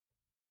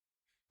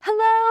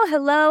Hello,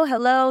 hello,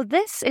 hello.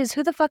 This is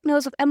Who the Fuck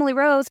Knows with Emily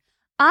Rose.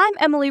 I'm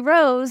Emily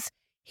Rose,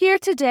 here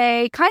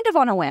today, kind of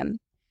on a whim,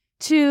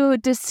 to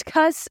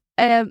discuss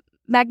a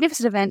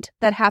magnificent event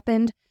that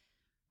happened.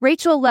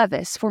 Rachel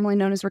Leviss, formerly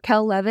known as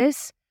Raquel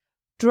Leviss,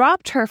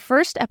 dropped her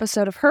first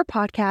episode of her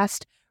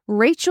podcast,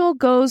 Rachel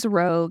Goes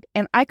Rogue,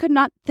 and I could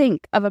not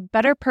think of a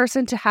better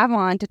person to have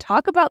on to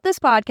talk about this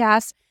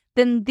podcast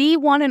than the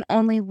one and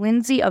only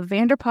Lindsay of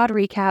Vanderpod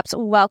Recaps.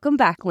 Welcome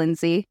back,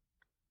 Lindsay.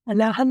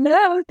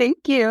 Hello.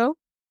 Thank you.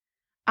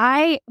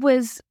 I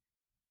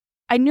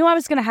knew I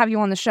was going to have you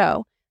on the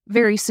show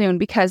very soon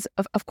because,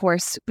 of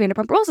course,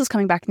 Vanderpump Rules is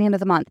coming back at the end of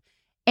the month.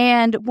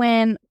 And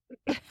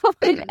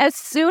as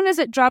soon as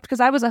it dropped, because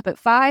I was up at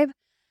 5,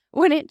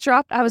 when it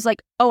dropped, I was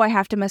like, oh, I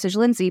have to message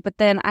Lindsay. But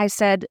then I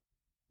said,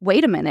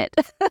 wait a minute,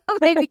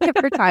 maybe give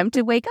her time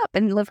to wake up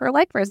and live her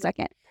life for a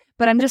second.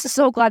 But I'm just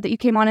so glad that you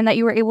came on and that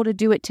you were able to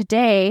do it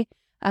today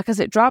because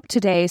it dropped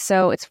today.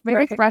 So it's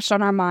very fresh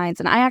on our minds.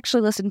 And I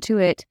actually listened to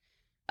it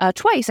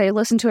twice. I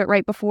listened to it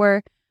right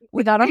before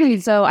we got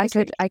on, so I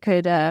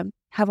could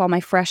have all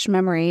my fresh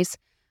memories.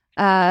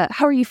 How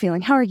are you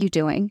feeling? How are you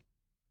doing?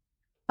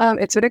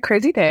 It's been a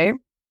crazy day.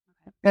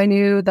 I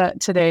knew that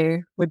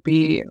today would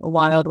be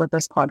wild with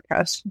this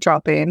podcast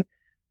dropping.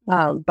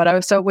 But I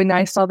was when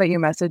I saw that you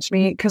messaged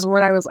me, because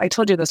I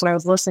told you this when I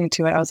was listening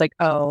to it, I was like,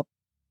 oh,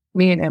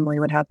 me and Emily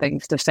would have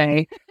things to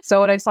say.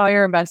 So when I saw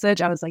your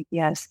message, I was like,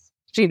 yes,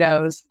 she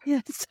knows.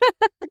 Yes,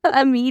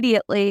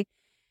 immediately.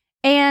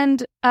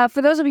 And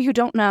for those of you who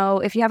don't know,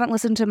 if you haven't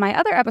listened to my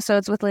other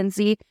episodes with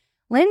Lindsay,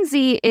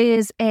 Lindsay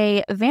is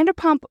a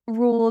Vanderpump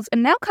Rules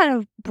and now kind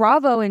of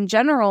Bravo in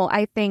general,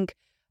 I think,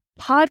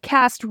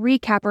 podcast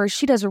recapper.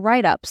 She does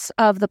write-ups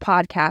of the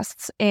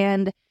podcasts,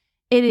 and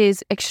it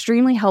is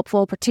extremely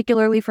helpful,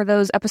 particularly for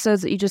those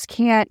episodes that you just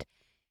can't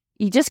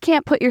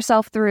put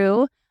yourself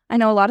through. I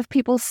know a lot of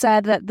people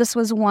said that this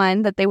was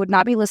one that they would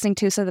not be listening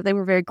to, so that they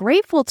were very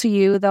grateful to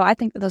you, though I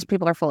think that those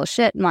people are full of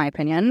shit, in my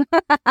opinion.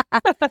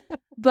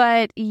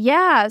 But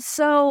yeah,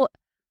 so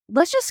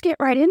let's just get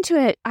right into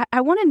it.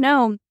 I want to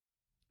know,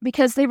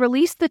 because they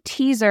released the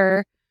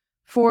teaser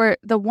for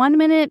the 1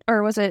 minute,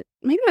 or was it,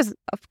 maybe it was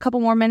a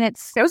couple more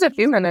minutes. It was a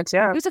few minutes,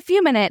 yeah. It was a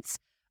few minutes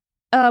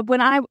when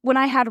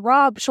I had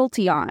Rob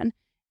Schulte on.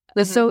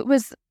 Mm-hmm. So it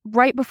was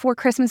right before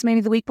Christmas,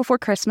 maybe the week before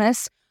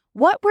Christmas.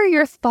 What were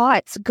your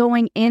thoughts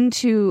going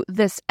into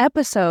this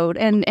episode?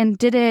 And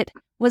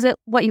was it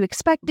what you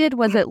expected?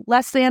 Was it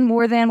less than,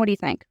 more than? What do you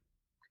think?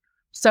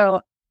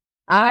 So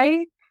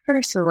I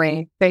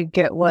personally think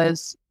it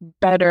was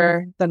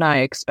better than I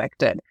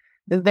expected.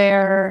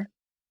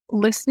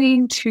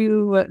 Listening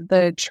to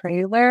the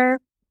trailer,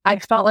 I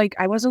felt like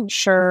I wasn't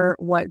sure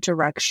what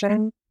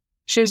direction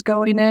she was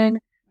going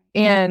in.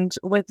 And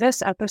with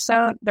this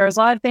episode, there's a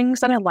lot of things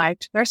that I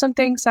liked. There's some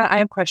things that I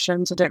have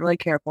questions I didn't really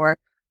care for.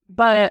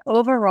 But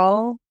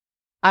overall,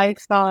 I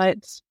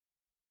thought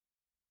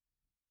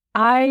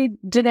I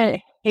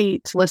didn't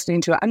hate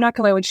listening to it. I'm not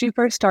going to lie. When she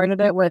first started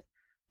it with,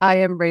 I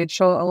am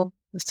Rachel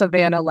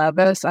Savannah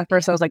Leviss, at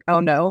first I was like, oh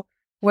no,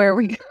 where are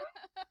we?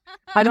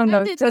 I don't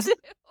know.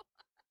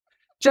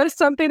 Just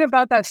something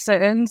about that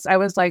sentence. I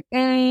was like,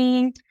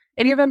 And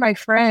even my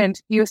friend,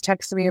 he was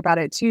texting me about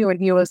it too. And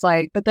he was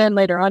like, but then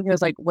later on, he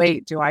was like,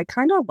 wait, do I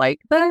kind of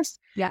like this?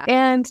 Yeah.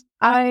 And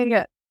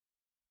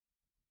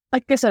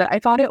like I said, I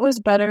thought it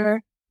was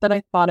better than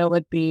I thought it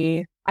would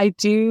be. With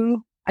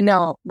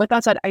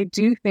that said, I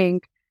do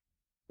think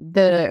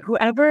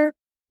whoever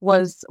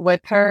was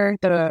with her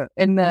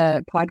in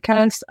the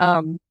podcast,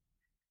 I'm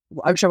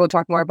sure we'll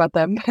talk more about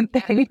them.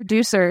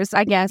 Producers,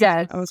 I guess.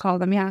 Yes. I would call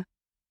them, yeah.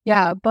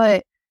 Yeah,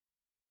 but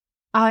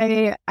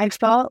I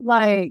felt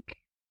like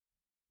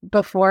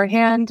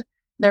beforehand,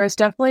 there was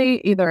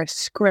definitely either a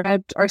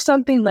script or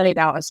something laid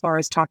out as far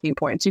as talking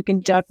points. You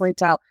can definitely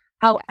tell.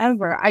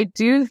 However, I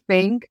do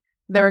think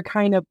there were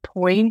kind of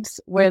points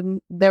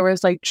when there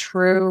was like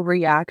true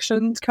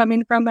reactions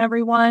coming from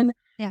everyone.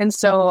 Yeah. And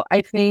so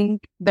I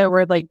think there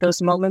were like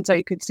those moments that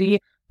you could see,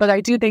 but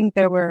I do think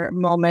there were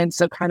moments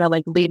of kind of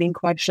like leading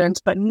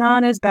questions, but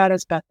not as bad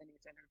as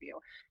Bethany's interview.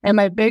 And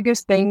my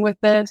biggest thing with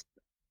this,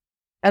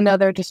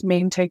 another just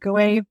main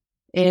takeaway,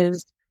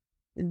 is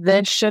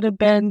this should have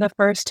been the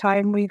first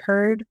time we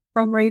heard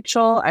from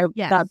Rachel.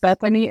 That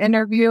Bethany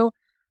interview,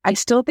 I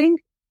still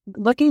think,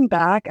 looking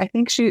back, I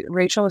think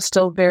Rachel is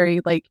still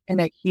very like in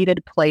a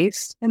heated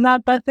place in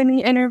that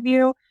Bethany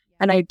interview.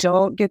 And I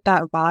don't get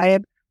that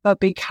vibe, but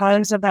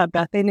because of that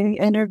Bethany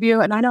interview,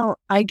 and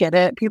I get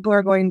it, people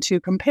are going to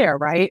compare,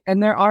 right?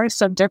 And there are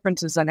some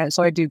differences in it.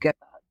 So I do get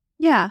that.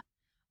 Yeah.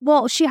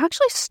 Well, she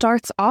actually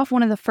starts off,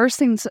 one of the first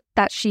things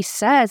that she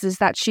says is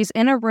that she's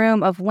in a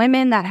room of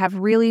women that have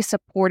really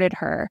supported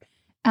her.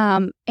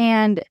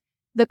 And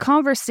the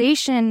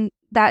conversation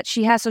that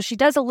she has, so she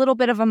does a little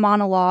bit of a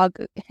monologue.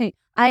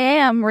 I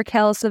am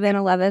Raquel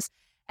Savannah Leviss.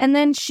 And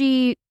then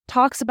she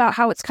talks about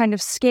how it's kind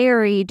of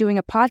scary doing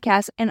a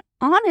podcast. And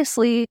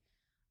honestly,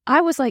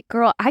 I was like,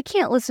 girl, I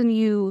can't listen to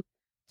you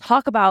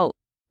talk about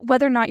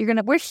whether or not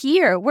we're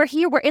here, we're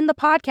in the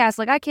podcast.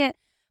 Like, I can't,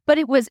 But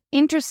it was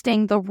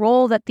interesting, the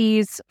role that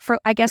these, for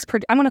I guess,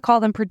 I'm going to call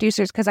them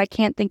producers because I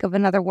can't think of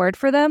another word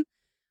for them.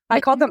 I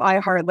call them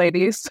iHeart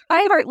ladies.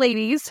 iHeart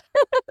ladies.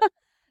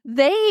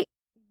 They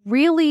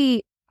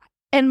really,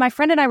 and my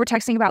friend and I were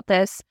texting about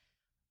this.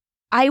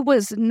 I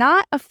was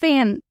not a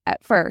fan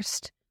at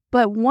first,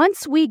 but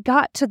once we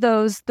got to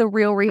the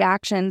real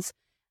reactions,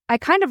 I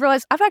kind of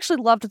realized I've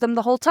actually loved them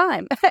the whole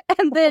time.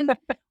 And then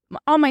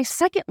on my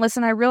second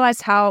listen, I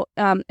realized how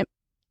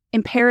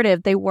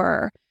imperative they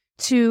were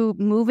to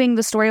moving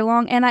the story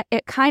along. And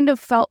it kind of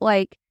felt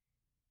like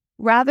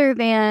rather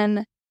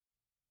than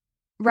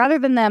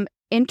them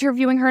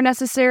interviewing her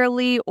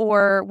necessarily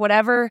or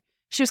whatever,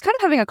 she was kind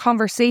of having a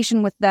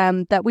conversation with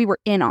them that we were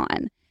in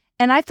on.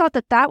 And I thought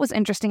that was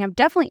interesting. I'm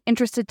definitely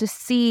interested to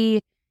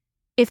see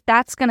if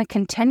that's going to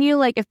continue.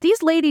 Like, if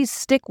these ladies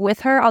stick with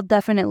her, I'll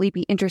definitely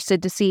be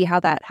interested to see how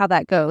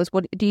that goes.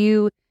 What do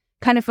you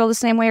kind of feel the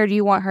same way, or do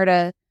you want her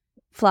to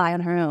fly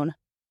on her own?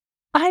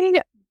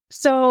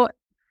 So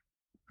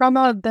from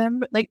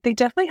them, like, they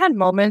definitely had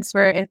moments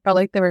where it felt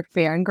like they were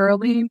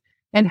fangirling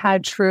and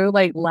had true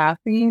like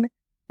laughing,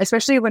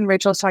 especially when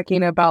Rachel's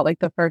talking about like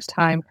the first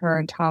time her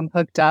and Tom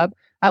hooked up.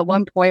 At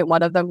one point,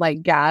 one of them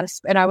like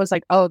gasped, and I was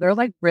like, "Oh, they're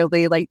like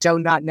really like do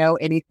not know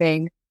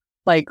anything,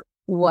 like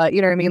what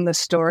you know what I mean, the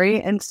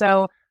story." And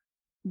so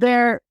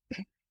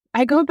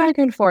I go back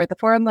and forth.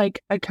 From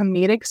like a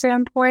comedic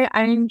standpoint,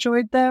 I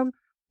enjoyed them,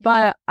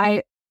 but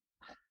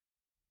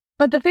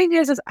the thing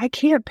is I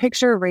can't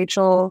picture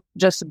Rachel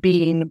just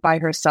being by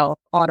herself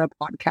on a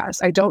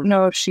podcast. I don't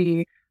know if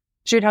she'd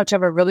have to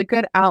have a really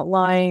good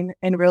outline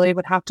and really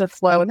would have to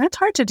flow. And that's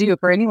hard to do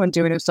for anyone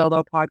doing a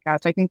solo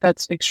podcast. I think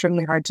that's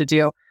extremely hard to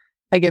do.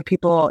 I give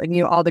people and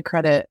you all the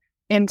credit.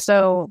 And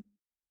so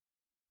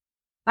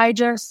a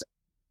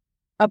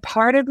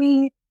part of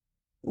me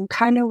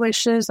kind of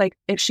wishes like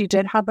if she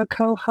did have a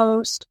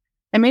co-host,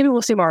 and maybe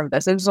we'll see more of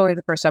this. It's only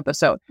the first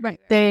episode. Right.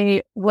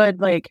 They would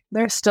like,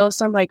 there's still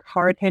some like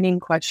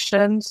hard-hitting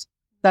questions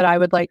that I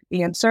would like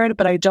answered,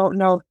 but I don't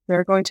know if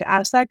they're going to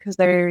ask that because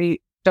they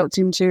don't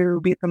seem to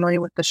be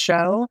familiar with the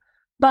show.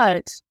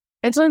 But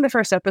it's only the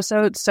first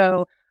episode,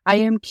 so I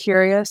am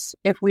curious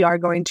if we are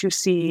going to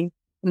see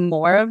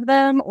more of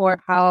them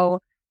or how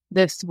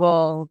this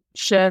will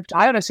shift.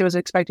 I honestly was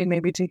expecting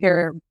maybe to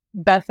hear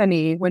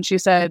Bethany when she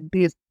said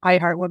these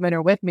iHeart women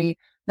are with me.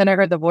 Then I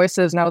heard the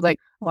voices and I was like,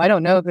 oh, I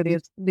don't know who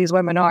these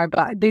women are,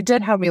 but they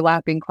did have me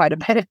laughing quite a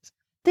bit.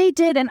 They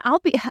did, and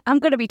I'm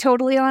going to be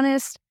totally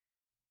honest.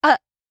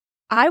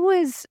 I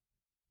was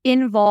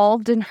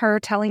involved in her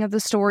telling of the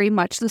story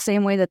much the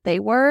same way that they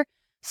were.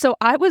 So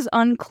I was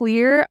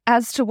unclear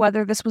as to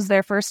whether this was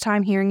their first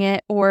time hearing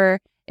it or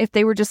if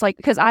they were just like,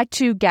 because I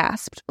too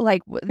gasped.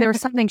 Like there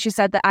was something she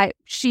said that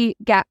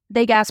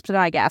they gasped and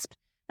I gasped.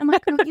 I'm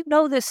like, oh, you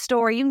know this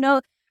story,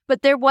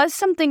 but there was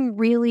something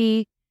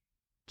really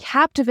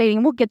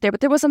captivating. We'll get there,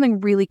 but there was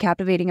something really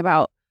captivating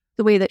about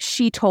the way that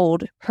she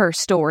told her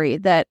story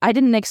that I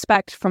didn't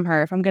expect from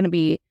her, if I'm going to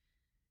be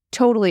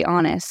totally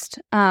honest.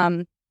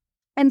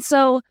 And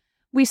so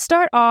we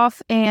start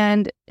off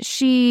and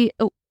I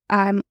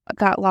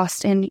got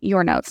lost in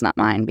your notes, not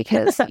mine,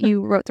 because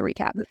you wrote the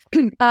recap.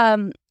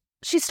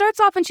 She starts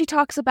off and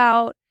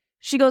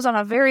she goes on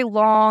a very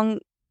long,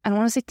 I don't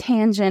want to say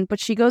tangent,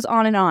 but she goes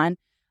on and on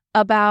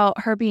about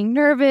her being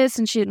nervous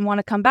and she didn't want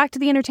to come back to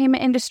the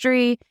entertainment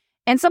industry.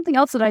 And something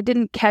else that I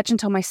didn't catch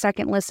until my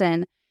second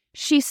listen,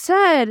 she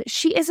said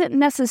she isn't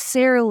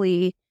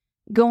necessarily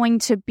going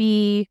to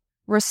be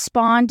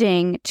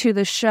responding to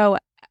the show,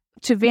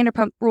 to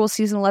Vanderpump Rules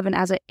season 11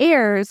 as it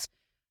airs,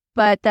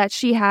 but that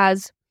she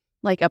has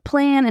like a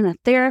plan and a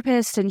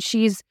therapist, and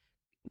she's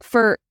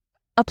for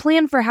a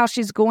plan for how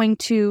she's going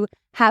to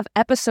have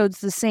episodes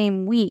the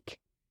same week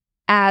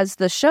as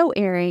the show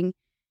airing.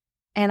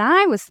 And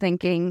I was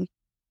thinking,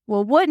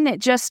 well, wouldn't it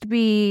just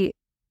be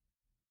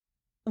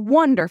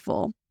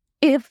wonderful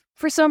if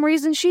for some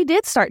reason she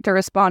did start to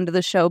respond to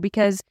the show?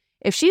 Because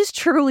if she's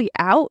truly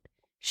out,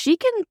 she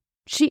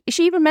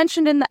even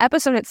mentioned in the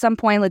episode at some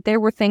point, like there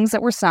were things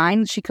that were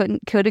signed she could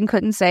and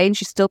couldn't say, and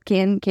she still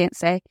can't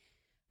say.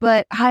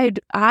 But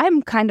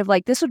I'm kind of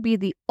like, this would be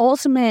the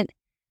ultimate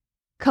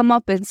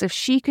comeuppance if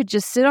she could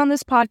just sit on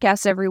this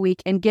podcast every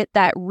week and get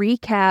that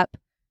recap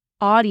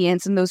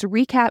audience and those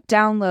recap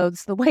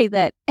downloads the way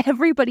that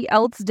everybody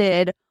else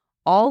did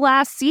all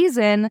last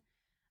season.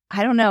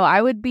 I don't know.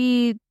 I'd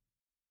be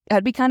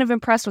kind of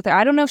impressed with her.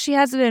 I don't know if she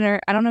has it in her.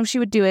 I don't know if she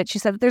would do it. She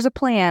said that there's a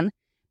plan,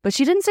 but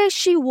she didn't say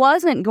she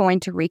wasn't going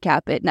to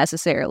recap it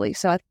necessarily.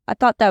 So I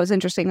thought that was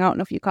interesting. I don't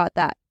know if you caught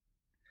that.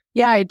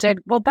 Yeah, I did.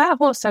 Well, that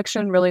whole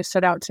section really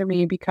stood out to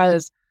me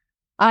because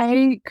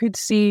I could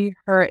see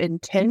her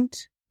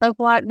intent of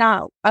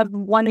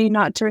wanting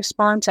not to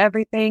respond to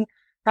everything.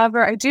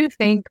 However, I do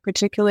think,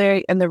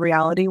 particularly in the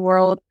reality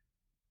world,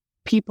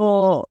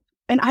 people,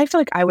 and I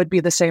feel like I would be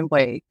the same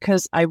way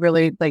because I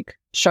really like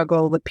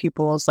struggle with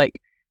people's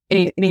like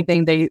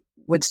anything they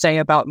would say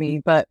about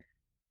me, but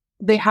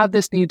they have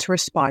this need to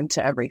respond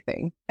to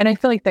everything. And I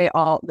feel like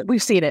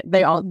we've seen it.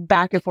 They all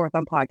back and forth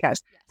on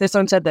podcasts. This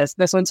one said this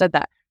one said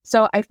that.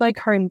 So I feel like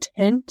her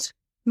intent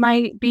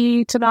might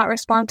be to not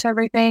respond to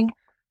everything.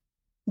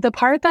 The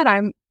part that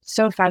I'm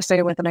so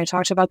fascinated with, and I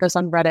talked about this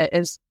on Reddit,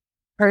 is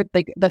her,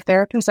 like, the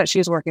therapist that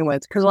she's working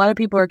with, because a lot of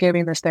people are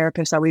giving this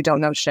therapist that we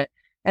don't know shit.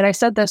 And I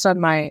said this on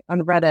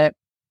Reddit,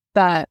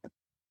 that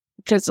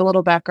just a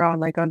little background,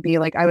 like on me,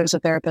 like I was a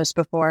therapist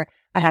before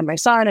I had my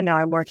son, and now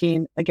I'm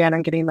working again.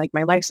 I'm getting like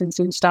my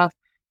licensing stuff,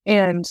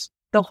 and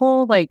the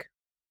whole like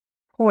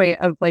point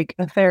of like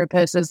a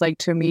therapist is like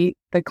to meet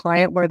the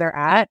client where they're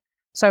at.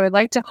 So I would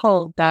like to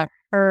hope that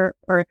her,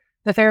 or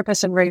the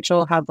therapist and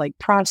Rachel, have like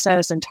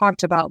processed and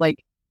talked about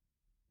like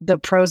the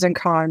pros and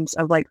cons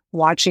of like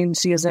watching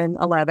season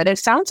 11. It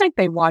sounds like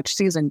they watched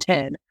season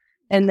 10,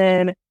 and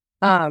then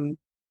kind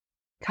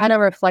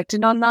of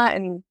reflected on that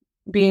and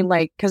being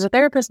like, because a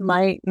therapist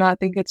might not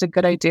think it's a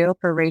good idea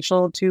for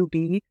Rachel to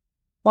be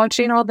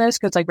watching all this,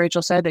 because like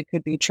Rachel said, it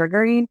could be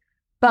triggering,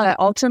 but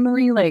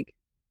ultimately, like,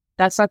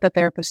 that's not the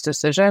therapist's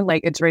decision.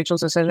 Like, it's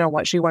Rachel's decision on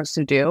what she wants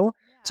to do.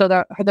 So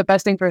the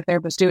best thing for a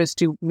therapist to do is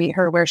to meet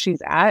her where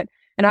she's at.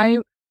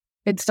 And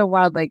it's so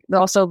wild. Like,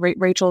 also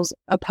Rachel's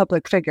a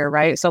public figure,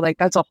 right? So like,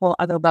 that's a whole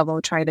other level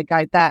of trying to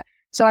guide that.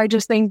 So I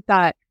just think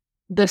that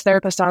this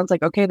therapist sounds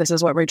like, okay, this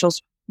is what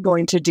Rachel's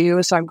going to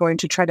do. So I'm going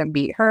to try to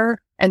meet her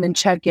and then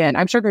check in.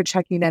 I'm sure they're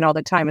checking in all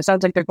the time. It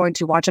sounds like they're going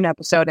to watch an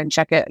episode and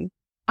check in.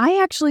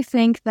 I actually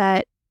think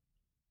that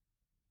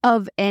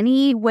of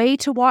any way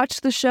to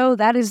watch the show,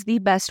 that is the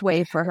best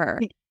way for her.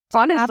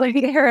 Honestly,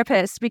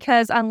 therapist,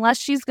 because unless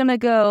she's going to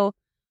go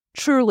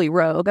truly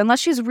rogue, unless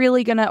she's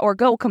really going to, or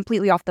go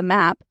completely off the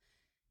map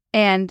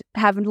and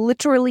have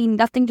literally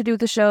nothing to do with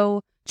the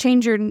show,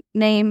 change your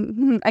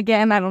name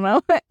again, I don't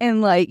know,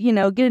 and like, you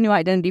know, get a new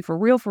identity for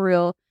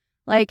real,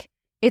 like,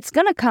 it's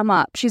going to come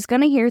up. She's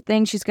going to hear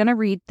things. She's going to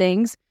read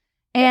things.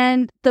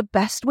 And the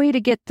best way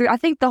to get through, I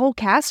think the whole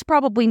cast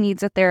probably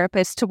needs a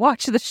therapist to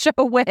watch the show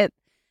with.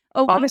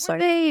 Oh,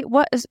 honestly,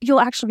 you'll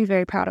actually be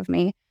very proud of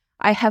me.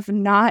 I have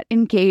not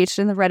engaged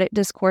in the Reddit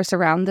discourse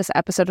around this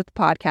episode of the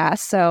podcast,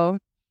 so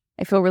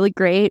I feel really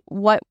great.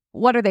 What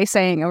are they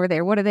saying over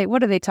there? What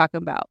are they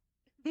talking about?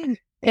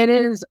 It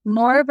is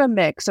more of a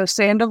mix. So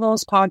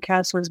Sandoval's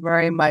podcast was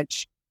very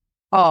much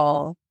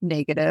all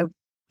negative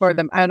for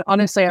them. And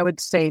honestly, I would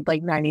say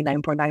like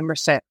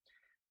 99.9%.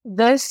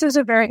 This is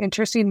a very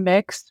interesting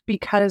mix,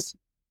 because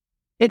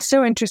it's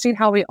so interesting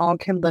how we all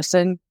can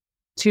listen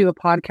to a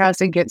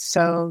podcast and get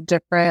so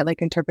different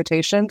like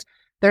interpretations.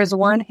 There's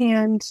one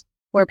hand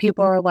where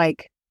people are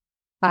like,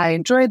 I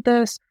enjoyed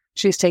this,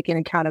 she's taking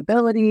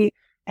accountability.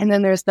 And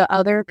then there's the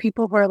other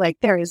people who are like,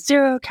 there is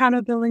zero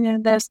accountability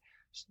in this,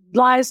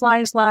 lies.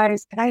 And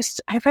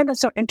I find that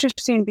so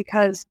interesting,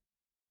 because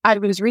I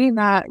was reading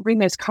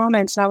those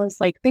comments, and I was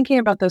like thinking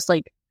about this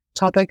like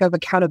topic of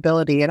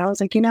accountability. And I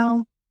was like, you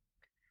know,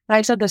 and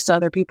I said this to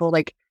other people,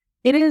 like,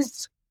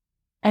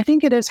 I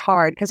think it is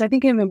hard, because I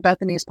think even in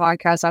Bethany's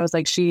podcast, I was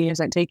like, she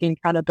isn't taking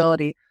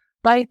accountability.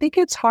 But I think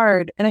it's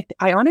hard. And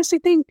I honestly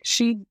think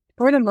she,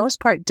 for the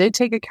most part, did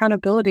take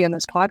accountability in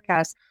this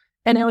podcast.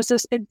 And it was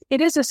just,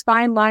 it is this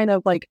fine line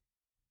of like,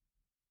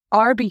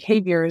 our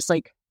behaviors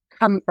like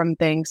come from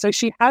things. So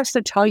she has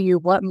to tell you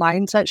what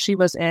mindset she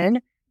was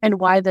in and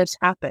why this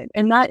happened.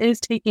 And that is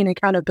taking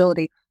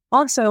accountability.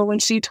 Also, when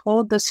she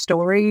told the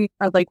story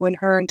of like when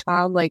her and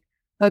Tom like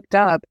hooked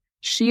up,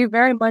 she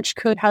very much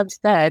could have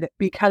said,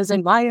 because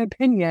in my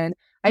opinion,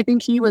 I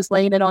think he was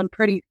laying it on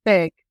pretty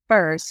thick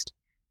first.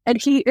 But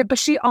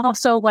she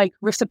also like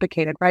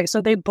reciprocated, right?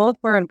 So they both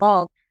were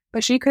involved,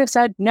 but she could have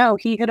said, no,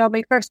 he hit on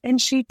me first, and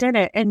she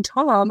didn't. And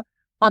Tom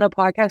on a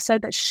podcast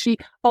said that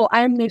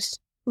I'm this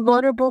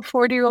vulnerable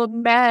 40-year-old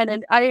man,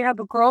 and I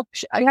have a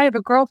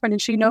girlfriend,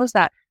 and she knows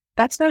that.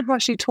 That's not how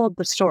she told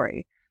the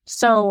story.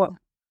 So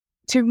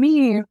to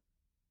me,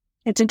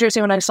 it's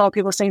interesting when I saw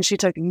people saying she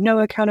took no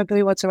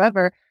accountability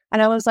whatsoever.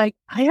 And I was like,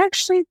 I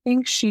actually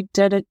think she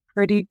did a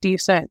pretty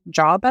decent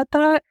job at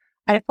that.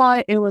 I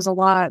thought it was a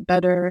lot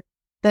better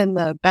than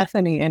the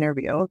Bethany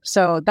interview.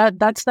 So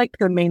that's like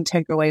the main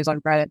takeaways on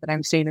Reddit that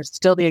I'm seeing, is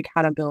still the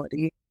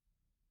accountability.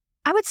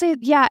 I would say,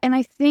 yeah. And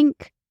I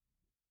think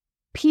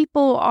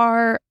people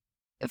are,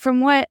 from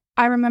what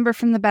I remember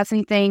from the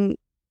Bethany thing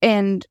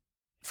and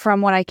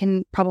from what I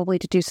can probably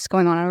deduce is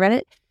going on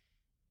Reddit,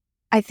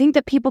 I think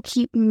that people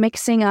keep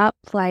mixing up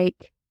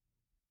like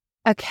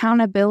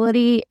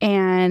accountability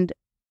and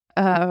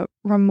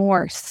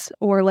remorse,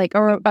 or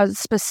a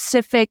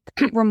specific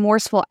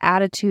remorseful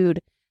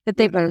attitude that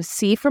they both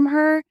see from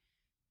her.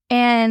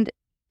 And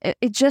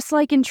it just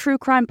like in true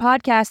crime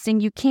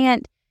podcasting, you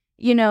can't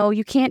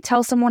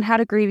tell someone how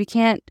to grieve. You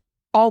can't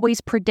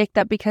always predict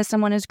that because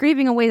someone is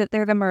grieving away that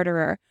they're the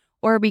murderer,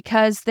 or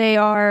because they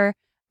are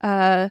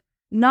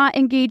not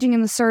engaging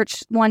in the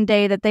search one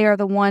day that they are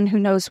the one who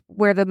knows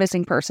where the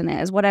missing person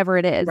is, whatever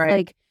it is. Right.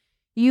 Like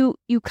you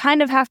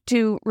kind of have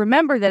to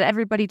remember that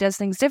everybody does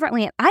things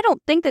differently. And I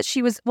don't think that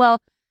she was, well,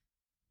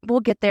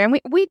 we'll get there,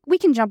 and we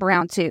can jump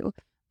around too.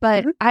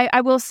 But I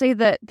will say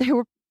that there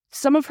were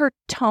some of her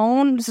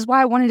tone. This is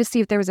why I wanted to see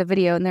if there was a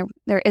video, and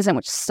there isn't,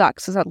 which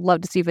sucks, because I'd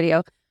love to see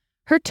video.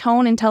 Her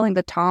tone in telling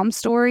the Tom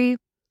story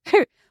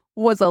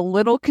was a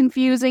little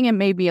confusing and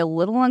maybe a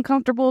little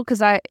uncomfortable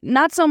because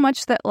not so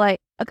much that like,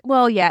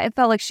 well, yeah, it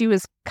felt like she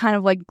was kind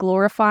of like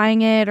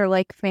glorifying it or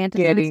like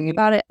fantasizing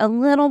about it a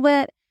little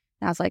bit.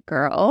 And I was like,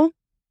 girl,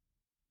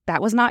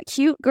 that was not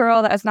cute,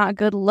 girl. That was not a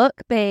good look,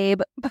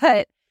 babe.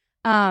 But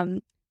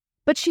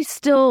she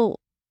still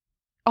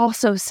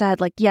also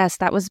said like, yes,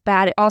 that was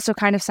bad. It also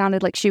kind of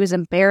sounded like she was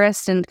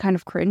embarrassed and kind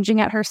of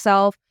cringing at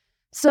herself.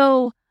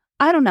 So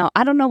I don't know.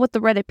 I don't know what the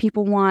Reddit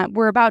people want.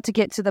 We're about to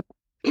get to the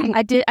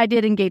I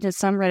did engage in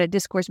some Reddit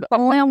discourse, but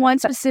only on one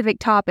specific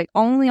topic.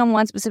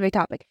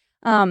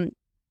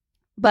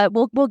 But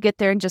we'll get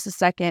there in just a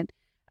second.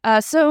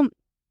 So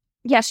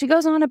yeah, she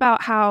goes on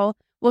about how,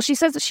 well, she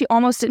says that she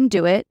almost didn't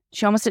do it.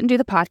 She almost didn't do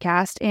the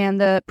podcast,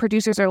 and the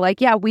producers are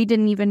like, yeah, we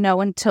didn't even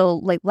know until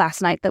like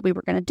last night that we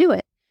were going to do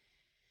it.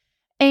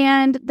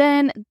 And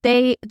then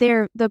the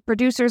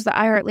producers, the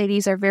iHeart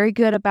ladies, are very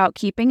good about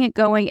keeping it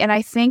going, and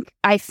I think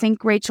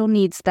Rachel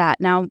needs that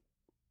now.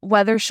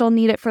 Whether she'll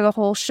need it for the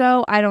whole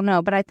show, I don't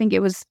know, but I think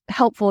it was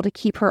helpful to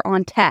keep her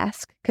on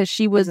task because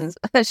she was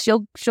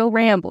she'll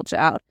ramble,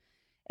 child.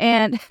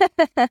 And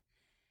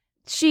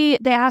they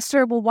asked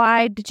her, well,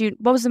 what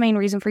was the main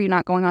reason for you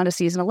not going on to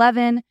season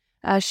 11?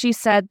 She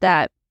said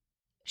that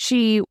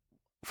she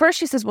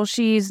says, well,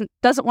 she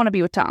doesn't want to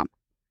be with Tom.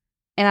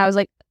 And I was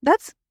like,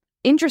 that's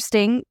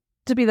interesting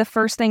to be the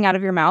first thing out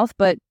of your mouth,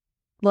 but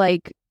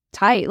like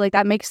tight, like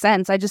that makes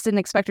sense. I just didn't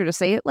expect her to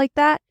say it like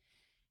that.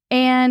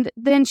 And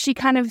then she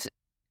kind of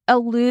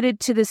alluded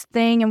to this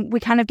thing, and we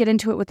kind of get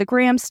into it with the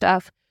Graham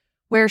stuff,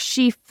 where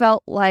she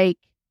felt like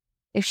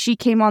if she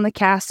came on the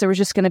cast, there was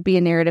just going to be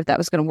a narrative that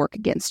was going to work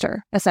against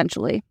her,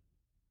 essentially.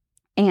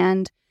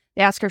 And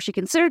they asked her if she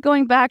considered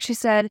going back. She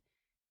said,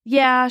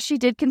 yeah, she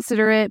did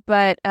consider it,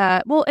 but,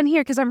 and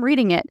here, because I'm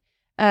reading it,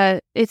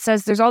 it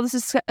says there's all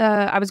this,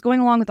 I was going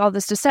along with all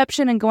this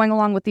deception and going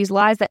along with these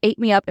lies that ate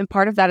me up, and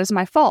part of that is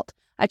my fault.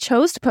 I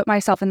chose to put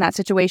myself in that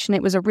situation.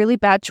 It was a really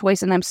bad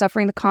choice, and I'm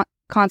suffering the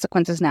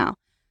consequences now.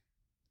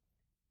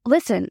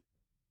 Listen,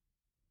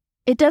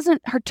 it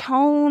doesn't, her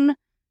tone,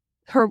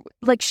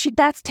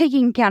 that's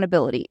taking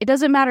accountability. It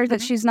doesn't matter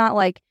that she's not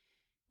like,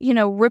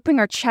 ripping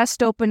her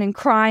chest open and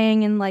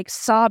crying and like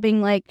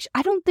sobbing. Like,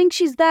 I don't think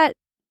she's that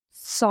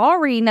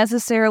sorry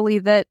necessarily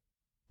that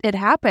it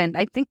happened.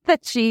 I think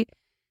that she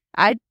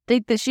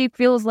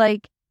feels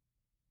like,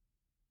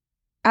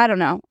 I don't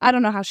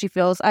know how she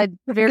feels.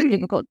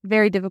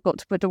 Very difficult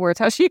to put to words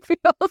how she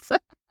feels.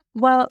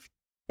 Well,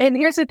 and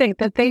here's the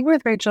thing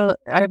with Rachel,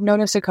 I've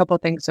noticed a couple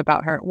things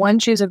about her. One,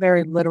 she's a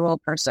very literal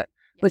person,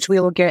 which we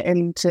will get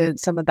into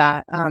some of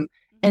that.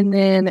 And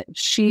then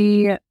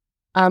she,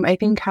 I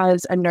think,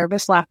 has a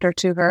nervous laughter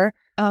to her.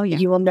 Oh yeah,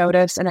 you will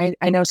notice, and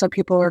I know some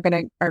people are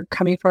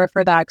coming for her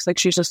for that because like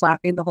she's just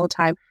laughing the whole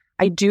time.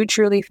 I do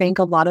truly think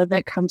a lot of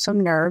it comes from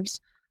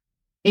nerves,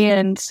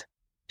 and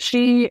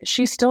she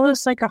still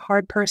is like a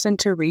hard person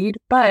to read.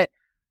 But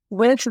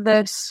with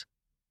this,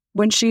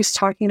 when she's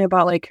talking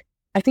about like,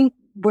 I think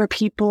where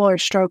people are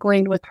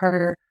struggling with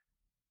her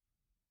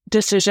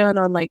decision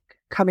on like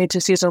coming to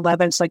season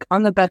 11, it's like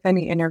on the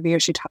Bethany interview,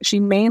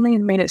 she mainly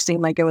made it seem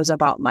like it was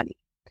about money.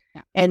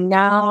 Yeah.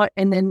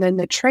 And then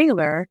the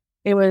trailer,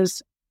 it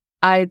was,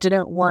 I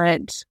didn't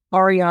want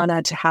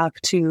Ariana to have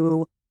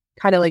to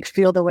kind of like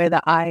feel the way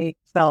that I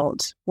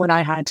felt when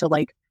I had to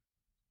like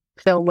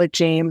film with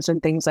James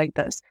and things like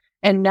this.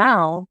 And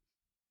now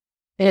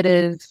it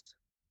is,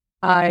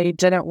 I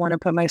didn't want to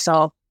put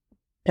myself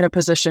in a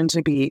position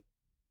to be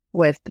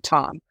with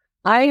Tom.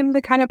 I am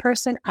the kind of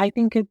person, I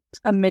think it's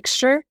a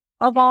mixture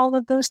of all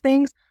of those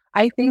things.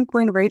 I think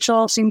when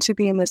Rachel seemed to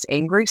be in this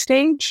angry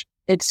stage,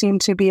 it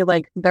seemed to be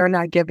like, they're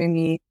not giving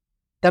me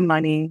the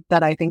money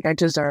that I think I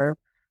deserve.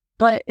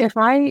 But if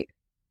I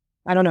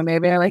don't know,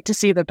 maybe I like to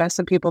see the best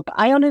in people, but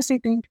I honestly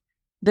think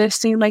this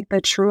seemed like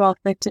the true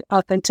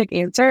authentic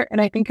answer.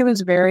 And I think it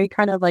was very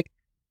kind of like,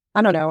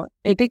 I don't know,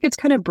 I think it's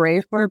kind of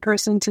brave for a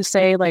person to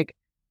say like,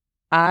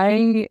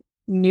 I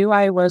knew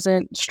I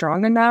wasn't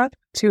strong enough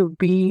to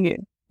be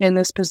in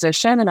this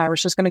position, and I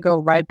was just going to go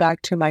right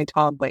back to my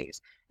Tom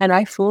ways. And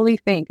I fully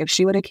think if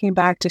she would have came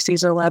back to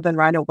season 11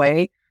 right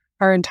away,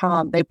 her and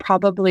Tom, they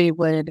probably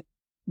would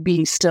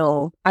be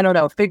still, I don't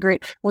know,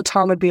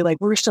 Tom would be like,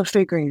 we're still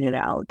figuring it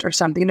out or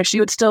something. She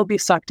would still be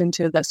sucked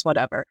into this,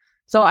 whatever.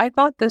 So I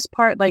thought this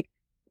part like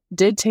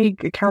did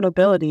take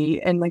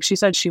accountability. And like she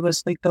said, she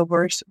was like the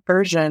worst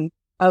version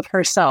of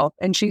herself.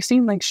 And she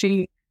seemed like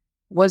she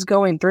was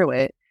going through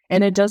it.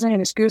 And it doesn't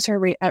excuse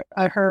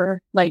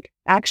her like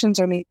actions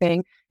or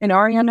anything. And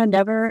Ariana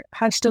never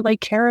has to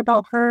like care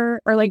about her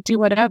or like do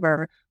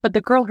whatever. But the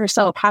girl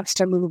herself has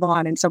to move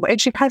on in some way.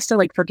 And she has to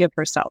like forgive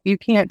herself. You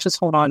can't just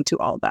hold on to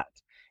all that.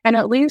 And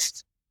at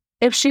least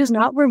if she's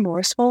not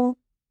remorseful,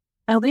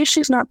 at least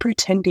she's not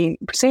pretending.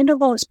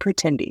 Sandoval is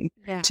pretending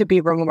to be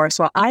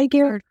remorseful. I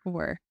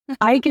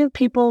give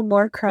people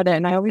more credit.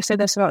 And I always say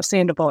this about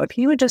Sandoval. If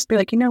he would just be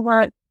like, you know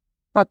what?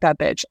 Fuck that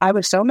bitch. I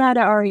was so mad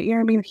at Ari.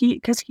 I mean,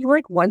 because he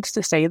like wants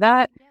to say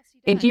that,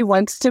 and he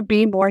wants to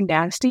be more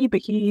nasty, but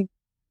he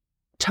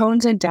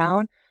tones it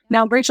down.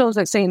 Now, Rachel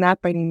isn't saying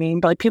that by any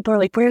means, but like people are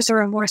like, where's the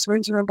remorse?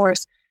 Where's the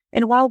remorse?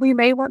 And while we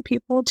may want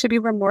people to be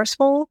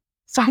remorseful,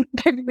 some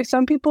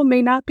people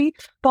may not be,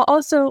 but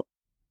also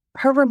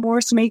her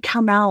remorse may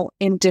come out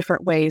in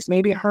different ways.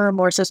 Maybe her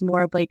remorse is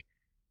more of like,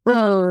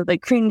 oh,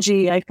 like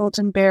cringy, I felt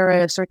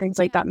embarrassed or things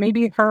like that.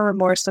 Maybe her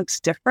remorse looks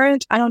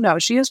different. I don't know.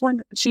 She is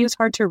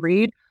hard to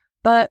read,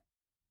 but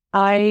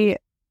I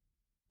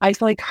feel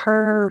like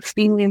her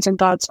feelings and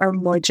thoughts are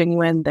more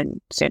genuine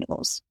than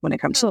Sandoval's when it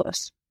comes to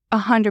this.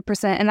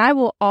 100%. And I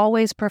will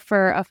always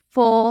prefer a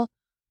full,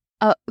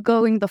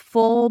 going the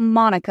full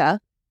Monica,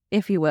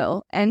 if you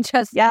will, and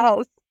just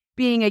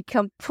being a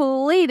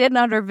complete and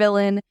utter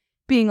villain,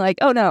 being like,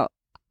 oh no,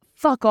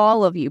 fuck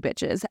all of you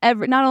bitches.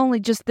 Not only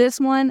just this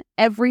one,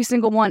 every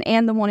single one,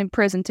 and the one in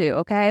prison too,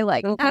 okay?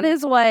 Like, that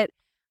is what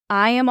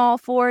I am all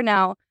for.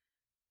 Now,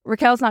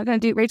 Rachel's not going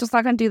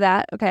to do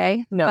that,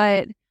 okay? No.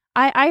 But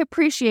I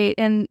appreciate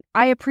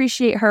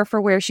her for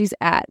where she's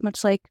at,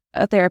 much like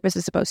a therapist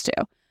is supposed to.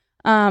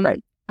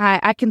 Right.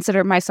 I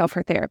consider myself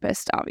her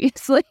therapist,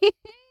 obviously.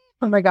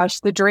 Oh my gosh,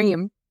 the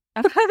dream.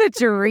 The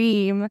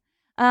dream.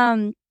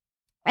 And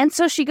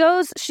so she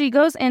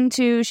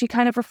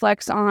kind of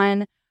reflects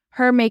on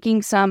her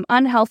making some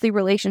unhealthy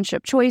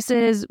relationship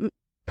choices,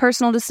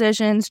 personal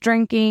decisions,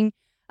 drinking.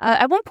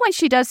 At one point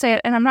she does say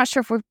it, and I'm not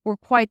sure if we're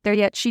quite there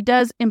yet. She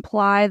does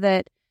imply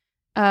that,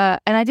 and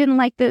I didn't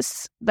like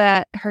this,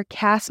 that her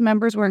cast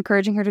members were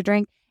encouraging her to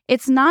drink.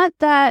 It's not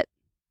that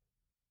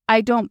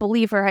I don't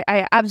believe her.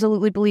 I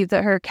absolutely believe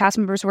that her cast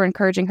members were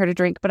encouraging her to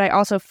drink, but I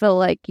also feel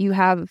like you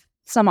have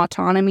some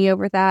autonomy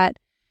over that.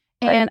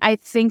 Right. And I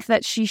think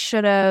that she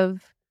should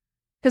have,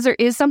 because there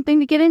is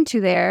something to get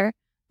into there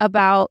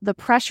about the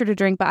pressure to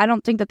drink, but I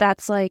don't think that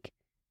that's like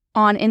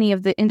on any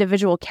of the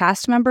individual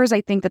cast members.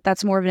 I think that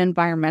that's more of an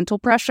environmental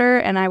pressure,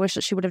 and I wish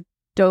that she would have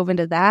dove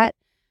into that.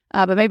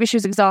 But maybe she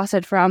was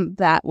exhausted from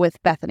that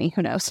with Bethany.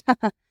 Who knows?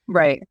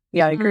 Right.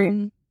 Yeah, I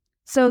agree.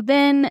 So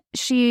then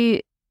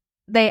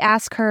they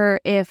ask her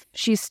if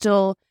she's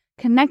still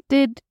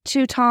connected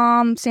to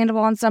Tom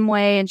Sandoval in some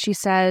way, and she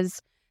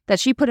says that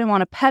she put him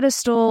on a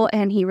pedestal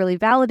and he really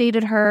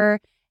validated her.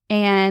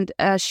 And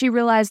she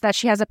realized that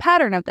she has a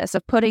pattern of this,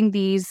 of putting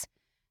these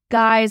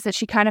guys that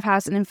she kind of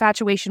has an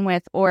infatuation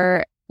with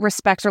or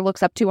respects or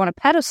looks up to on a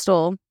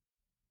pedestal.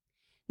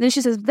 Then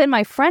she says, then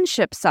my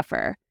friendships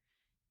suffer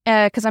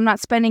because I'm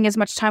not spending as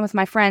much time with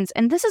my friends.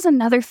 And this is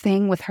another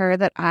thing with her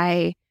that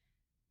I'm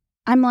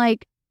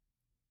like,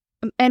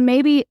 and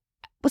maybe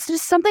was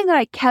just something that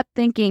I kept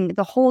thinking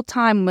the whole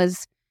time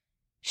was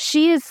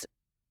she is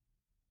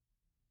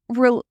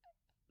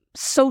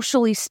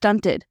socially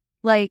stunted.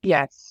 Like,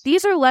 yes,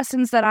 these are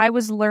lessons that I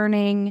was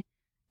learning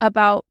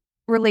about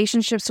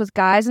relationships with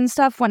guys and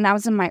stuff when I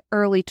was in my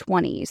early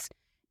 20s.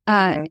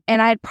 And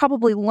I had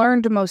probably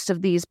learned most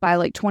of these by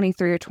like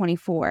 23 or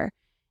 24.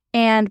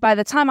 And by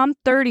the time I'm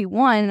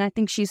 31, and I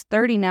think she's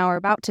 30 now or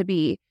about to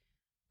be,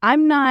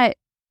 I'm not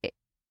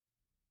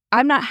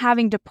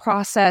having to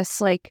process,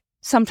 like,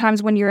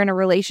 sometimes when you're in a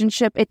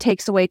relationship, it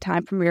takes away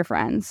time from your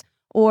friends.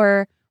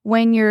 Or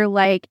when you're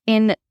like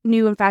in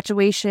new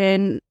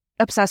infatuation,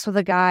 obsessed with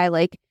a guy,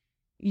 like,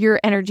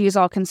 your energy is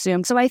all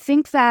consumed. So I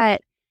think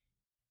that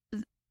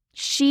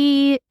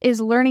she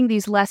is learning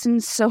these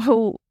lessons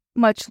so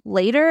much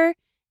later,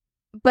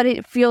 but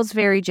it feels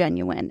very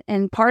genuine.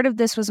 And part of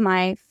this was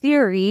my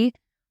theory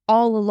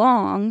all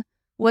along,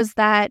 was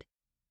that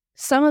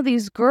some of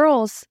these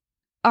girls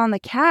on the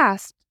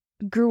cast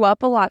grew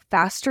up a lot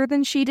faster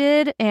than she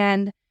did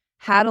and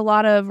had a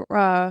lot of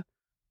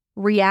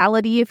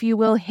reality, if you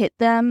will, hit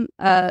them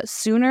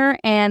sooner.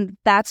 And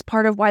that's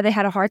part of why they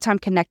had a hard time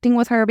connecting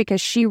with her, because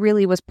she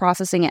really was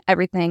processing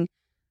everything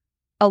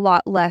a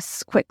lot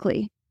less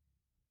quickly.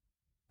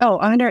 Oh,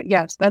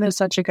 yes, that is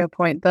such a good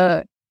point.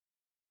 Her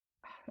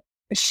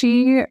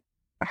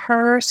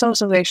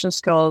socialization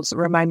skills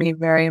remind me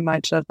very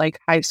much of like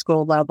high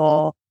school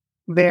level,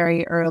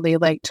 very early,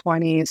 like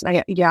 20s.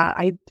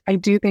 I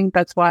do think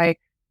that's why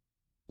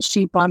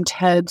she bumped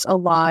heads a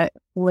lot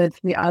with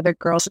the other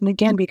girls. And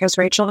again, because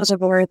Rachel is a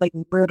very like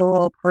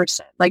literal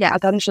person. Like, yeah.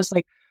 That is just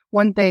like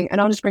one thing. And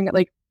I'll just bring it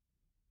like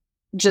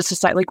just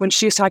aside, like when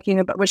she's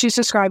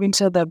describing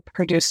to the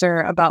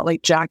producer about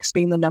like Jax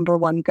being the number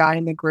one guy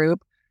in the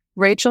group,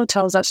 Rachel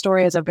tells that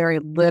story as a very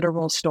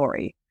literal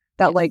story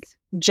that like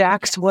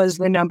Jax was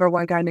the number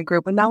one guy in the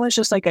group. And that was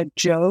just like a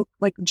joke.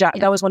 Like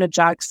that was one of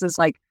Jax's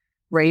like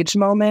rage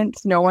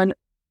moments. No one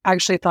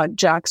actually thought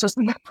Jax was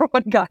the number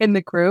one guy in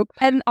the group.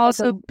 And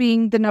also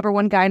being the number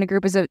one guy in a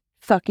group is a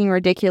fucking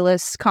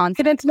ridiculous concept.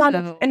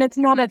 And it's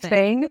not a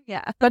thing.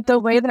 Yeah. But the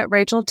way that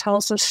Rachel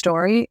tells the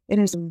story, it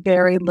is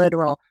very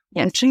literal.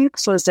 Yes. And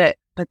Jax was it.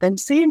 But then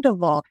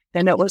Sandoval,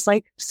 then it was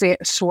like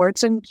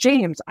Schwartz and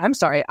James. I'm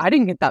sorry, I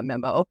didn't get that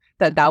memo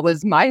that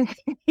was my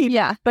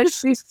yeah. But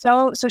she's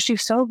so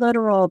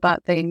literal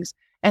about things.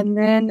 And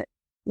then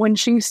when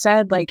she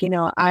said like, you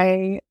know,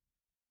 I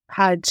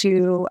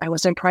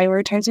wasn't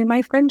prioritizing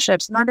my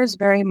friendships. And that is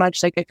very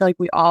much like, I feel like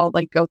we all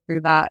like go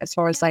through that as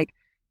far as like,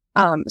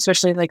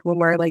 especially like when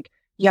we're like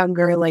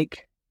younger,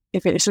 like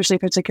especially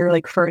if it's like your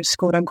like first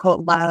quote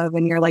unquote love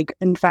and you're like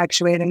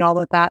infatuated and all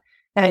of that.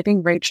 And I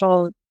think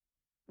Rachel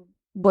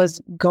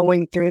was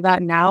going through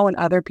that now, and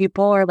other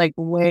people are like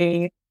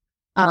way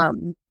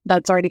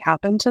that's already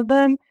happened to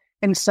them.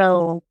 And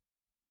so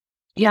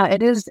yeah,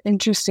 it is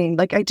interesting.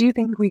 Like I do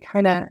think we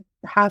kind of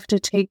have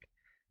to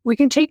we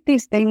can take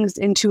these things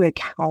into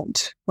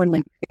account when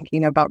like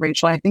thinking about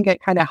Rachel. I think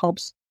it kind of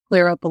helps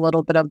clear up a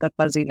little bit of the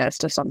fuzziness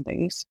to some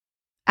things.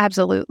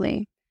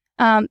 Absolutely.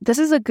 This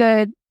is a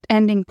good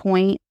ending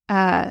point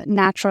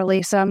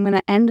naturally. So I'm going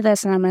to end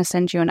this and I'm going to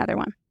send you another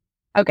one.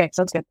 Okay,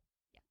 sounds good.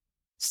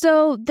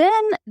 So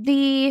then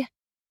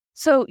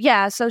so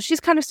she's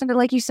kind of centered,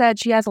 like you said,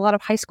 she has a lot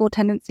of high school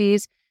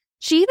tendencies.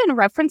 She even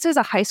references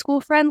a high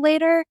school friend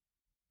later.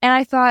 And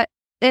I thought,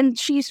 and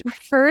she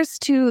refers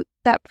to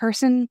that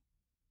person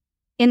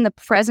in the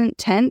present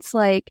tense,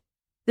 like,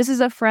 this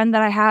is a friend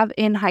that I have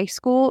in high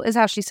school, is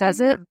how she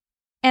says it.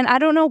 And I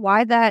don't know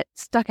why that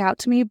stuck out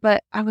to me,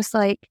 but I was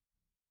like,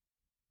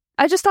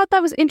 I just thought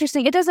that was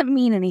interesting. It doesn't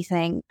mean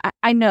anything.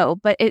 I know,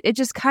 but it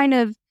just kind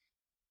of,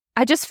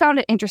 I just found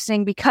it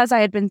interesting because I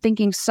had been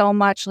thinking so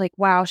much like,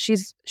 wow,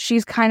 she's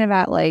kind of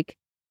at like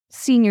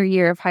senior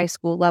year of high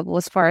school level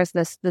as far as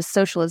this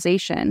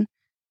socialization.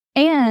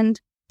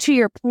 And to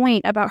your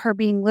point about her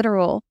being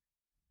literal,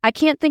 I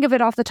can't think of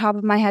it off the top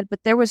of my head, but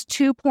there was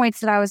 2 points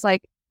that I was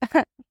like,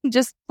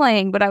 just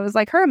playing, but I was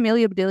like, her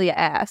Amelia Bedelia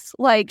ass.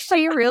 Like,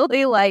 she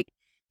really, like,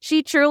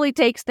 she truly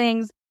takes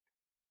things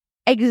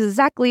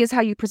exactly as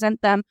how you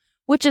present them,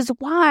 which is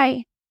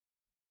why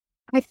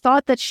I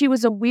thought that she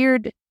was a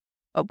weird,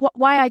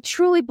 why I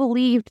truly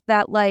believed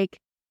that, like,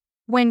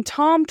 when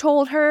Tom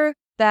told her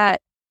that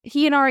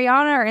he and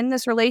Ariana are in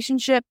this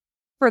relationship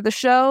for the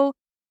show,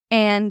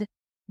 and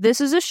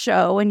this is a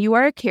show, and you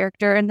are a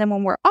character, and then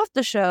when we're off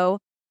the show,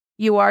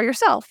 you are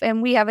yourself,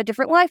 and we have a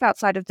different life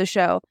outside of the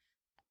show,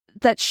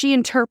 that she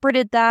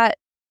interpreted that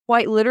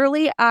quite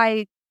literally.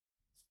 I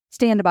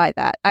stand by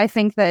that. I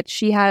think that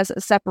she has a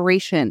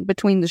separation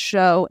between the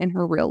show and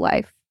her real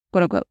life,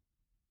 quote unquote.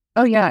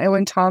 Oh, yeah. And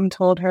when Tom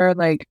told her,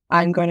 like,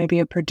 I'm going to be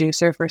a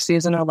producer for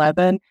season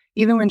 11,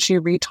 even when she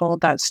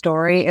retold that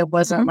story, it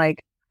wasn't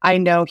like, I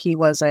know he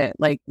wasn't,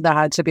 like, that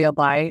had to be a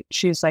lie.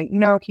 She's like,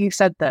 no, he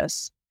said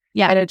this.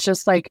 Yeah. And it's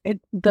just like, I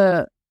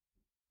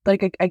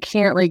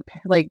can't,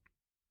 like,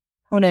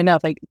 hone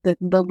enough, like,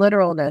 the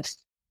literalness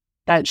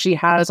that she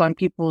has on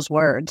people's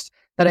words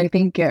that I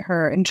think get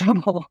her in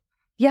trouble.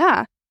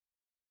 Yeah.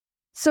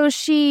 So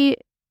she's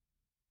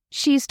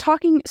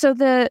talking, so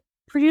the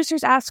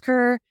producers ask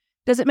her,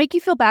 does it make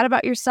you feel bad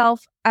about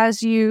yourself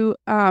as you're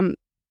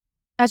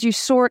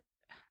sort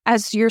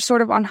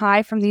of on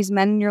high from these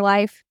men in your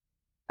life,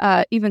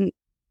 even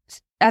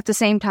at the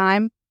same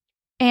time?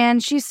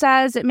 And she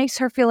says it makes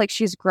her feel like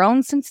she's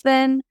grown since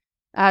then.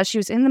 She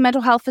was in the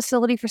mental health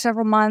facility for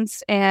several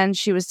months and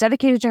she was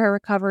dedicated to her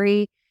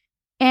recovery.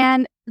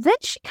 And then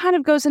she kind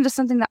of goes into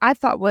something that I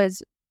thought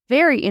was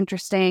very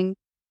interesting.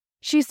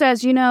 She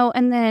says,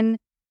 and then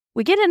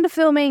we get into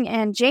filming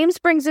and James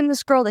brings in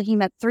this girl that he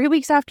met 3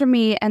 weeks after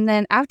me. And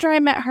then after I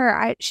met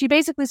her, she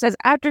basically says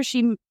after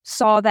she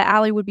saw that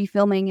Allie would be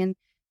filming and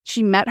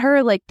she met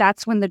her, like,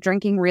 that's when the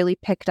drinking really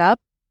picked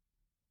up.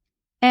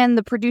 And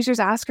the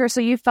producers ask her,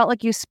 so you felt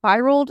like you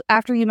spiraled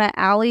after you met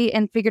Allie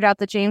and figured out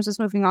that James was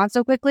moving on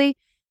so quickly?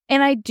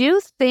 And I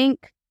do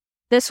think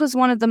this was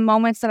one of the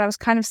moments that I was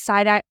kind of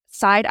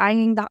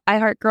side-eyeing the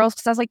iHeart Girls,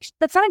 because I was like,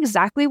 that's not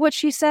exactly what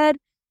she said,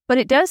 but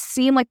it does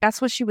seem like that's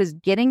what she was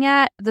getting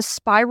at. The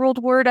spiraled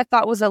word I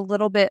thought was a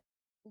little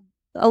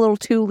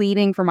too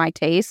leading for my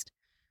taste.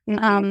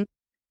 Mm-hmm.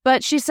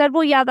 But she said,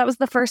 well, yeah, that was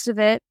the first of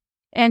it.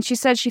 And she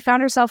said she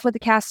found herself with the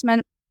cast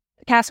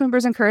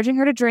members encouraging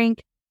her to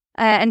drink.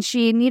 And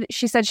she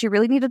said she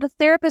really needed a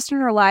therapist in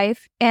her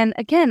life. And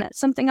again,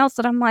 something else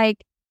that I'm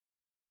like,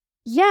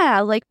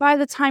 yeah, like by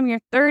the time you're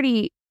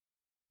 30,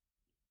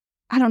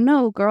 I don't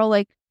know, girl,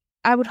 like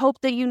I would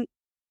hope that you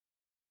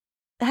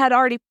had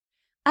already,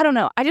 I don't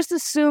know. I just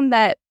assume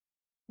that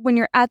when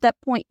you're at that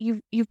point,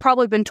 you've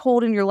probably been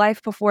told in your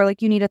life before,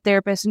 like, you need a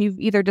therapist, and you've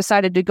either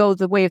decided to go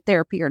the way of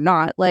therapy or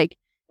not. Like,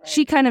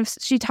 right.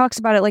 She talks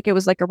about it like it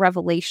was like a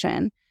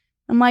revelation.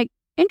 I'm like,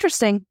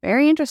 interesting,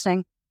 very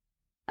interesting.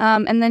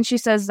 And then she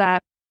says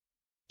that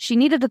she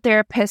needed a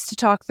therapist to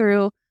talk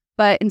through,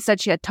 but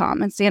instead she had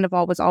Tom, and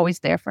Sandoval was always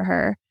there for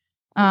her.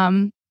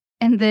 And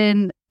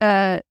then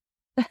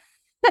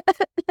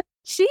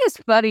she is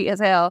funny as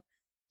hell.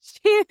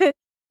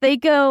 They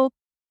go,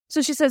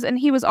 so she says, and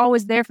he was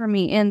always there for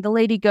me. And the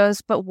lady goes,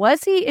 but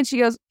was he? And she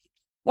goes,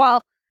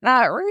 well,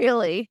 not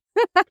really.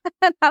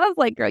 And I was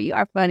like, girl, you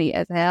are funny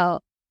as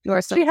hell. You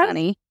are so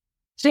funny.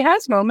 She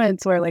has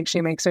moments where, like,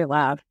 she makes her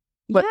laugh.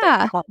 With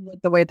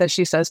the way that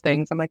she says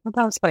things. I'm like, well,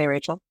 that was funny,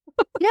 Rachel.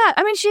 Yeah,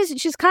 I mean,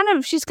 she's kind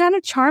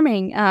of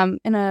charming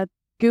in a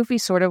goofy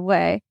sort of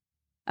way.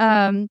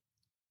 And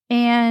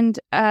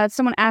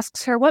someone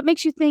asks her, what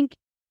makes you think,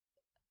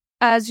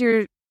 as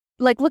you're,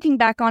 like, looking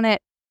back on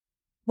it,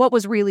 what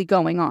was really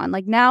going on?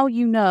 Like, now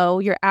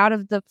you're out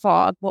of the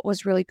fog, what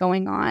was really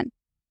going on?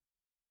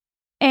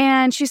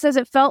 And she says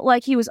it felt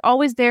like he was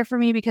always there for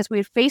me because we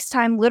would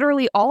FaceTime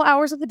literally all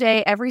hours of the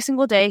day, every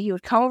single day. He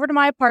would come over to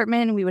my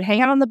apartment and we would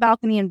hang out on the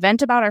balcony and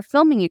vent about our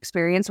filming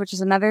experience, which is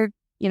another,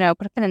 put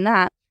a pin in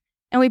that.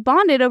 And we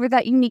bonded over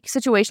that unique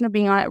situation of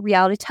being on a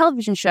reality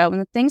television show and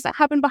the things that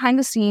happen behind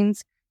the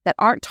scenes that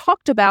aren't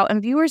talked about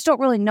and viewers don't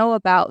really know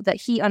about that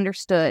he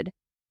understood.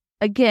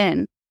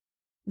 Again,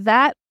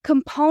 that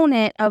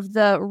component of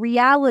the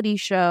reality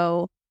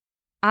show,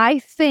 I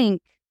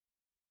think,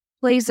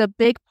 plays a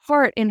big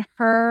part in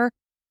her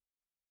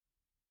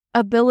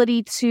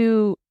ability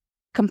to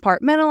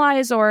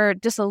compartmentalize or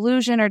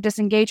disillusion or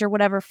disengage or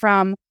whatever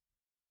from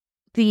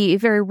the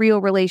very real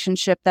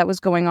relationship that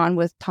was going on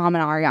with Tom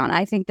and Ariana.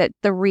 I think that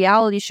the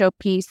reality show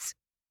piece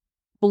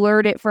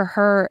blurred it for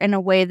her in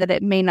a way that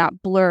it may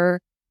not blur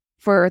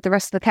for the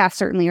rest of the cast,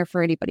 certainly, or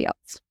for anybody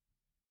else.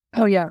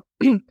 Oh, yeah.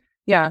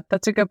 Yeah,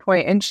 that's a good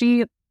point. And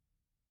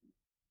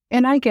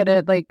I get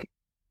it. Like,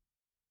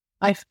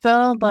 I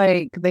feel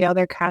like the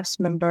other cast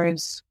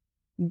members,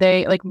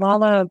 they, like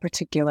Mala in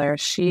particular,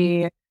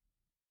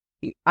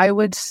 I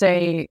would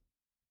say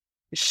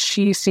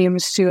she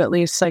seems to at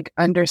least like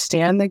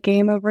understand the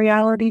game of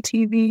reality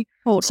TV.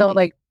 Totally. So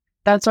like,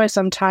 that's why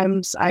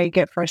sometimes I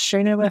get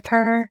frustrated with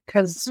her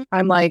because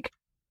I'm like,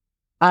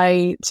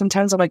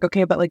 sometimes I'm like,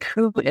 okay, but like,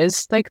 who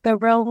is like the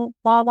real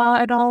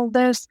Lala in all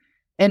this?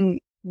 And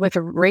with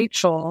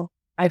Rachel,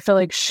 I feel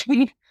like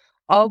she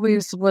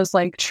always was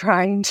like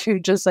trying to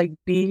just like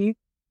be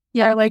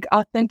her like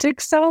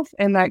authentic self,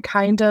 and that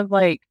kind of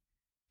like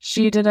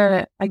she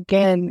didn't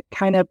again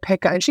kind of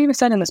pick up. She even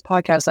said in this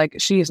podcast like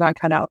she's not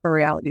cut out for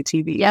reality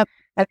TV. Yep.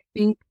 I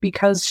think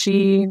because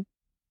she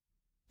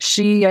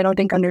I don't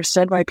think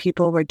understood why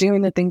people were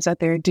doing the things that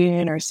they're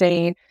doing or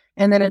saying.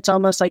 And then it's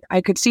almost like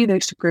I could see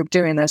this group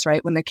doing this,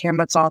 right? When the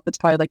camera's off, it's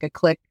probably like a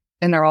click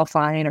and they're all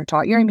fine or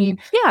talking. You know what I mean?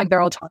 Yeah. Like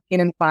they're all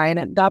talking and fine.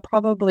 And that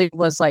probably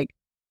was like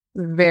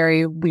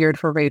very weird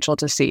for Rachel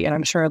to see. And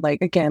I'm sure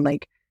like, again,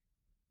 like,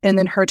 and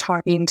then her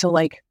talking to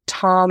like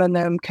Tom and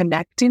them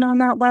connecting on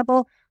that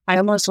level. I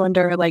almost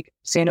wonder like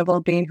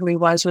Sandoval being who he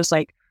was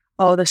like,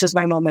 oh, this is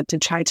my moment to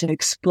try to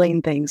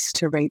explain things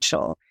to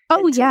Rachel.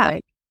 Oh, yeah.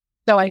 Like,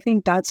 so I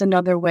think that's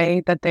another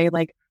way that they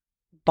like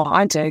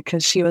bonded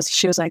because she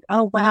was like,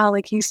 oh, wow,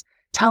 like he's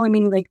telling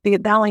me like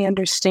now I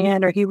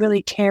understand, or he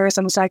really cares.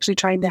 I'm actually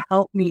trying to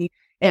help me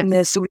in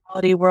this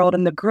reality world,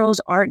 and the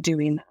girls aren't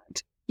doing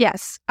that.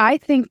 Yes, I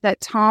think that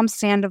Tom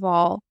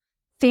Sandoval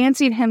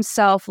fancied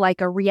himself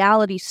like a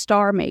reality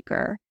star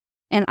maker,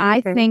 and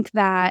I think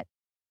that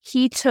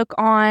he took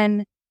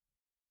on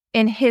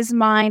in his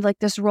mind like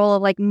this role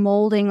of like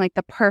molding like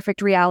the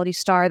perfect reality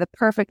star, the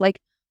perfect like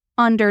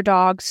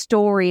underdog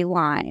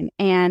storyline,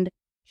 and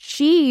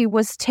she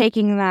was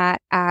taking that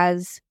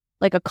as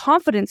like a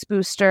confidence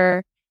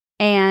booster,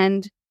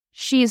 and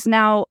she's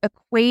now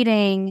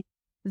equating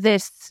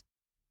this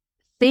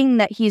thing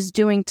that he's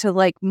doing to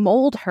like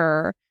mold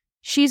her.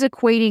 She's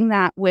equating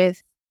that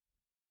with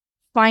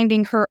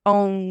finding her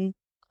own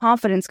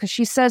confidence, because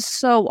she says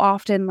so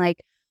often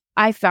like,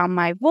 I found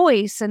my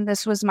voice and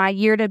this was my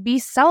year to be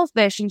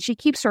selfish, and she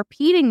keeps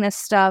repeating this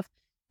stuff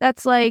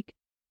that's like,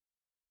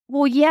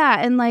 well, yeah,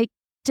 and like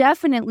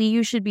definitely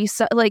you should be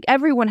like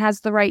everyone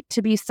has the right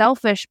to be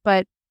selfish,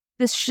 but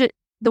this shit,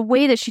 the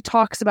way that she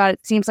talks about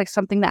it seems like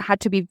something that had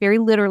to be very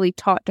literally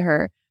taught to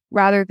her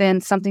rather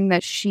than something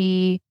that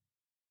she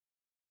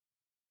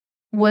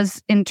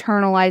was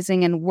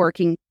internalizing and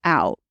working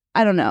out.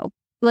 I don't know.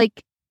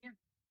 Like,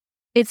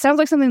 it sounds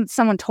like something that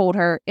someone told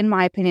her, in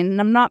my opinion. And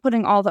I'm not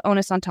putting all the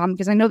onus on Tom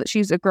because I know that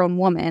she's a grown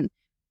woman.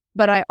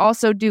 But I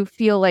also do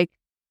feel like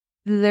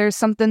there's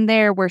something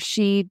there where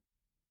she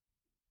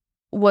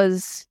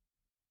was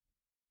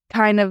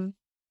kind of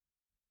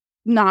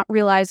not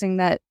realizing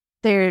that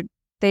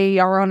they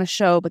are on a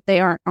show, but they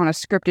aren't on a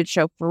scripted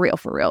show for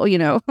real, you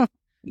know?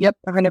 Yep,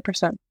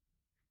 100%.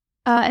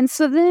 And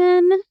so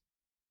then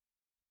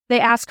they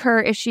ask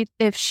her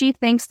if she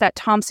thinks that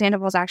Tom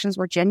Sandoval's actions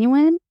were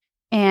genuine.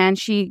 And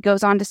she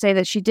goes on to say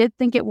that she did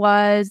think it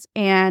was,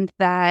 and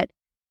that,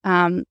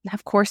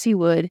 of course, he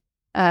would.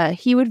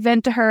 He would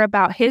vent to her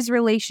about his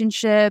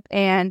relationship,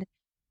 and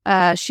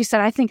she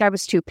said, I think I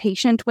was too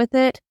patient with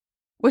it,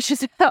 which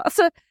is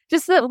also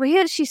just the way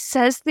that she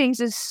says things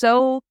is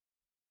so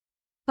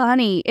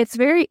funny. It's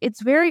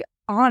very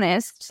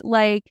honest.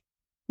 Like,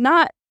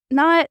 not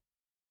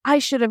I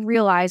should have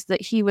realized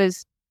that he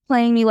was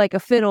playing me like a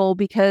fiddle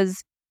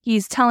because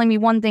he's telling me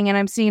one thing and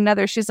I'm seeing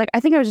another. She's like, I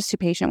think I was just too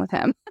patient with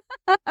him.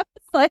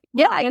 It's like,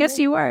 yeah, I guess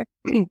you were.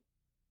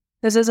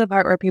 This is a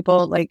part where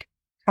people like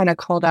kind of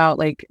called out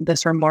like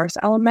this remorse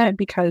element,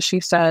 because she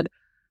said,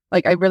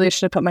 like, I really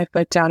should have put my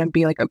foot down and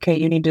be like, okay,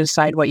 you need to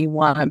decide what you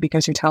want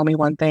because you're telling me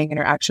one thing and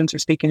your actions are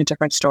speaking a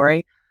different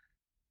story.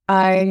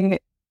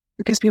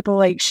 Because people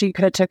like, she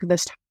could have took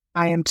this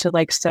time to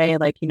like say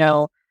like, you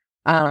know,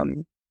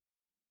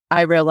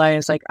 I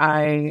realized like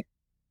I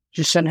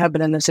just shouldn't have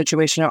been in this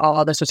situation at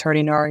all. This was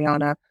hurting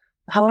Ariana.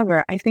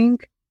 However, I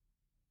think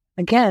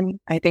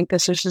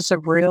this is just a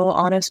real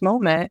honest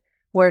moment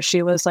where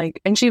she was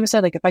like, and she even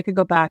said, like, if I could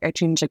go back, I'd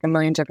change like a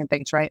million different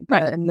things, right?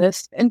 But in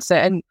this instance,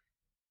 and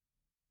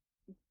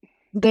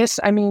this,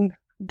 I mean,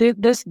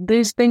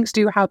 these things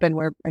do happen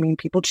where, I mean,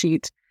 people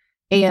cheat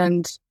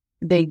and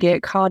they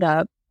get caught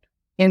up.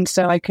 And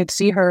so I could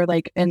see her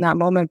like in that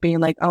moment being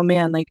like, oh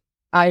man, like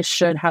I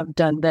should have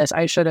done this.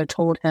 I should have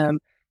told him,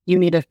 you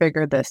need to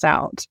figure this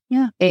out.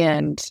 Yeah.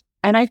 And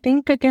I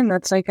think, again,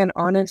 that's like an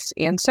honest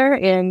answer.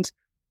 And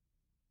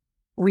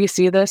we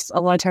see this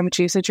a lot of time with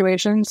cheat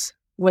situations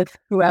with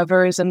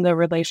whoever is in the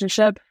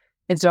relationship.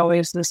 It's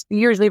always this,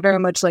 usually very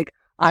much like,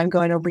 I'm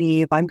going to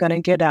leave, I'm going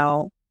to get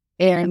out.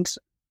 And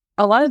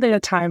a lot of the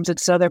times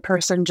it's the other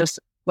person just,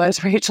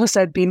 as Rachel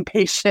said, being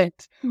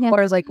patient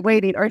or is like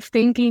waiting or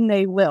thinking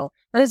they will.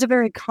 That is a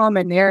very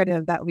common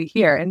narrative that we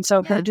hear. And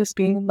so her just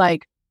being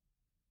like,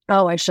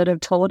 oh, I should have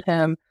told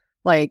him,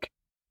 like,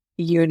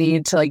 you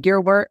need to, like,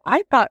 your word.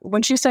 I thought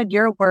when she said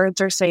your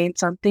words are saying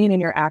something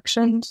and your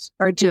actions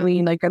are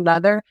doing like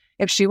another,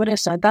 if she would have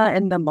said that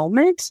in the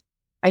moment,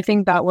 I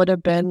think that would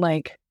have been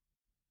like,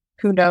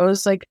 who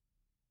knows, like,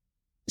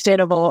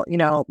 Sandoval, you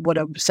know, would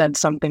have said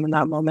something in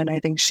that moment. I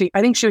think she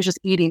was just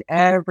eating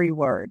every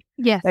word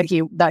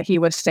that he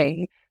was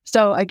saying.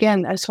 So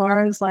again, as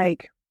far as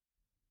like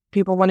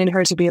people wanting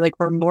her to be like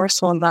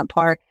remorseful in that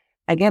part,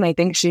 again, I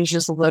think she's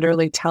just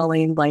literally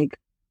telling like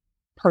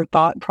her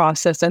thought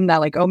process and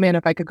that like, oh man,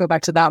 if I could go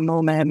back to that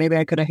moment, maybe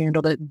I could have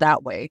handled it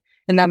that way.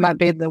 And that might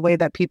be the way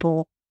that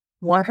people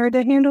want her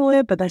to handle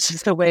it, but that's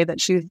just the way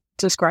that she's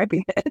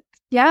describing it.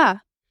 Yeah,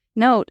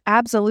 no,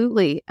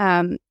 absolutely.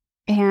 And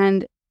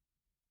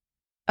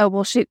oh,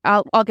 well,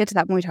 I'll get to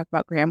that when we talk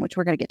about Graham, which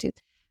we're going to get to.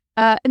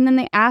 And then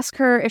they ask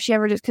her if she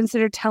ever just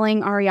considered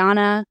telling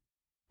Ariana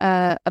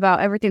about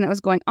everything that was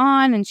going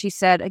on. And she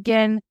said,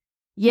 again,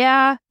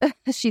 yeah,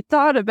 she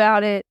thought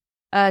about it.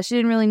 She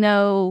didn't really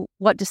know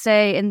what to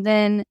say. And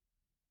then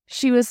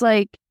she was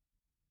like,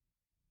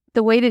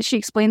 the way that she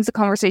explains the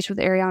conversation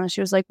with Ariana, she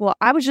was like, well,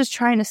 I was just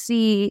trying to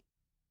see.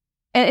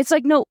 And it's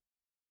like, no,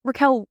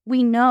 Raquel,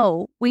 we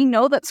know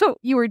that's what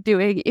you were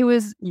doing. It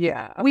was,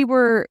 we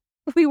were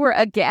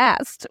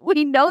aghast.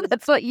 We know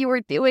that's what you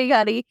were doing,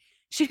 honey.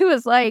 She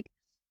was like,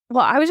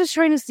 well, I was just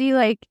trying to see,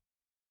 like,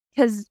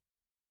 because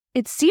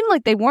it seemed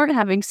like they weren't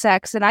having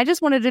sex, and I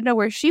just wanted to know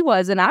where she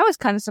was, and I was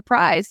kind of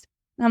surprised.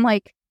 And I'm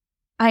like,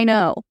 I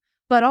know.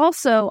 But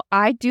also,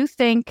 I do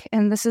think,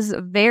 and this is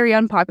very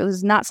unpopular, this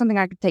is not something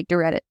I could take to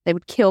Reddit. They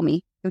would kill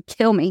me. It would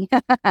kill me.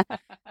 But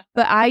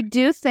I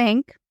do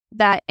think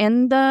that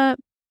in the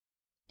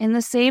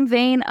same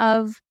vein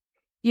of,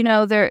 you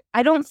know,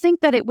 I don't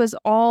think that it was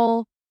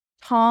all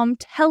Tom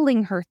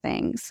telling her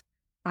things.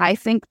 I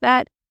think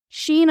that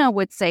Sheena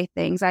would say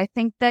things. I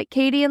think that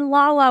Katie and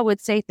Lala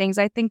would say things.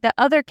 I think that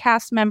other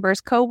cast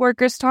members,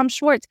 co-workers, Tom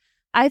Schwartz,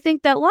 I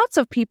think that lots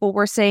of people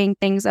were saying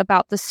things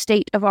about the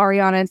state of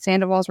Ariana and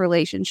Sandoval's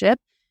relationship,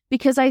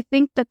 because I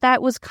think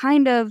that was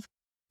kind of,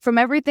 from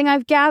everything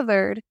I've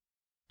gathered,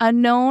 a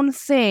known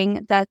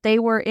thing that they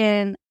were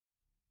in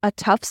a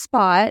tough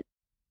spot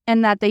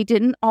and that they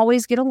didn't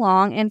always get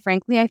along. And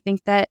frankly, I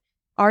think that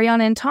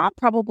Ariana and Tom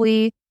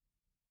probably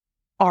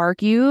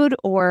argued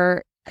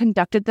or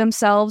conducted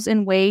themselves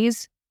in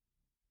ways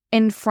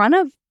in front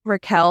of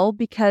Raquel,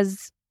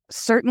 because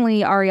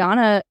certainly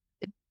Ariana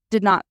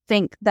did not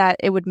think that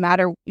it would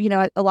matter. You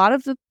know, a lot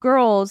of the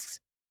girls,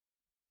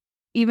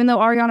 even though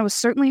Ariana was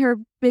certainly her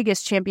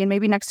biggest champion,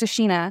 maybe next to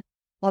Sheena, a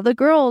lot of the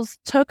girls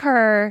took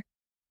her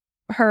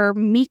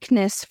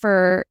meekness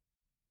for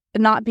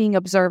not being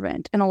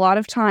observant. And a lot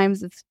of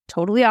times it's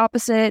totally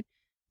opposite.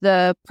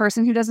 The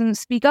person who doesn't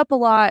speak up a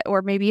lot,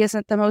 or maybe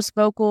isn't the most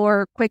vocal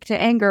or quick to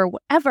anger,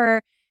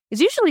 whatever, is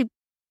usually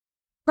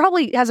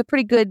probably has a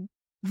pretty good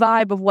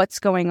vibe of what's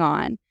going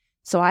on.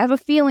 So I have a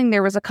feeling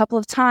there was a couple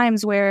of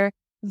times where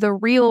the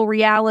real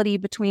reality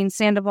between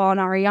Sandoval and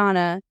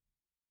Ariana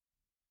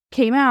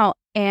came out,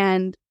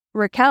 and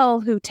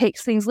Raquel, who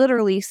takes things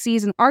literally,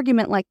 sees an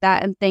argument like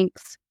that and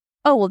thinks,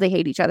 oh, well, they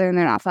hate each other and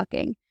they're not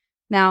fucking.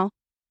 Now,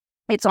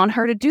 it's on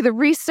her to do the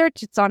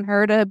research. It's on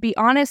her to be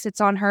honest.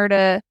 It's on her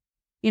to,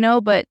 you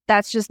know, but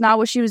that's just not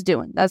what she was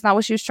doing. That's not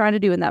what she was trying to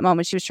do in that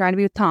moment. She was trying to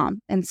be with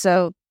Tom. And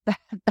so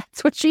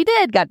that's what she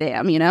did,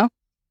 goddamn, you know?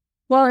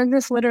 Well, and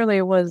this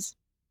literally was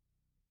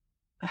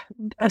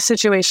a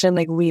situation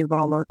like we've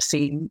almost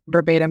seen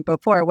verbatim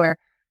before, where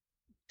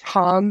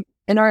Tom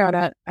and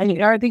Ariana,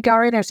 I think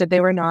Ariana said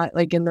they were not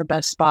like in their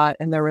best spot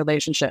in their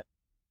relationship.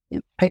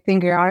 Yep. I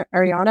think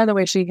Ariana, the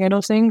way she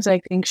handles things, I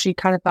think she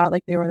kind of thought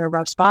like they were in a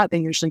rough spot. They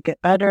usually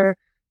get better,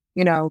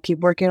 you know, keep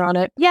working on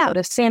it. Yeah. What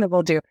does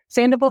Sandoval do?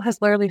 Sandoval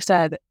has literally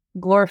said,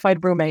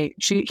 glorified roommate.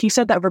 He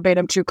said that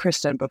verbatim to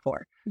Kristen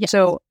before. Yes.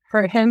 So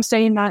for him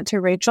saying that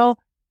to Rachel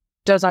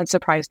does not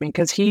surprise me,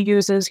 because he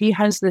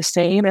has the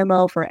same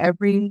MO for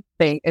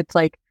everything. It's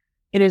like,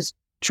 it is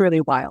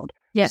truly wild.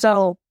 Yeah.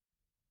 So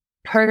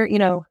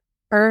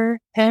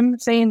him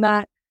saying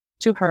that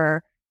to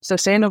her. So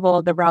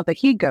Sandoval, the route that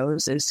he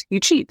goes is he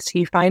cheats.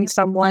 He finds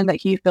someone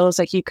that he feels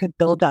like he could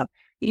build up.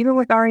 Even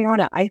with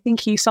Ariana, I think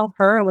he saw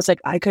her and was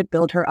like, I could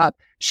build her up.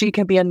 She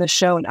can be in the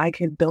show and I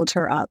could build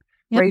her up.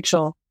 Yep.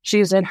 Rachel,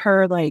 she's in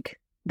her like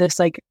this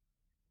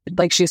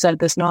like she said,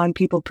 this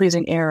non-people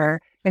pleasing era.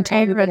 And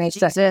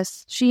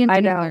Jesus, she and I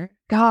Taylor. know.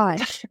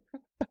 Gosh.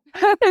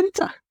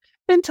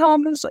 and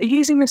Thomas,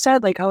 he's even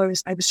said like, oh,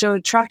 I was so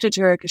attracted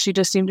to her because she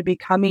just seemed to be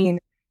coming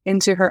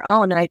into her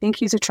own. And I think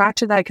he's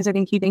attracted to that because I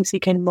think he thinks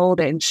he can mold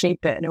it and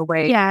shape it in a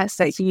way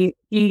that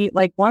he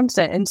like wants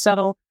it. And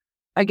so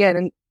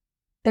again,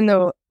 and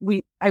though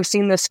I've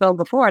seen this film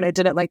before and I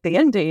didn't like the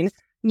ending,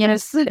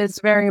 yes,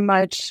 it's very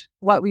much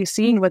what we've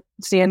seen with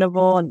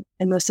Sandoval and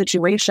in the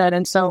situation.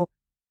 And so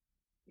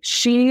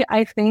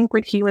I think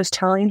when he was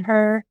telling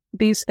her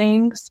these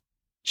things,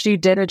 she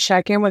did a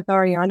check-in with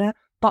Ariana.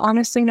 But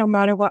honestly, no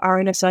matter what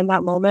Ariana said in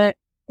that moment,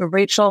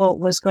 Rachel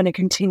was going to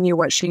continue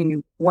what she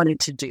wanted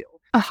to do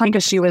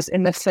because she was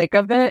in the thick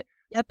of it.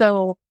 Yet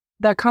though,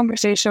 that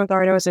conversation with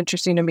Ariana was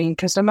interesting to me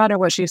because no matter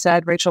what she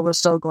said, Rachel was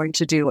still going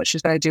to do what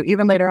she's going to do.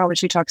 Even later on when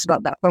she talks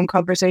about that phone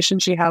conversation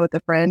she had with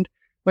a friend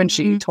when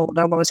she told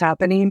them what was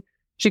happening,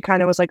 she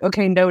kind of was like,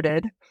 okay,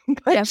 noted.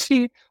 But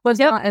she was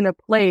not in a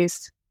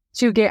place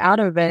to get out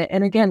of it.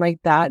 And again, like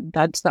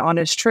that's the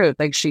honest truth.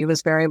 Like she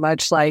was very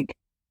much like,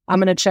 I'm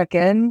going to check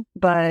in,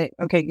 but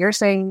okay, you're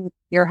saying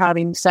you're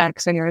having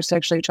sex and you're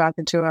sexually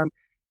attracted to him.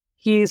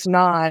 He's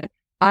not.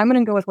 I'm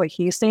going to go with what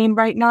he's saying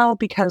right now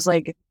because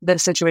like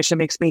this situation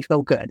makes me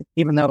feel good,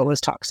 even though it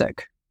was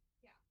toxic.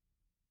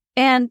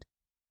 And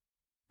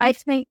I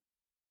think,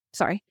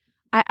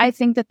 I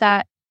think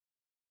that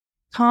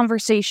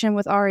conversation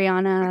with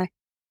Ariana,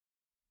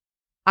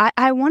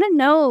 I want to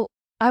know,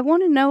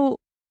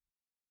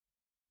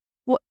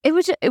 well, it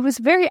was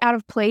very out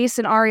of place.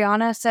 And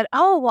Ariana said,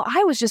 oh, well,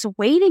 I was just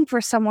waiting for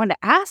someone to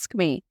ask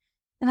me.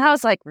 And I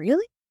was like,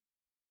 really?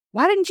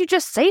 Why didn't you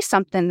just say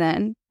something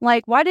then?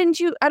 Like, why didn't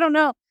you? I don't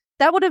know.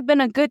 That would have been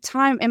a good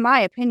time, in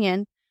my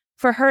opinion,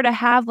 for her to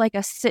have like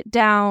a sit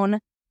down,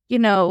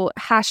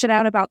 hash it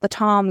out about the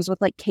Toms with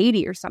like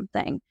Katie or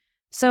something.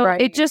 So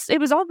it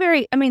was all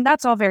very,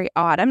 that's all very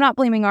odd. I'm not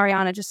blaming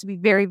Ariana, just to be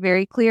very,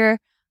 very clear.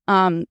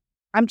 I'm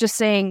just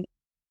saying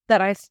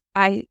that I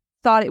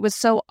thought it was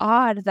so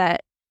odd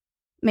that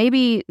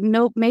maybe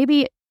no one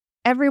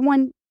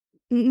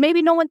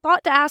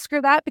thought to ask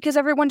her that because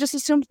everyone just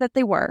assumed that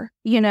they were,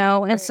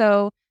 and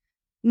so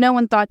no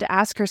one thought to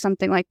ask her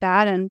something like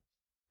that. And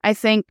I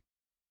think,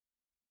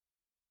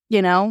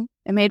 it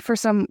made for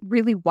some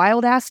really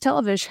wild ass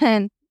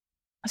television.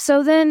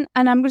 So then,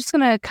 and I'm just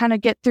going to kind of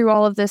get through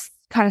all of this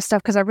kind of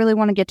stuff because I really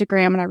want to get to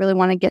Graham and I really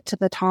want to get to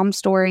the Tom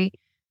story.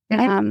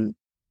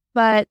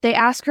 But they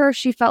asked her if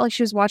she felt like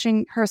she was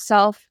watching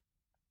herself,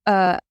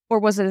 or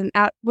was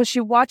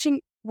she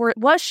watching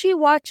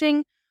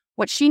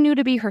what she knew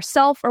to be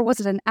herself, or was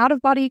it an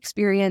out-of-body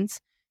experience?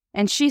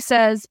 And she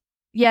says,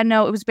 yeah,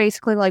 no, it was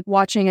basically like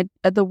watching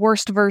the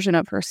worst version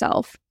of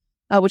herself,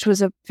 which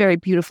was a very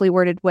beautifully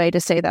worded way to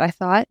say that, I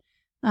thought.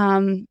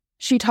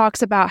 She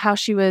talks about how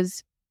she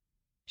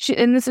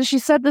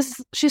said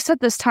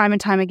this time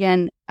and time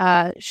again.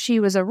 She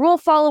was a rule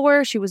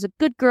follower. She was a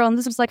good girl. And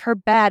this was like her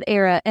bad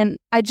era. And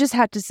I just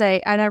have to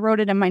say, and I wrote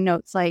it in my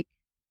notes, like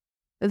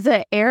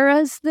the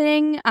eras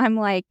thing, I'm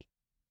like,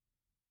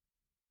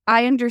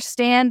 I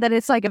understand that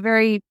it's like a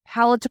very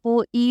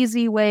palatable,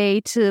 easy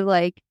way to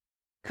like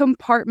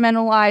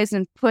compartmentalize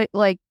and put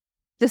like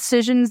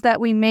decisions that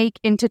we make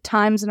into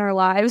times in our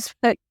lives.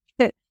 But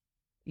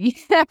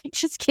I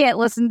just can't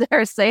listen to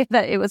her say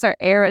that it was our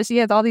era. She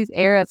has all these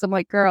eras. I'm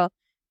like, girl,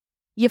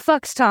 you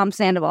fucks Tom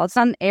Sandoval. It's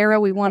not an era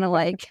we want to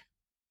like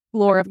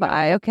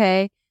glorify,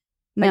 okay?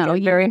 No,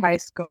 like very high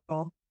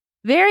school.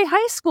 Very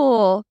high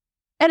school.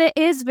 And it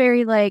is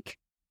very like,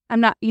 I'm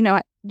not,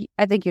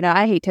 I think,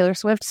 I hate Taylor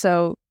Swift,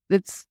 so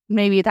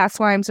maybe that's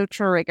why I'm so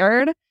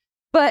triggered.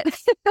 But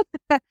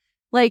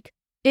like,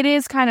 it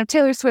is kind of,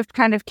 Taylor Swift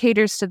kind of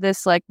caters to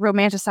this like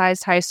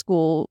romanticized high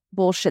school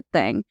bullshit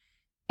thing.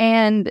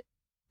 And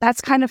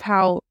that's kind of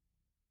how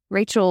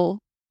Rachel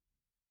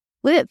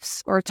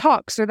lives or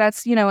talks, or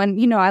that's,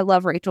 and I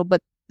love Rachel,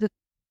 but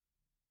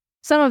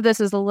some of this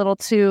is a little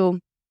too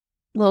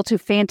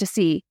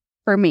fantasy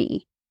for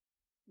me.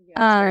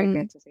 Yeah, very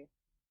fantasy.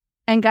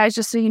 And guys,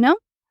 just so you know,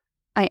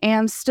 I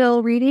am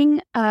still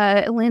reading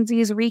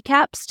Lindsay's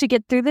recaps to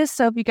get through this.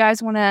 So if you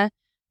guys want to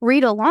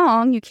read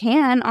along, you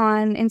can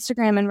on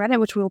Instagram and Reddit,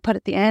 which we will put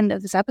at the end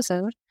of this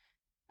episode.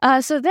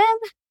 So then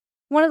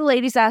one of the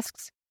ladies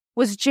asks,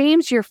 was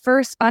James your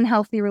first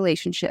unhealthy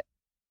relationship?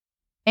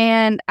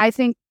 And I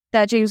think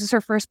that James was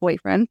her first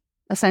boyfriend,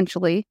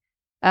 essentially.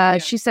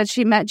 She said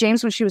she met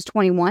James when she was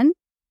 21,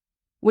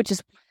 which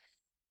is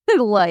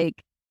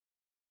like,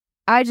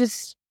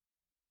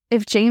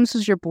 if James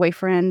was your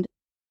boyfriend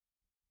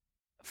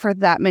for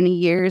that many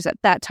years at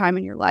that time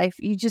in your life,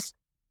 she's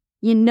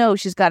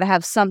got to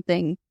have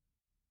something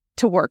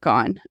to work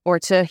on or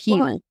to heal.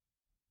 Well,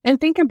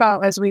 and think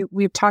about, as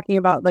we're talking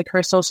about like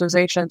her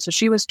socialization. So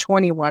she was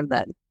 21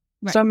 then.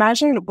 Right. So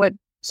imagine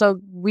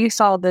so we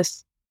saw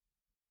this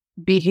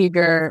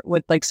behavior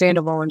with like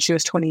Sandoval when she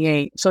was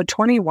 28. So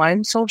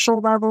 21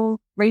 social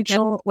level,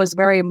 Rachel was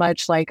very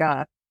much like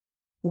a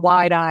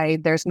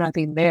wide-eyed, there's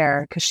nothing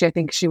there, because I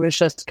think she was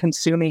just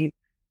consuming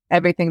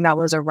everything that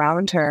was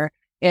around her.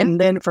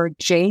 And then for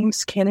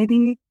James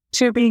Kennedy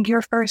to be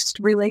your first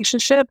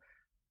relationship,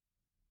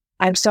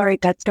 I'm sorry,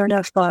 that's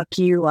gonna fuck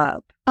you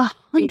up.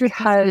 100%.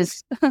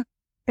 Because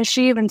as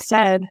she even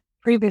said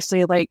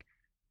previously, like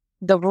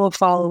the rule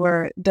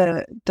follower,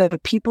 the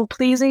people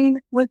pleasing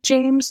with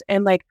James,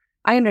 and like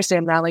I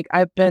understand that. Like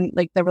I've been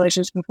like the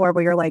relationships before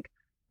where you're like,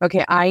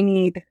 okay, I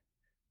need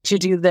to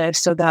do this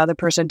so the other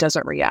person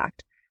doesn't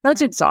react.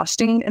 That's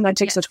exhausting and that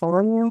takes a toll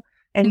on you.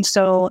 And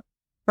so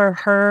for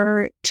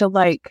her to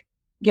like,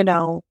 you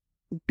know,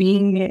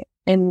 being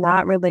in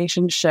that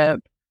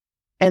relationship,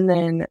 and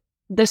then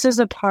this is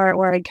a part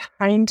where I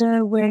kind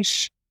of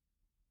wish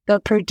the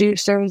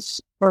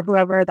producers or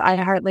whoever, the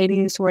iHeart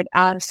ladies, would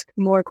ask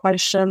more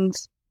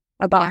questions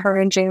about her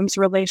and James'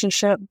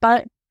 relationship,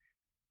 but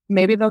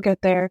maybe they'll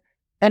get there.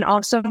 And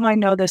also, I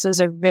know this is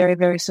a very,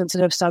 very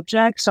sensitive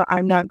subject, so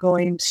I'm not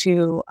going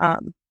to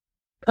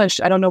push.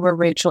 I don't know where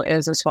Rachel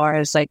is as far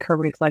as like her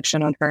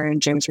reflection on her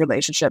and James'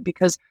 relationship,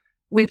 because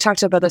we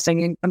talked about this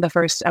thing in the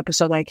first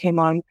episode I came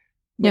on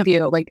with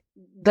you, like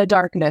the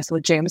darkness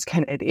with James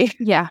Kennedy.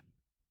 Yeah,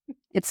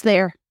 it's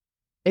there.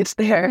 It's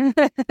there.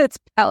 It's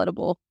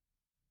palatable.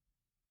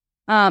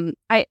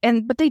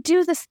 But they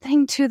do this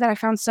thing too that I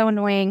found so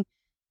annoying.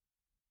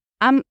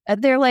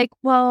 They're like,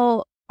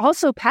 well,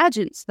 also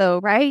pageants though,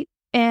 right?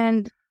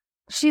 And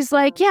she's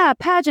like, yeah,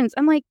 pageants.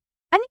 I'm like,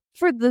 I need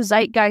for the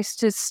zeitgeist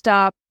to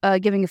stop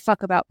giving a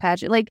fuck about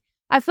pageant. Like,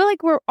 I feel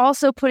like we're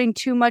also putting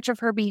too much of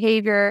her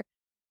behavior,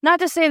 not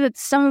to say that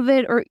some of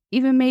it or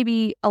even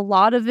maybe a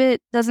lot of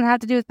it doesn't have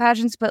to do with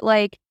pageants, but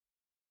like,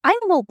 I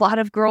know a lot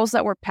of girls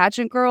that were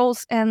pageant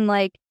girls and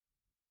like,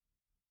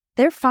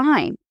 they're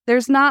fine.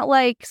 There's not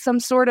like some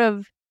sort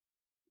of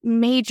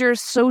major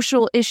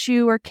social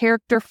issue or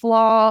character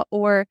flaw,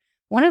 or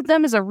one of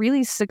them is a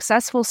really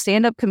successful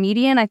stand-up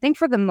comedian. I think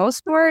for the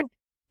most part,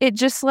 it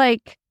just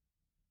like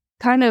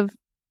kind of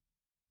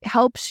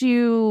helps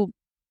you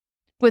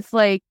with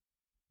like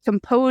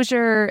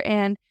composure.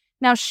 And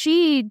now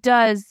she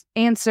does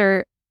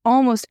answer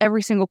almost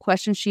every single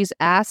question she's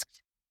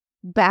asked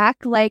back.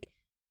 Like,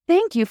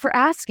 thank you for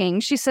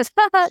asking. She says,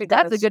 that's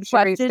a good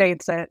question.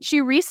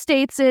 She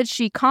restates it.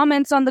 She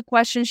comments on the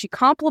question. She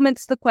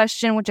compliments the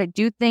question, which I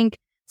do think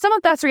some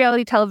of that's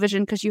reality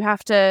television because you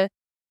have to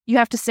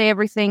say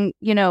everything,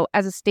 you know,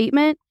 as a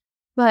statement.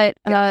 But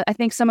I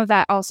think some of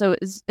that also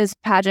is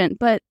pageant.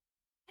 But,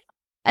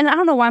 and I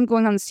don't know why I'm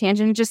going on this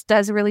tangent. It just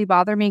does really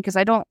bother me because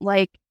I don't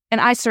like,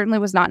 and I certainly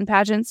was not in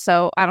pageants,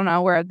 so I don't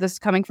know where this is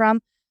coming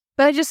from.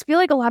 But I just feel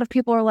like a lot of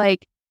people are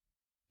like,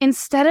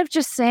 instead of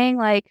just saying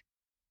like,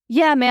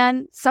 yeah,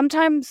 man,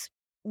 sometimes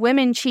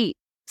women cheat.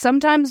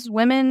 Sometimes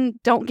women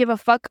don't give a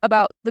fuck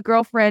about the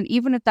girlfriend,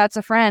 even if that's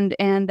a friend,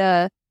 and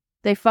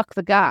they fuck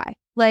the guy.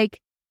 Like,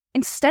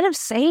 instead of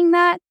saying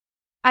that,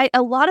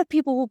 a lot of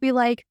people will be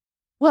like,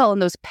 well, in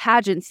those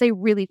pageants, they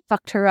really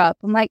fucked her up.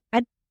 I'm like,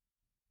 I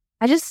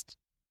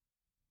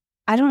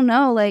don't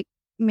know. Like,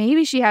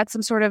 maybe she had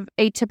some sort of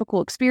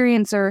atypical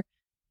experience, or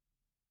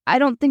I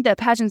don't think that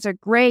pageants are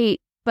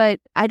great, but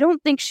I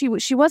don't think she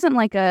wasn't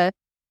like a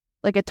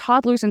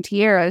toddlers and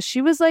tiaras.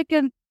 She was like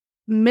a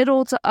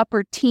middle to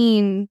upper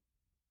teen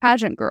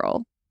pageant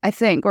girl, I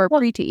think, or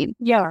preteen.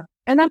 Yeah.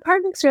 And that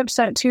part makes me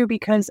upset too,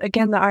 because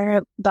again,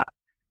 the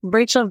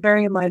Rachel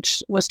very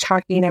much was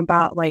talking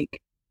about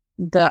like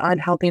the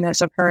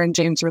unhealthiness of her and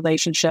James'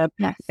 relationship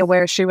and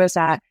where she was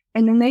at.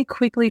 And then they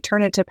quickly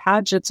turn it to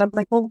pageants. I'm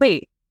like, well,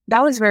 wait,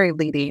 that was very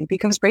leading,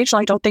 because Rachel,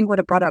 I don't think would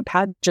have brought up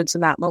pageants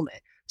in that moment.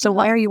 So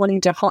why are you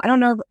wanting to I don't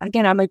know.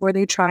 Again, I'm like, were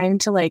they trying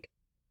to like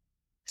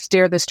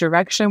steer this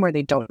direction where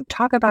they don't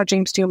talk about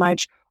James too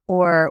much?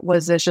 Or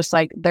was this just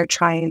like, they're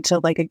trying to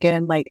like,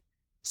 again, like,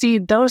 see,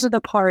 those are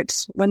the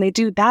parts when they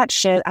do that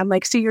shit. I'm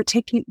like, see, you're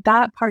taking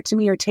that part to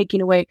me, you're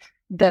taking away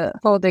the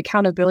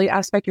accountability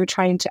aspect. You're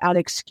trying to add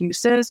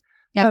excuses.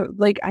 Yeah.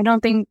 Like, I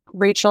don't think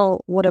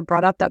Rachel would have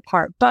brought up that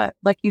part, but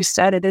like you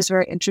said, it is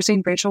very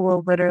interesting. Rachel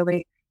will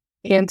literally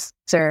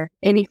answer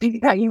anything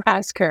that you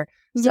ask her.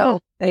 So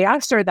they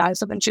asked her that.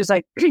 So then she's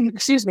like,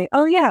 excuse me.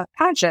 Oh yeah,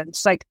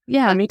 pageants. Like,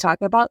 let me talk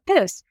about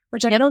this,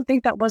 which I don't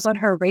think that was on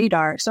her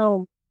radar.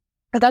 So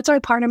that's why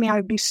part of me, I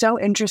would be so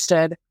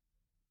interested.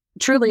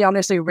 Truly,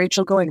 honestly,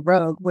 Rachel going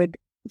rogue would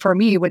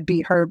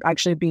be her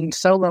actually being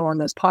solo on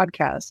this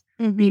podcast,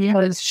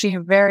 because she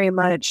very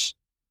much,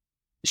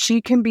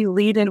 she can be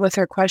leading with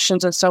her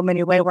questions in so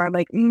many ways where I'm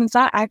like, is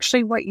that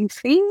actually what you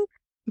think?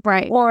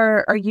 Right.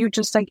 Or are you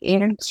just like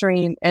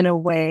answering in a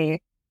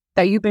way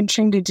that you've been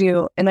trained to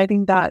do? And I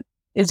think that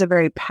is a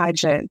very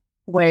pageant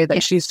way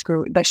that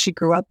she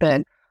grew up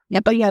in. Yeah.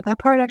 But yeah, that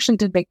part actually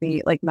did make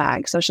me like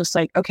mad. So it's just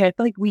like, okay, I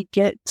feel like we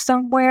get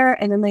somewhere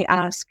and then they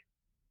ask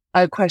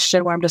a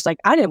question where I'm just like,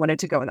 I didn't want it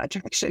to go in that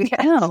direction.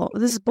 Yes. No,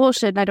 this is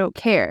bullshit and I don't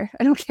care.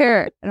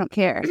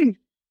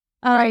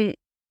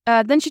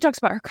 Then she talks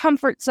about her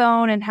comfort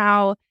zone and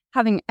how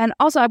and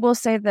also I will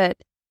say that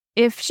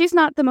if she's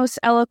not the most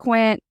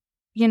eloquent,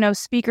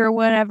 speaker or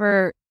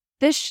whatever,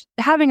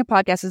 having a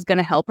podcast is going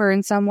to help her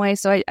in some way.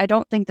 So I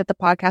don't think that the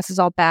podcast is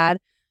all bad.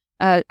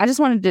 I just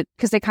wanted to,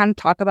 because they kind of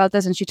talk about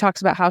this, and she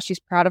talks about how she's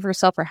proud of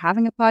herself for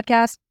having a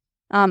podcast.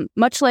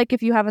 Much like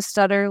if you have a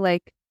stutter,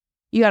 like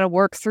you got to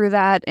work through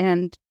that,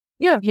 and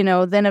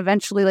then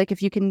eventually, like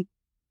if you can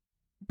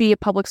be a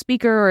public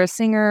speaker or a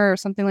singer or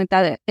something like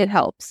that, it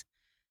helps.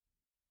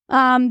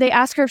 They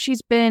ask her if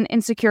she's been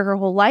insecure her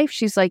whole life.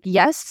 She's like,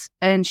 yes.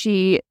 And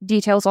she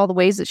details all the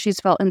ways that she's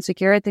felt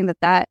insecure. I think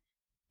that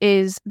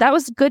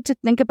was good to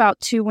think about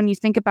too, when you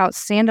think about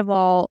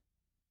Sandoval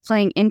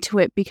playing into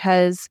it,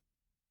 because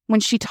when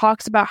she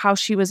talks about how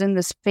she was in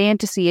this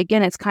fantasy,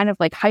 again, it's kind of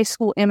like high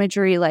school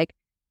imagery, like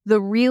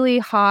the really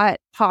hot,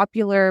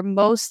 popular,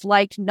 most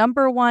liked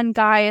number one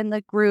guy in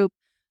the group.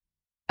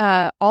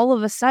 All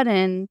of a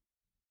sudden,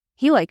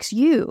 he likes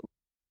you,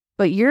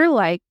 but you're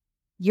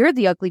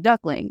the ugly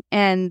duckling.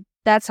 And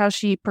that's how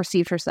she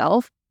perceived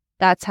herself.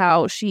 That's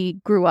how she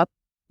grew up,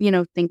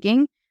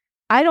 thinking.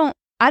 I don't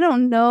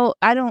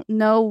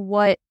know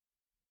what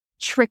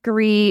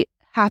trickery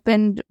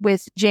happened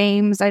with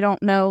James. I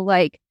don't know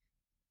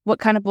what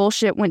kind of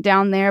bullshit went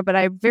down there, but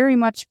I very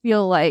much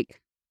feel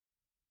like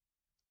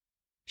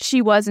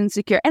she was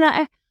insecure. And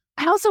I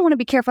also want to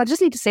be careful. I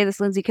just need to say this,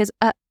 Lindsay, because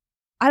I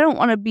don't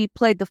want to be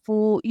played the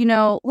fool,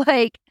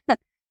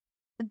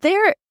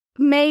 there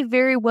may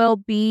very well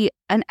be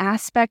an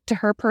aspect to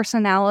her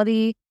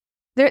personality.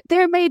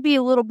 There may be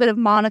a little bit of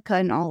Monica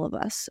in all of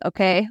us,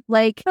 okay?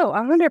 100%.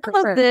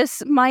 Some of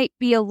this might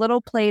be a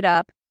little played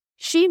up.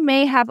 She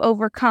may have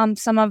overcome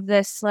some of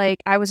this,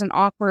 I was an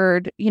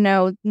awkward,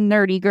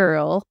 nerdy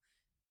girl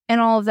and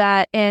all of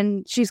that,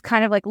 and she's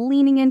kind of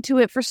leaning into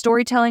it for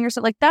storytelling or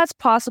something. That's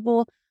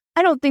possible.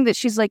 I don't think that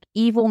she's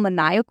evil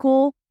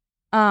maniacal.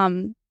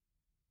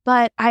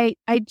 But I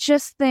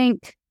just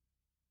think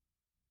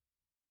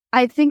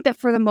that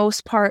for the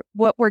most part,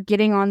 what we're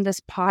getting on this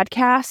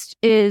podcast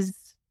is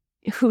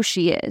who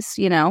she is,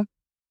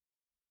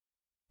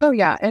 Oh,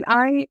 yeah. And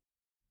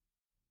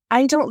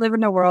I don't live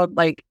in a world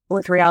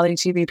with reality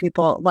TV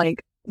people.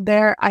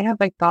 I have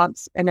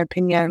thoughts and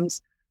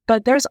opinions,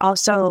 but there's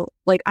also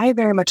I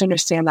very much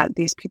understand that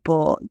these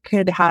people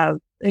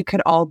it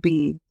could all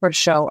be for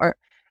show, or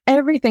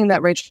everything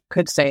that Rachel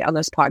could say on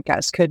this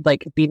podcast could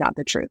be not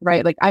the truth,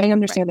 right? I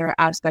understand There are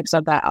aspects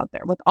of that out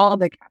there with all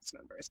the cast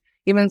members.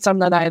 Even some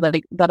that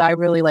I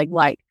really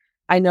like.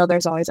 I know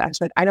there's always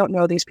aspect. I don't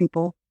know these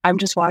people. I'm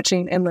just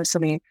watching and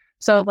listening.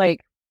 So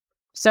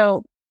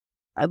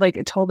I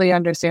totally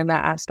understand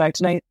that aspect.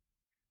 And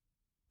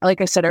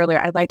like I said earlier,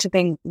 I'd like to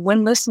think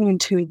when listening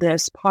to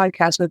this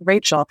podcast with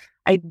Rachel,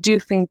 I do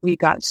think we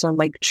got some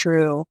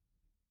true,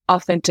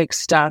 authentic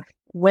stuff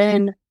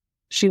when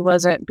she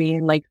wasn't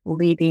being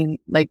leading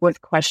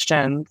with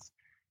questions,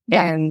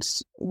 and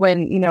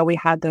when we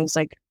had those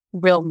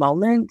real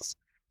moments.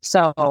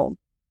 So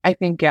I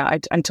think, I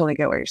totally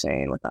get what you're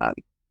saying with that.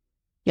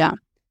 Yeah.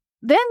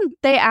 Then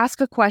they ask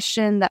a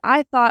question that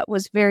I thought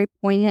was very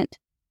poignant,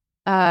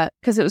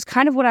 because it was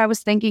kind of what I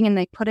was thinking, and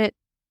they put it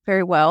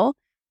very well.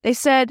 They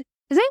said,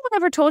 has anyone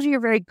ever told you you're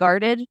very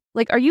guarded?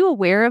 Are you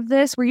aware of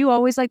this? Were you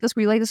always like this?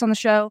 Were you like this on the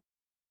show?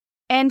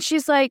 And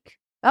she's like,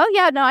 oh,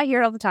 yeah, no, I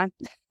hear it all the time.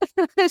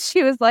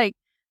 She was like,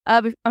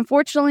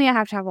 unfortunately, I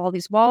have to have all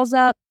these walls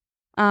up.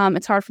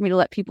 It's hard for me to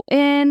let people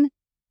in.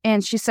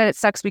 And she said it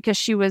sucks because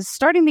she was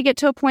starting to get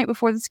to a point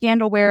before the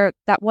scandal where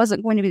that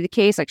wasn't going to be the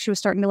case. She was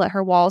starting to let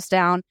her walls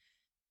down.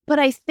 But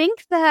I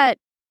think that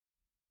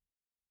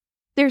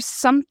there's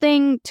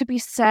something to be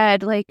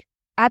said,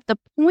 at the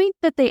point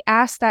that they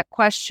asked that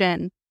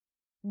question,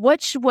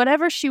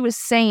 whatever she was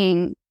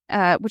saying,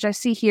 which I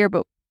see here,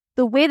 but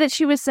the way that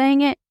she was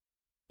saying it,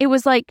 it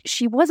was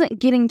she wasn't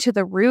getting to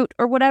the root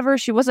or whatever.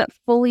 She wasn't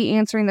fully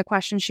answering the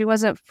question. She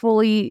wasn't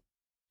fully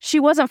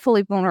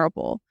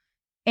vulnerable.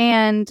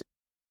 And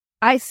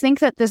I think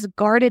that this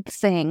guarded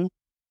thing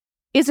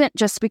isn't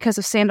just because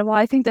of Sandoval.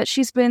 I think that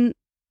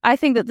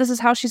this is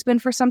how she's been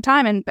for some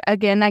time. And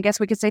again, I guess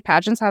we could say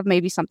pageants have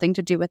maybe something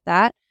to do with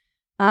that.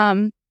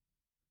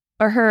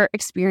 Or her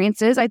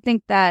experiences. I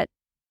think that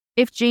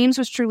if James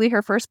was truly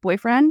her first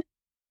boyfriend,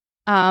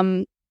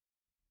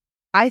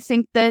 I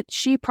think that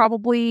she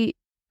probably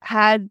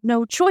had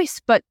no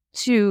choice but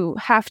to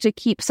have to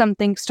keep some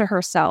things to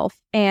herself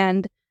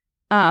and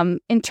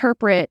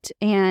interpret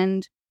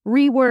and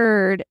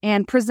reword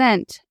and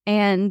present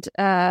and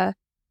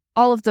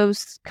all of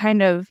those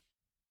kind of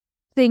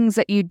things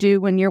that you do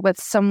when you're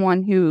with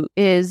someone who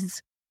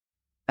is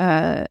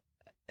a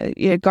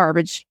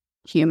garbage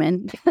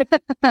human.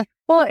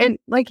 Well, and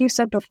like you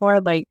said before,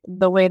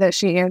 the way that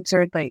she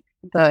answered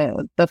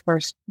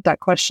that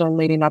question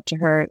leading up to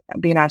her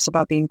being asked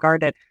about being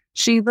guarded,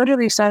 she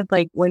literally said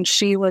when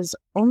she was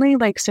only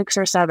 6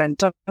 or 7.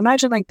 So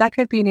imagine that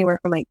could be anywhere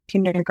from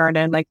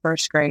kindergarten,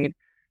 first grade,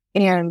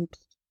 and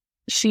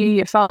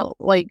she felt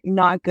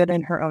not good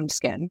in her own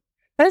skin.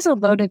 That is a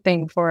loaded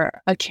thing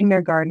for a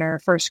kindergartner,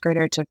 first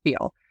grader to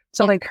feel.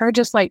 So her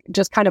just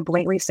kind of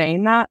blatantly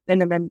saying that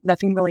and then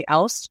nothing really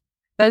else,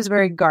 that is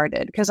very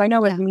guarded. Because I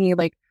know with me,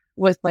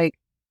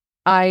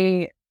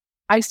 I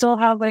still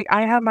have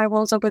I have my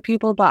walls up with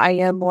people, but I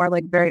am more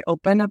very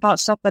open about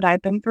stuff that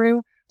I've been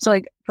through. So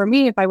like for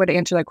me, if I would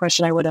answer that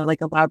question, I would have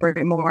like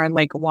elaborated more on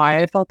like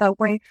why I felt that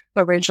way.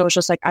 But Rachel was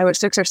just like, I was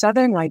 6 or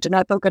 7 and I did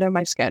not feel good in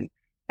my skin.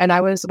 And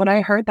when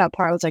I heard that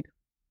part, I was like,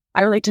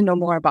 I would like to know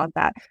more about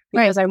that,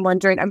 because I'm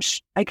wondering,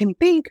 I can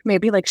think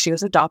maybe like she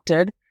was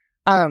adopted.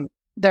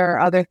 There are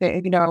other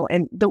things,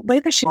 and the way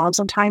that she moms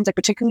sometimes, like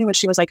particularly when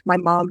she was like, my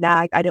mom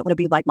nagged, I didn't want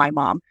to be like my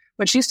mom.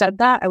 When she said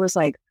that, I was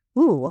like,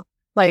 ooh,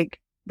 like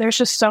there's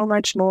just so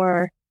much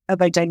more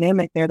of a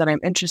dynamic there that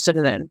I'm interested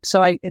in.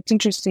 So it's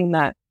interesting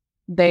that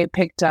they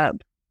picked up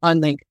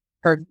on like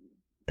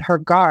her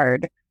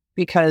guard,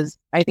 because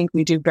I think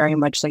we do very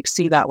much like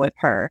see that with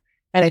her.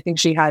 And I think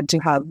she had to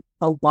have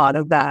a lot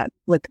of that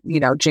with,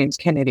 James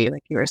Kennedy,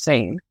 like you were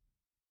saying.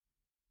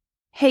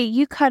 Hey,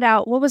 you cut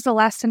out. What was the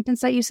last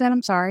sentence that you said?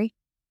 I'm sorry.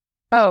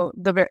 Oh,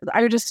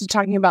 I was just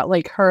talking about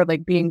like her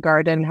like being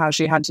guarded and how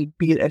she had to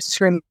be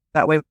scream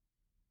that way.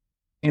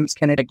 James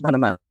Kennedy, one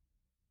of them.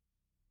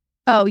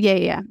 Oh,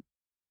 yeah.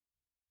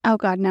 Oh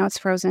God, now it's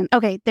frozen.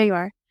 Okay, there you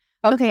are.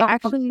 Okay,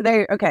 actually,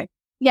 there. Okay,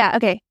 yeah,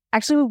 okay.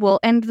 Actually, we'll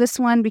end this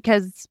one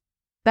because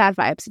bad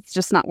vibes. It's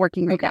just not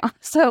working right now.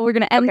 So we're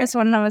gonna end this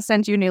one, and I'm gonna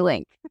send you a new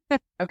link.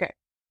 Okay.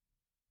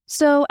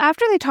 So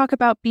after they talk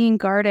about being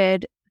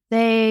guarded,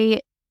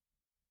 they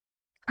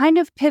kind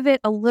of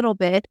pivot a little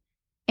bit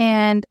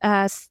and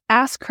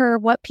ask her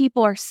what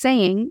people are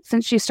saying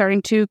since she's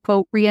starting to,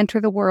 quote,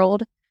 re-enter the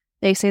world.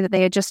 They say that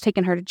they had just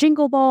taken her to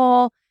Jingle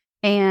Ball.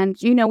 And,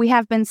 we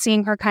have been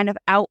seeing her kind of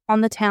out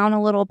on the town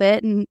a little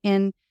bit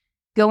and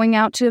going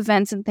out to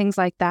events and things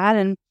like that.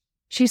 And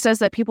she says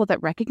that people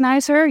that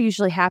recognize her are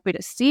usually happy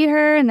to see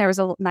her. And there was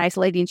a nice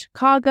lady in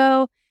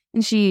Chicago,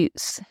 and she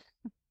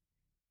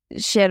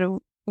had a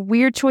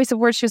weird choice of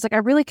words. She was like, I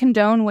really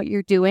condone what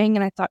you're doing.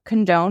 And I thought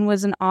condone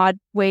was an odd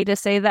way to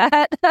say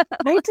that.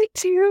 I did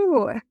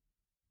too.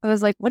 I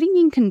was like, what do you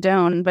mean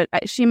condone? But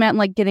she meant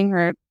like getting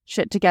her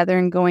shit together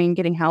and going and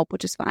getting help,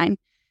 which is fine.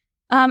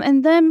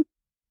 And then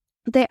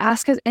they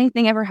ask, has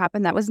anything ever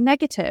happened that was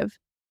negative?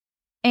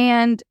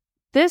 And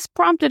this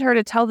prompted her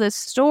to tell this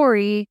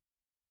story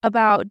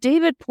about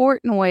David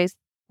Portnoy's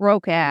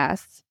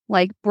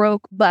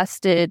broke,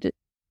 busted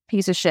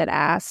piece of shit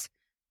ass.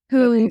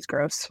 He's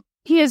gross.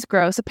 He is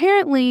gross.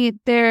 Apparently,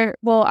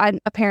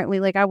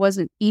 I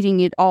wasn't eating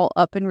it all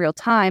up in real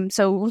time.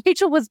 So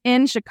Rachel was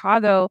in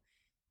Chicago,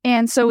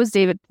 and so was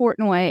David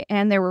Portnoy,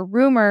 and there were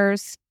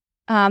rumors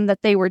that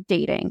they were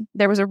dating.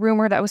 There was a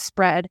rumor that was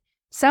spread.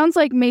 Sounds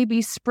like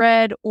maybe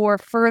spread or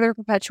further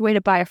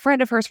perpetuated by a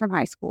friend of hers from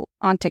high school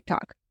on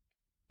TikTok.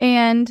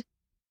 And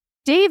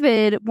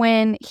David,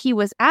 when he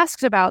was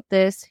asked about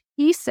this,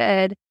 he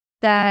said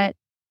that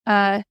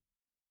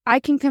I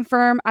can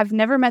confirm I've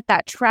never met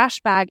that trash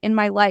bag in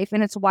my life,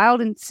 and it's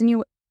wild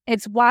insulting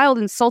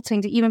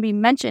to even be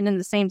mentioned in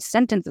the same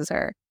sentence as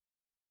her.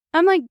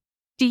 I'm like,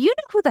 do you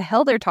know who the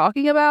hell they're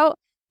talking about?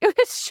 It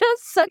was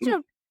just such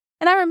a...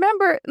 And I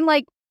remember,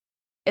 like,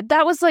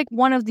 that was, like,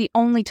 one of the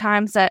only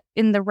times that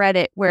in the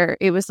Reddit where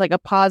it was, like, a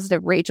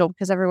positive Rachel,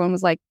 because everyone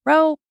was like,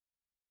 bro,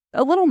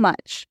 a little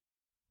much.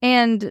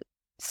 And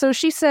so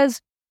she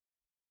says,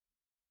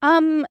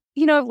 I've learned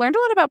a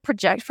lot about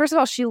First of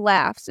all, she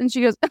laughs, and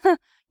she goes,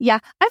 yeah,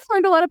 I've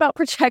learned a lot about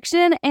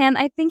projection, and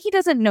I think he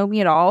doesn't know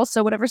me at all.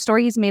 So whatever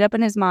story he's made up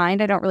in his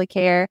mind, I don't really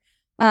care.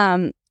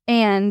 And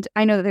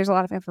I know that there's a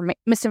lot of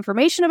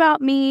misinformation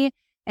about me,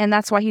 and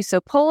that's why he's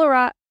so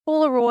polarized.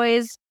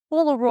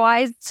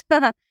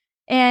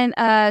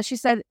 And she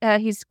said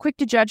he's quick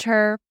to judge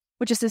her,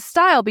 which is his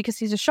style because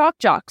he's a shock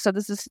jock. So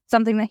this is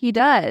something that he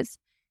does.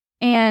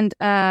 And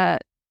the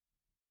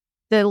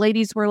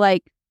ladies were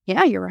like,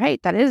 yeah, you're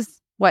right. That is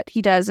what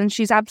he does. And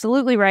she's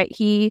absolutely right.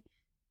 He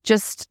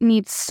just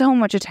needs so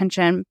much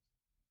attention.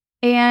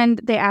 And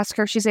they ask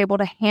her if she's able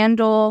to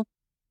handle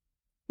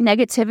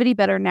negativity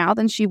better now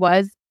than she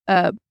was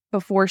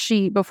before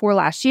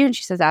last year. And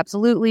she says,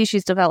 absolutely.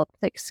 She's developed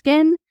thick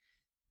skin.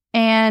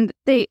 And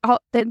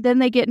then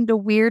they get into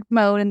weird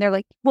mode and they're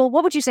like, well,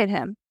 what would you say to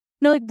him?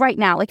 No, like right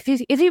now, like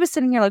if he was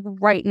sitting here like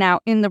right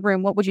now in the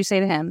room, what would you say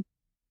to him?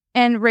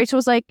 And Rachel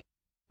was like,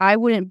 I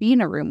wouldn't be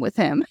in a room with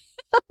him.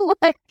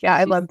 Like, yeah,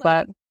 I love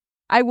that.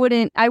 I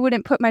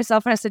wouldn't put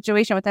myself in a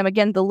situation with him.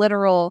 Again, the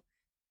literal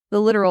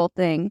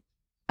thing.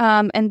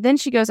 And then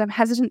she goes, I'm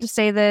hesitant to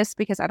say this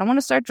because I don't want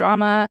to start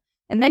drama.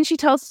 And then she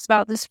tells us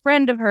about this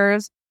friend of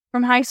hers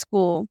from high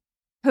school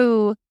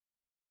who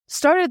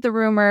started the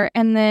rumor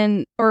and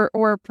then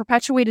or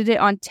perpetuated it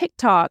on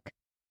TikTok.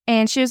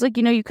 And she was like,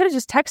 you could have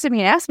just texted me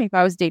and asked me if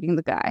I was dating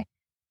the guy.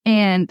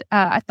 And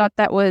I thought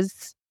that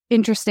was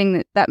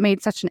interesting that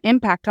made such an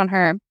impact on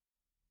her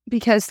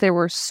because there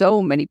were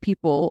so many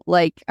people.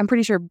 Like, I'm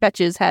pretty sure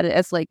Betches had it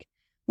as like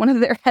one of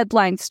their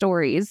headline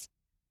stories.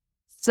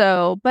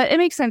 So, but it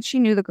makes sense. She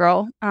knew the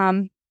girl.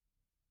 They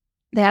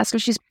asked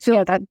if she's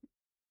yeah, that.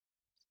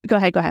 Go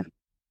ahead.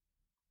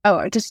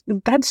 Oh, just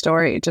that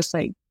story just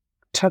like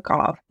took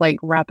off like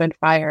rapid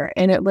fire,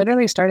 and it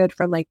literally started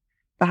from like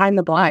Behind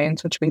the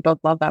Blinds, which we both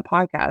love that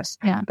podcast.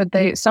 Yeah,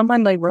 but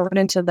someone like wrote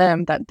into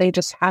them that they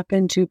just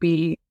happened to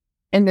be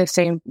in the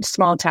same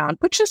small town,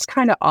 which is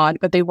kind of odd,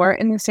 but they were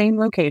in the same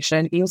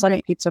location. He was at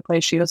a pizza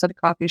place, she was at a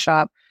coffee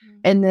shop.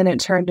 And then it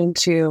turned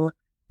into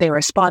they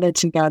were spotted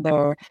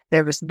together.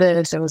 There was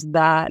this, there was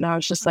that. And I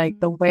was just like,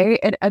 the way,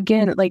 and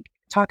again, like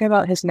talking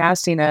about his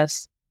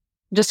nastiness,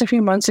 just a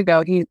few months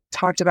ago, he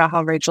talked about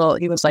how Rachel,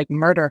 he was like,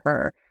 murder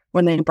her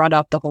when they brought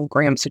up the whole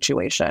Graham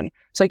situation.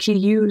 So like he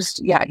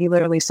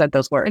literally said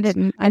those words.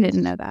 I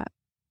didn't know that.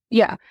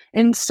 Yeah.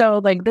 And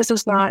so like, this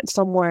is not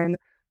someone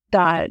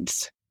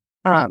that,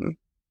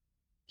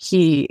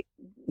 he,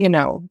 you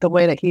know, the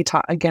way that he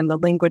taught, again, the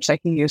language that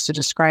he used to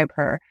describe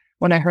her.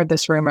 When I heard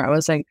this rumor, I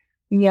was like,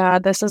 yeah,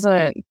 this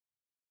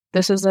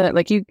isn't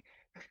like you,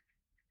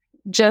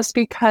 just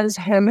because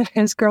him and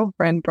his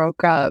girlfriend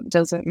broke up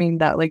doesn't mean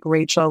that like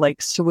Rachel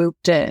like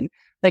swooped in.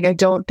 Like, I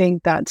don't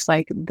think that's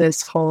like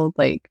this whole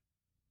like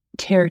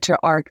character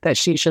arc that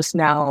she's just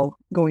now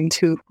going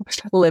to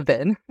live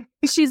in.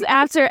 She's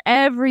after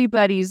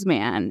everybody's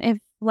man. If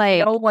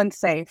like no one's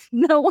safe.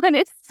 No one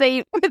is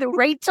safe with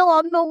Rachel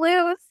on the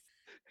loose.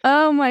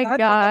 Oh my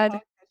God.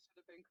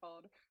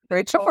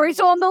 Rachel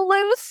on the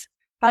loose.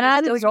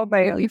 That is really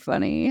really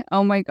funny.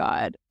 Oh my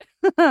God.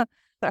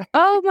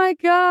 Oh my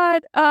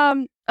God.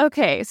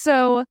 Okay,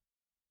 so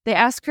they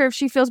ask her if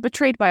she feels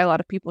betrayed by a lot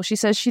of people. She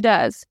says she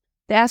does.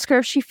 They ask her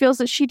if she feels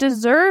that she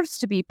deserves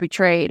to be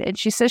betrayed, and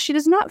she says she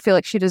does not feel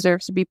like she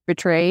deserves to be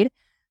betrayed,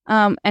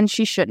 and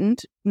she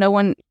shouldn't. No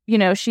one, you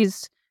know,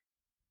 she's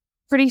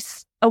pretty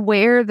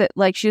aware that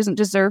like she doesn't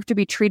deserve to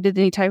be treated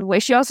any type of way.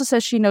 She also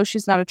says she knows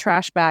she's not a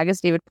trash bag, as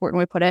David Portnoy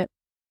would put it.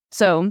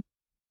 So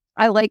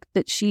I like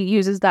that she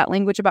uses that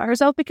language about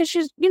herself because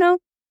she's, you know,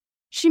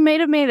 she may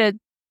have made a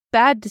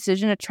bad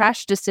decision, a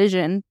trash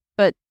decision,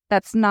 but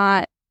that's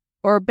not,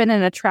 or been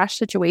in a trash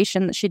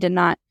situation that she did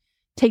not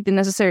take the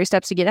necessary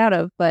steps to get out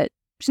of, but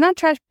she's not a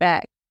trash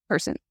bag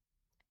person.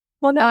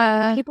 Well,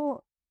 no,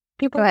 people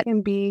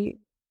can be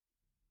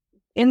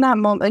in that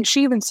moment. And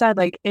she even said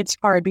like, it's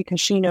hard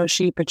because she knows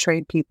she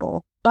betrayed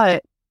people.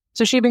 But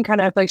so she even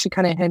kind of, like, she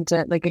kind of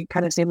hinted, like, it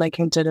kind of seemed like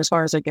hinted as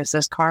far as like, is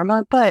this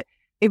karma? But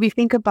if you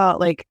think about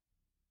like,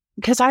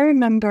 because I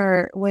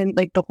remember when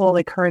like the whole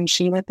like her and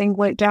Sheena thing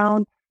went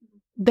down,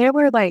 they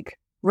were like,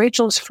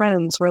 Rachel's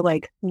friends were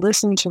like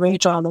listening to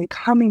Rachel and like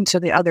coming to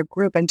the other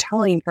group and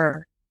telling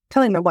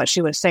them what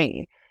she was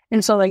saying.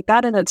 And so like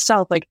that in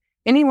itself, like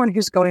anyone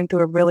who's going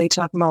through a really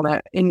tough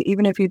moment, and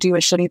even if you do a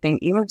shitty thing,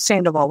 even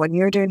Sandoval, when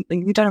you've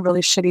done a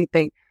really shitty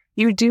thing,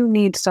 you do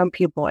need some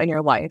people in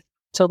your life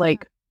to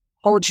like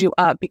hold you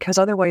up, because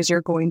otherwise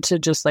you're going to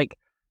just like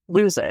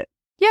lose it.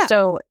 Yeah.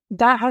 So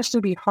that has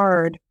to be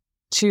hard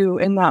to,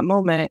 in that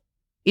moment,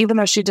 even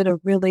though she did a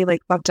really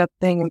like fucked up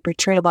thing and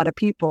betrayed a lot of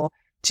people,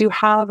 to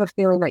have a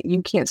feeling that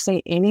you can't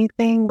say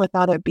anything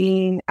without it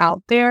being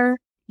out there.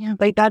 Yeah.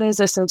 Like that is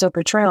a sense of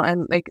betrayal.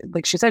 And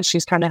like she said,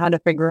 she's kind of had to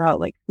figure out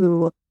like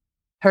who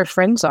her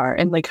friends are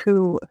and like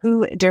who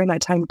during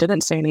that time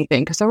didn't say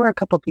anything. Cause there were a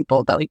couple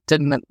people that like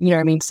didn't, you know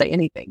what I mean, say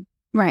anything.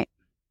 Right.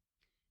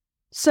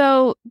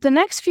 So the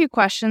next few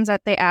questions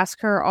that they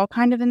ask her are all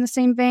kind of in the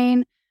same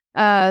vein.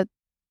 Let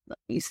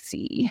me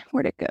see.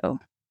 Where'd it go?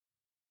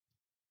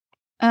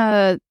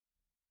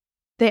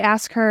 They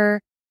ask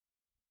her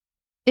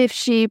if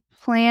she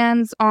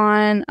plans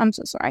on, I'm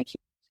so sorry.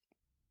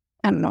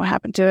 I don't know what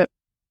happened to it.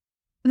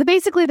 But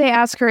basically, they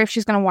ask her if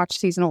she's going to watch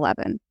season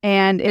 11.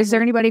 And is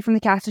there anybody from the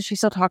cast that she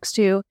still talks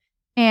to?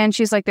 And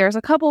she's like, there's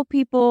a couple of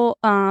people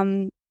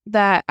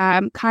that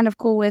I'm kind of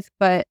cool with,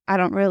 but I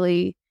don't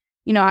really,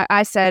 you know,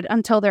 I said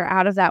until they're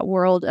out of that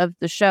world of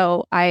the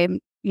show, I,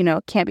 you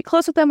know, can't be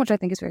close with them, which I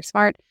think is very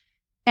smart.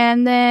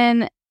 And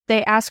then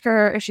they ask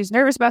her if she's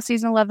nervous about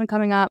season 11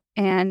 coming up.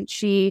 And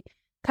she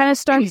kind of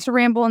starts to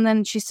ramble, and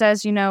then she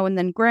says, you know, and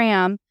then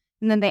Graham,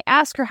 and then they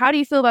ask her, how do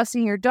you feel about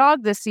seeing your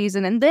dog this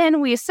season? And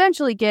then we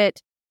essentially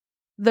get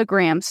the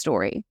Graham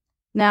story.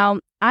 Now,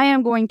 I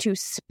am going to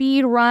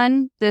speed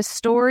run this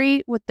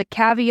story with the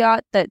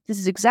caveat that this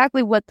is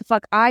exactly what the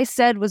fuck I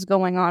said was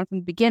going on from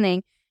the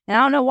beginning. And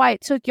I don't know why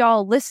it took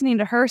y'all listening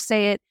to her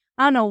say it.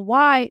 I don't know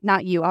why,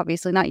 not you,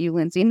 obviously, not you,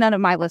 Lindsay, none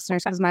of my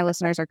listeners, because my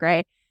listeners are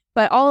great,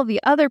 but all of the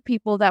other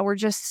people that were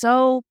just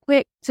so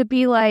quick to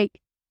be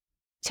like,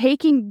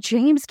 taking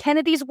James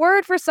Kennedy's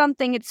word for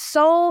something. It's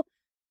so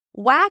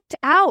whacked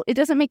out. It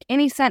doesn't make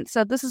any sense.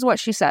 So this is what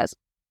she says.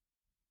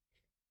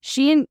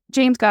 She and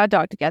James got a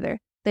dog together.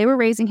 They were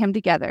raising him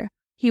together.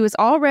 He was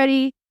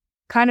already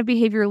kind of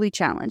behaviorally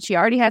challenged. He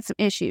already had some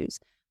issues.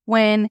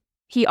 When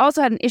he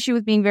also had an issue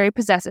with being very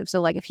possessive.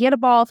 So like if he had a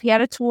ball, if he had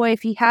a toy,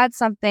 if he had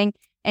something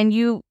and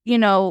you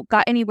know,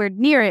 got anywhere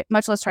near it,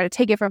 much less try to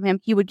take it from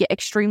him, he would get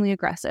extremely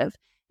aggressive.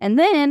 And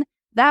then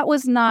that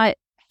was not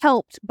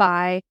helped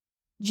by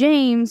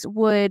James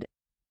would,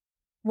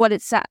 what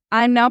it said,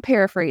 I'm now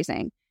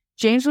paraphrasing.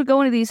 James would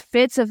go into these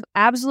fits of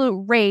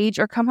absolute rage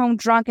or come home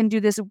drunk and do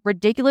this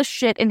ridiculous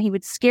shit, and he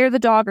would scare the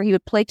dog, or he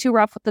would play too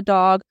rough with the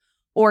dog,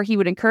 or he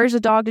would encourage the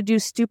dog to do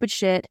stupid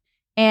shit,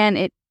 and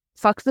it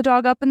fucks the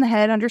dog up in the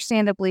head,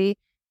 understandably.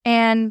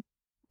 And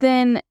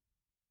then,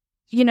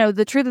 you know,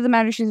 the truth of the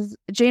matter is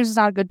James is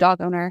not a good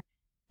dog owner,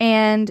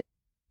 and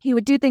he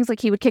would do things like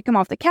he would kick him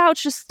off the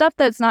couch, just stuff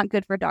that's not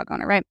good for a dog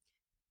owner, right?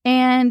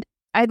 And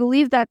I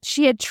believe that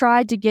she had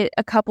tried to get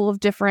a couple of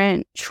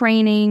different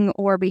training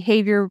or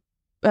behavior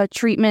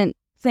treatment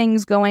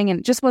things going, and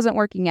it just wasn't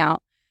working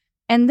out.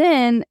 And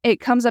then it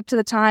comes up to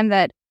the time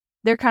that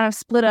they're kind of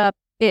split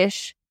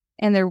up-ish,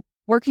 and they're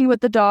working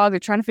with the dog. They're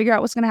trying to figure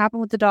out what's going to happen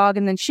with the dog,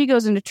 and then she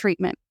goes into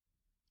treatment.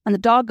 And the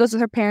dog goes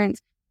with her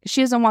parents.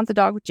 She doesn't want the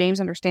dog with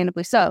James,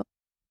 understandably so.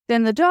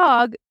 Then the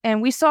dog,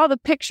 and we saw the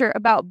picture,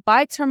 about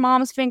bites her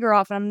mom's finger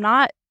off, and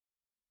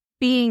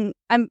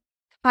I'm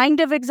kind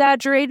of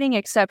exaggerating,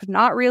 except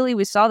not really.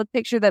 We saw the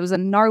picture. That was a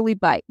gnarly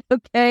bite,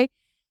 okay?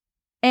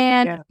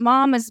 And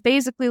mom is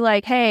basically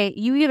like, hey,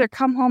 you either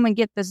come home and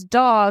get this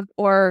dog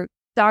or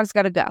dog's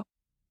got to go.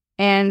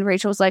 And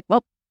Rachel was like,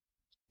 well,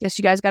 guess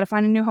you guys got to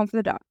find a new home for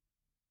the dog.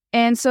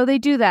 And so they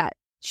do that.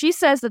 She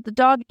says that the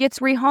dog gets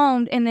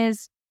rehomed and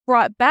is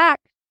brought back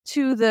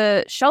to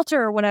the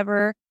shelter or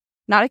whatever,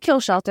 not a kill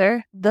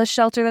shelter, the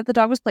shelter that the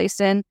dog was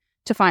placed in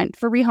to find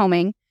for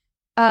rehoming.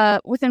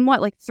 Within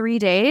 3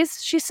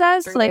 days, she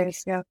says? 3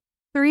 days, yeah.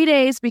 3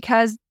 days,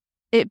 because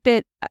it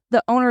bit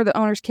the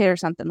owner's kid or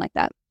something like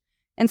that.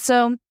 And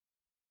so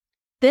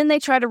then they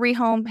try to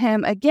rehome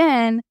him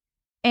again.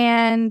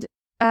 And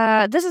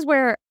this is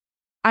where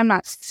I'm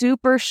not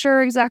super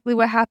sure exactly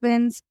what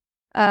happens.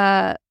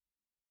 But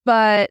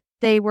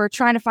they were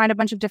trying to find a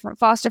bunch of different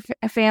foster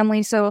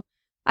families. So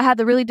I had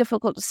the really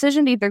difficult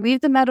decision to either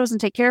leave the Meadows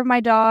and take care of my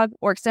dog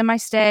or extend my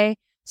stay.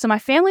 So my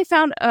family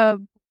found a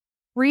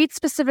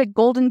breed-specific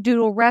golden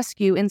doodle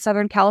rescue in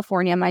Southern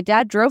California. My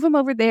dad drove him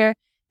over there,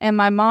 and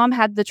my mom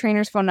had the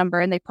trainer's phone number,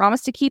 and they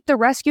promised to keep the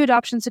rescue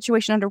adoption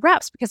situation under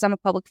wraps because I'm a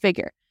public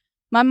figure.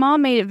 My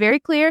mom made it very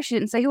clear. She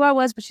didn't say who I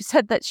was, but she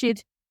said that she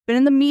had been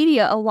in the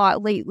media a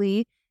lot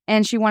lately,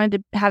 and she wanted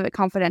to have it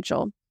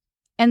confidential.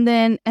 And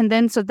then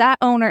so that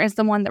owner is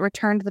the one that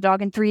returned the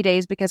dog in 3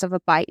 days because of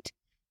a bite.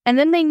 And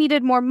then they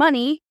needed more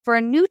money for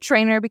a new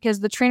trainer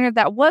because the trainer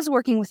that was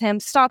working with him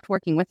stopped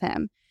working with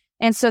him.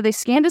 And so they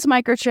scanned his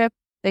microchip.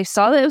 They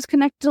saw that it was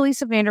connected to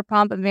Lisa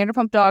Vanderpump and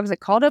Vanderpump Dogs. They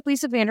called up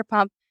Lisa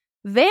Vanderpump.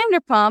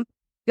 Vanderpump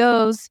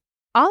goes,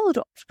 I'll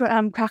adopt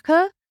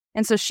Kraka.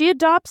 And so she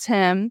adopts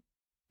him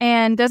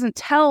and doesn't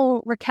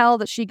tell Raquel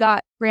that she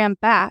got Graham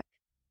back.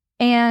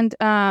 And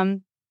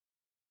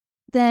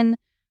then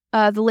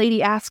the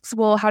lady asks,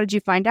 well, how did you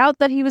find out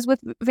that he was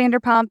with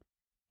Vanderpump?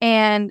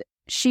 And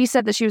she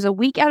said that she was a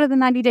week out of the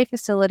 90-day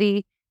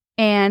facility,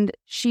 and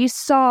she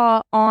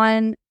saw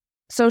on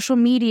social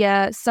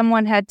media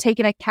someone had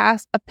taken a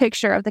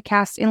picture of the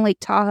cast in Lake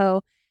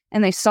Tahoe,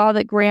 and they saw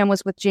that Graham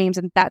was with James,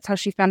 and that's how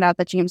she found out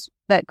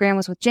that Graham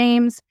was with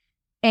James.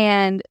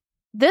 And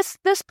this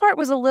part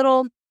was a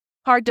little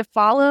hard to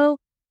follow,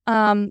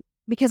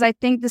 because I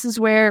think this is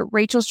where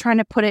Rachel's trying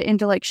to put it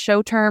into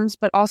show terms,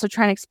 but also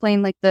trying to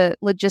explain the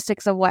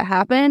logistics of what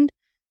happened.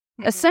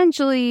 Mm-hmm.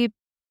 Essentially,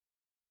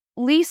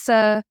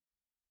 Lisa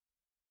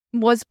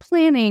was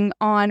planning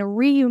on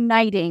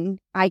reuniting,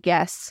 I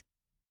guess,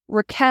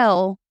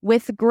 Raquel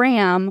with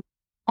Graham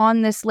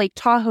on this Lake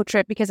Tahoe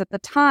trip, because at the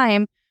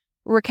time,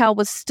 Raquel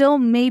was still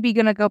maybe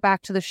going to go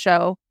back to the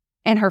show,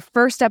 and her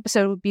first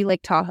episode would be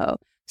Lake Tahoe.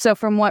 So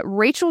from what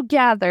Rachel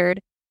gathered,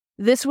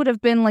 this would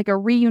have been a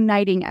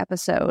reuniting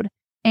episode,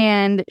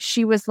 and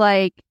she was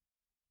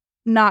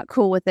not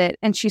cool with it,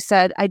 and she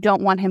said, I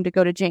don't want him to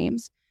go to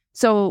James.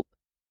 So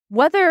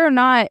whether or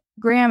not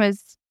Graham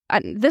is,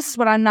 this is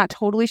what I'm not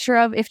totally sure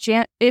of,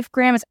 if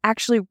Graham is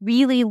actually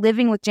really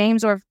living with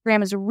James or if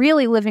Graham is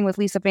really living with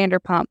Lisa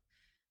Vanderpump.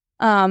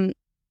 I'm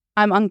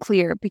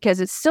unclear, because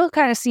it still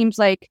kind of seems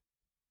like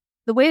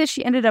the way that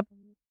she ended up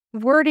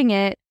wording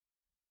it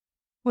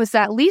was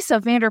that Lisa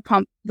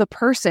Vanderpump, the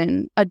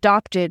person,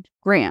 adopted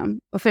Graham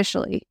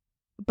officially.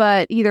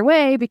 But either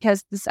way,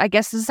 because I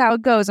guess this is how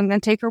it goes, I'm going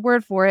to take her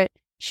word for it,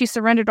 she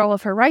surrendered all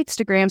of her rights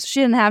to Graham, so she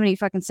didn't have any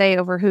fucking say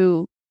over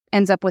who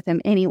ends up with him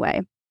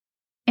anyway.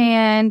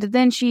 And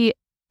then she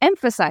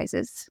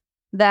emphasizes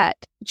that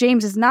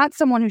James is not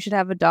someone who should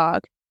have a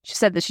dog. She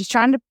said that she's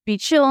trying to be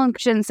chill, and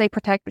she didn't say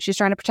protect, but she's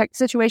trying to protect the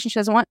situation. She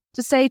doesn't want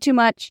to say too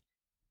much,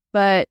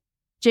 but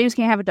James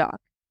can't have a dog.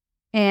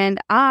 And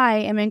I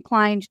am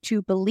inclined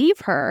to believe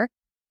her.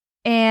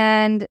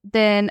 And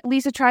then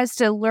Lisa tries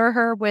to lure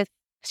her with,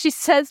 she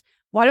says,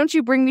 why don't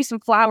you bring me some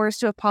flowers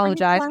to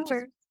apologize?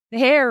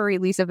 Harry,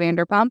 Lisa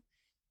Vanderpump.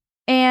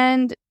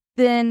 And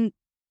then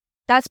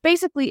that's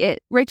basically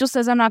it. Rachel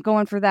says, I'm not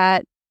going for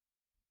that.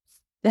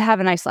 Have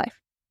a nice life.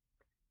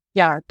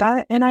 Yeah,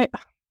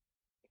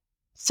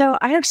 so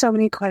I have so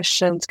many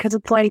questions, because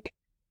it's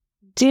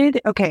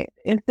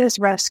if this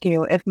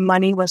rescue, if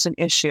money was an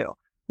issue,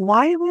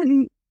 why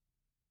wouldn't,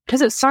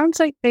 because it sounds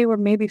like they were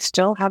maybe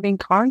still having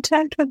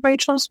contact with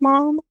Rachel's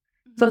mom.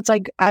 Mm-hmm. So it's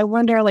I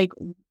wonder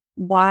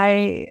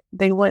why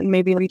they wouldn't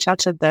maybe reach out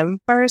to them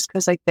first,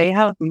 because they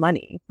have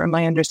money from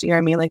my understanding.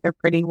 I mean, they're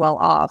pretty well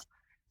off.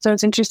 So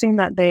it's interesting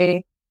that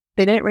they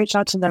didn't reach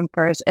out to them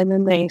first, and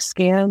then they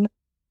scan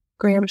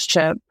Graham's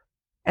chip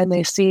and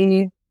they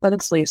see that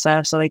it's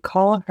Lisa, so they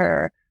call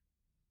her.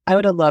 I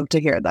would have loved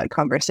to hear that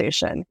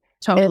conversation.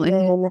 Totally.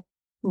 And then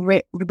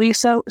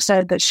Lisa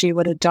said that she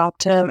would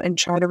adopt him and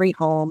try to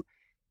rehome.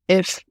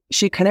 If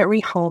she couldn't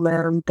rehome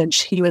him, then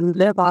she would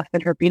live off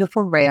in her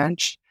beautiful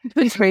ranch.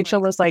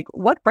 Rachel was like,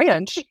 "What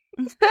ranch?"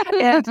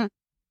 and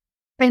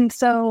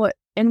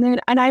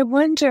and I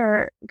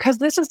wonder, because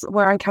this is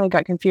where I kind of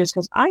got confused,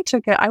 because I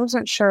took it, I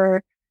wasn't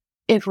sure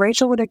if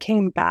Rachel would have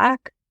came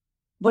back,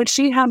 would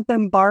she have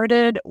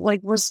bombarded?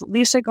 Like, was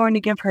Lisa going to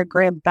give her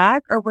Graham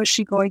back, or was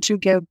she going to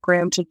give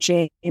Graham to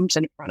James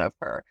in front of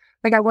her?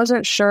 Like, I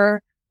wasn't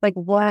sure, like,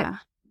 what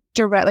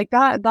direct, like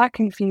that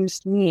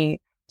confused me.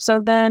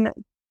 So then,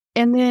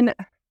 and then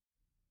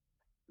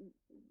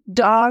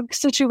dog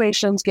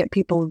situations get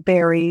people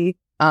very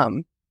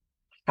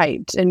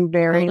hyped and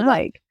very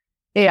like,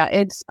 yeah,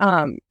 it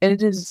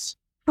is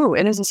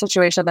a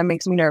situation that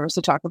makes me nervous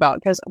to talk about,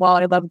 because while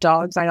I love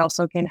dogs, I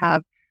also can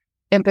have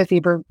empathy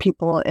for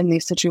people in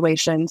these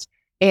situations.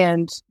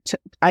 And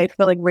I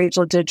feel like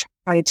Rachel did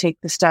try to take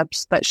the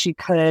steps that she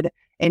could.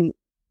 And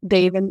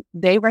they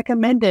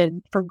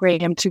recommended for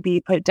Graham to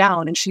be put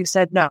down, and she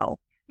said no.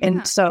 Yeah.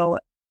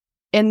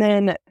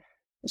 And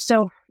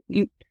so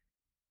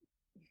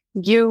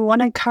you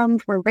want to come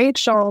for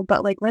Rachel,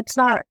 but like, let's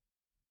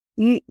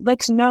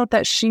note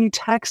that she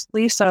texted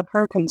Lisa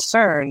her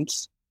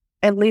concerns,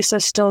 and Lisa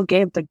still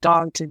gave the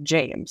dog to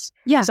James.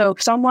 Yeah. So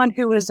someone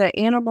who is an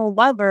animal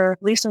lover,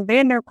 Lisa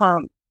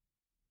Vanderpump,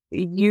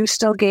 you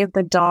still gave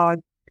the dog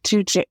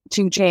to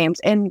James.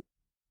 And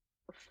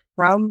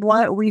from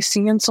what we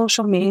see in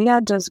social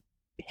media, does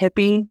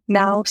Hippie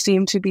now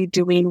seem to be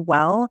doing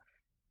well?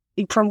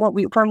 From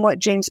what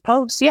James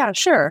posts, yeah,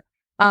 sure.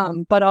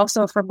 But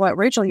also from what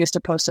Rachel used to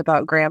post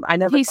about Graham,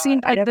 he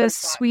seemed like the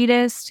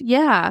sweetest.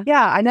 Yeah.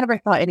 Yeah. I never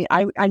thought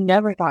I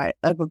never thought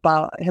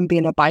about him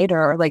being a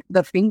biter, or like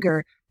the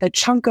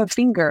chunk of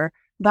finger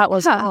that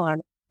was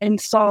on.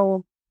 And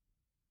so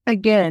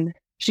again,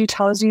 she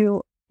tells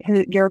you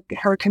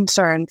her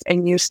concerns,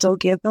 and you still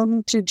give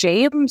them to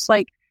James.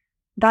 Like,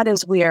 that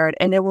is weird.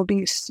 And it will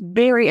be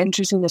very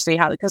interesting to see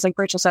how, because like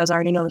Rachel says, I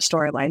already know the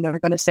storyline. They're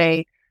going to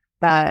say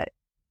that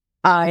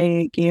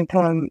I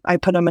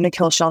put him in a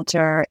kill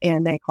shelter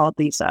and they called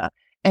Lisa.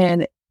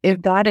 And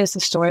if that is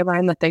the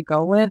storyline that they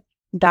go with,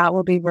 that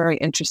will be very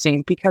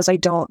interesting, because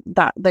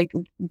that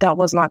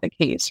was not the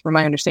case from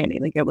my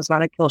understanding. Like, it was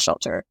not a kill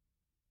shelter.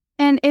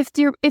 And if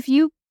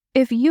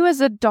you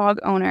as a dog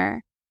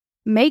owner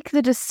make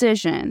the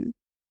decision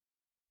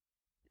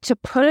to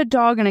put a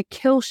dog in a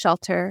kill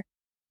shelter,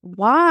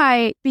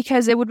 why?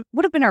 Because it would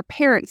have been our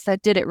parents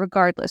that did it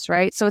regardless,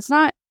 right? So it's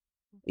not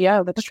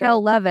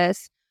Raquel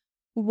Leviss.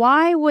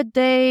 Why would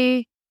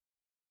they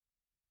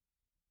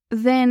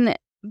then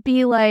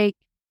be like,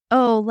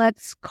 oh,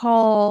 let's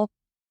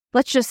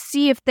just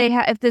see if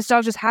this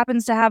dog just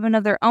happens to have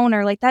another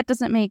owner? Like, that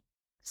doesn't make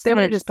sense. They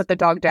would have just put the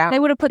dog down. They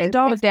would have put the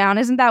dog down.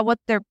 Isn't that what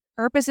their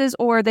purpose is?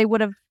 Or they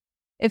would have,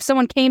 if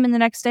someone came in the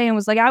next day and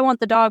was like, I want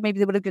the dog, maybe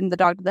they would have given the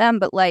dog to them,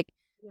 but like,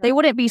 they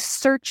wouldn't be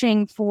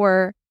searching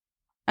for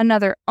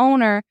another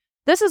owner.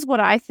 This is what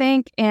I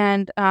think.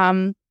 And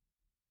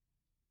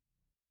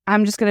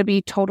I'm just going to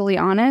be totally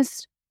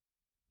honest.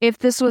 If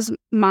this was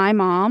my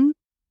mom,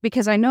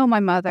 because I know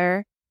my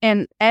mother,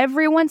 and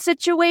everyone's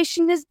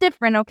situation is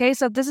different, okay?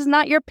 So if this is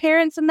not your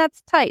parents, and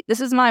that's tight. This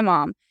is my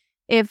mom.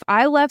 If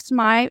I left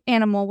my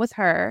animal with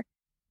her,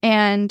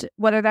 and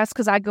whether that's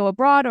because I go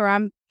abroad or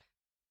I'm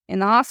in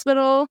the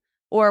hospital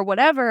or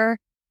whatever,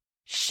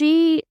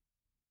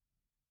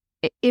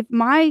 if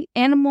my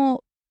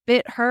animal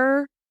bit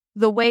her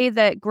the way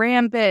that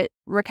Graham bit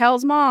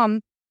Raquel's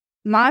mom,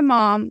 my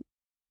mom,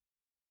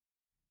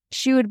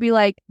 she would be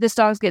like, this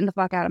dog's getting the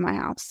fuck out of my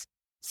house.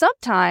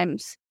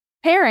 Sometimes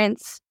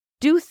parents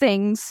do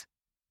things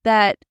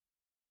that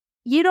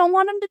you don't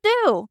want them to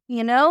do,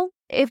 you know?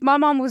 If my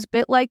mom was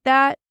bit like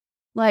that,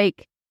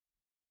 like,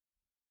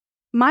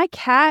 my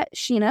cat,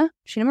 Sheena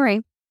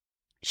Marie,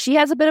 she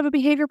has a bit of a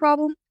behavior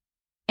problem,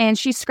 and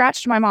she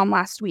scratched my mom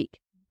last week.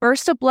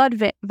 Burst a blood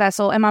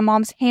vessel, and my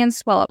mom's hands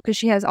swell up because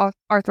she has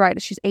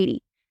arthritis. She's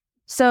 80.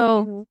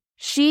 So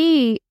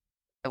she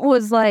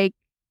was like,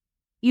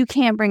 you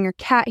can't bring your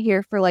cat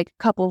here for like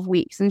a couple of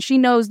weeks. And she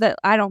knows that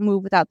I don't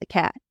move without the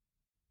cat.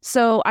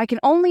 So I can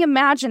only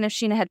imagine if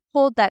Sheena had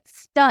pulled that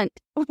stunt,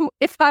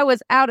 if I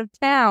was out of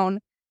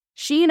town,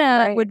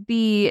 Sheena would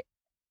be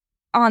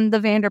on the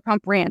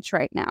Vanderpump Ranch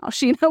right now.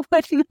 Sheena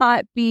would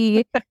not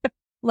be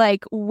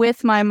like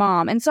with my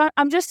mom. And so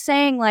I'm just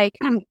saying, like,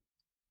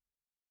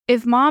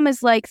 if mom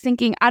is like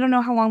thinking, I don't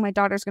know how long my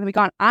daughter's going to be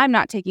gone, I'm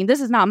not taking,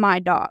 this is not my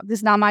dog. This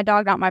is not my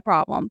dog, not my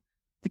problem.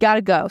 You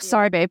gotta go.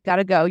 Sorry, babe,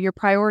 gotta go. Your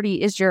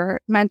priority is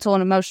your mental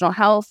and emotional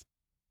health.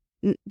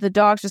 The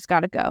dog's just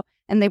gotta go.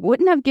 And they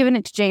wouldn't have given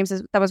it to James.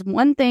 That was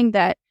one thing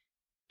that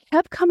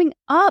kept coming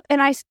up.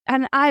 And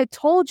I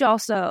told y'all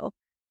so.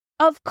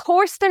 Of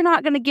course they're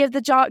not going to give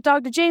the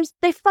dog to James.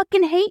 They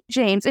fucking hate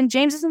James. And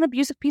James is an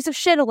abusive piece of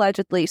shit,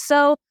 allegedly.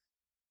 So,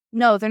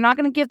 no, they're not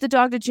going to give the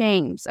dog to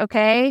James,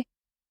 okay?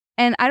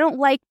 And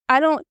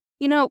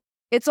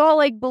it's all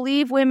like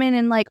believe women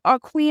and like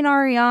Queen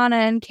Ariana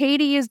and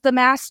Katie is the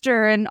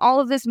master and all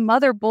of this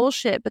mother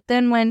bullshit. But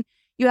then when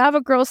You have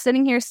a girl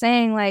sitting here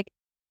saying, like,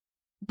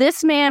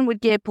 this man would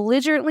get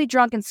belligerently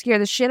drunk and scare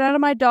the shit out of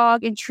my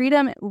dog and treat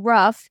him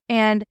rough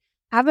and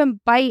have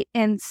him bite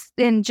and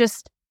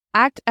just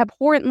act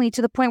abhorrently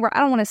to the point where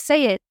I don't want to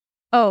say it.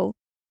 Oh,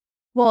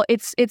 well,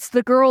 it's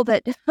the girl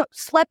that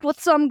slept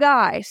with some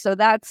guy. So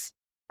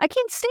I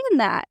can't stand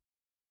that.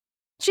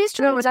 She's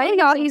saying,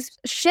 oh, he's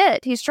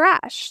shit. He's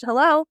trash.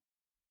 Hello?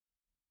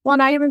 Well,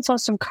 and I even saw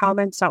some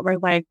comments that were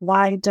like,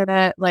 why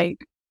didn't,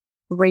 like,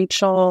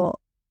 Rachel,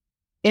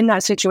 in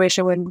that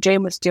situation when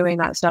James was doing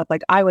that stuff,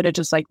 like, I would have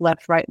just, like,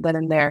 left right then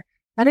and there.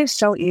 That is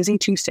so easy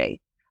to say.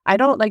 I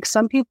don't, like,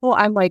 some people,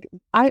 I'm like,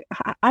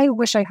 I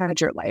wish I had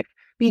your life.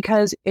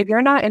 Because if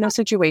you're not in a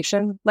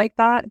situation like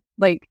that,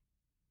 like,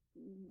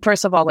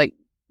 first of all, like,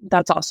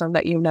 that's awesome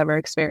that you've never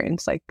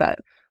experienced like that.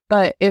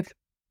 But if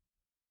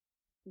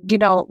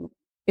Rachel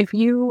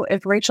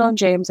and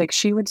James, like,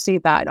 she would see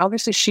that, and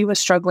obviously she was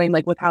struggling,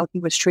 like, with how he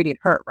was treating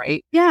her,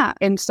 right? Yeah.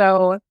 And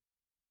so,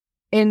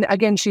 and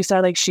again, she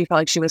said, like, she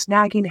felt like she was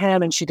nagging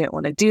him and she didn't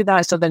want to do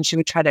that. So then she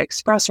would try to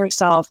express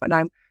herself. And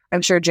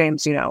I'm sure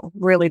James,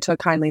 really took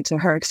kindly to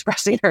her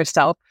expressing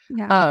herself.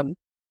 Yeah.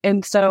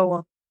 And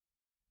so,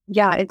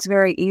 yeah, it's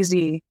very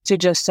easy to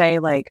just say,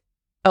 like,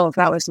 oh, if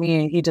that was me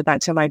and he did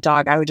that to my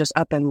dog, I would just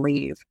up and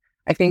leave.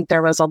 I think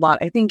there was a lot.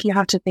 I think you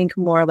have to think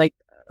more, like,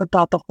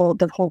 about the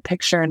whole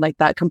picture and, like,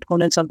 that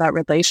components of that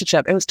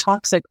relationship. It was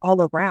toxic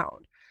all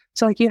around.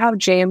 So, like, you have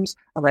James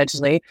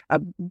allegedly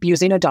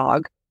abusing a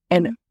dog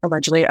and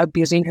allegedly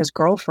abusing his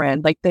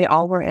girlfriend. Like, they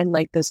all were in,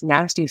 like, this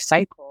nasty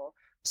cycle.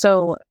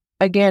 So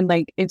again,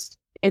 like, it's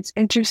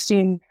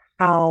interesting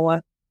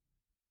how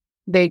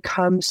they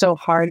come so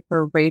hard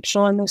for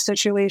Rachel in this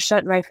situation.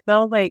 And I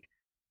feel like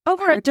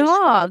over a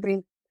dog.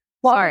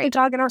 Well, a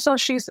dog, and also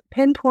she's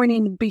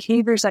pinpointing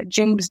behaviors that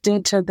James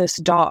did to this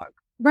dog.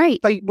 Right.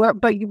 But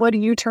what do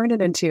you turn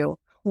it into?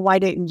 Why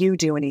didn't you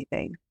do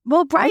anything?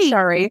 Well, right. I'm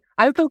sorry.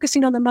 I'm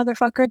focusing on the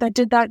motherfucker that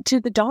did that to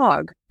the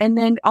dog and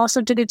then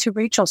also did it to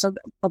Rachel. So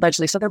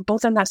allegedly. So they're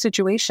both in that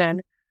situation.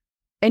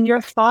 And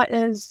your thought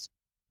is,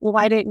 well,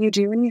 why didn't you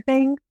do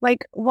anything?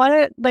 Like,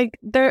 what? Like,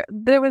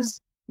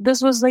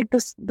 this was like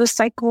this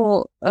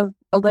cycle of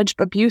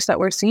alleged abuse that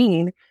we're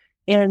seeing.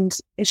 And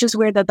it's just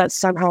weird that that's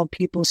somehow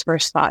people's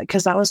first thought,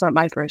 because that was not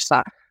my first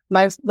thought.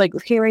 My, like,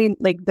 hearing,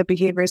 like, the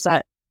behaviors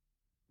that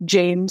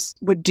James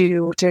would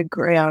do to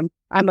Graham,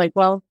 I'm like,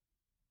 well,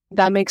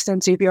 that makes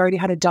sense. If you already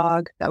had a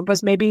dog that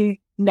was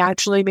maybe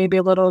naturally maybe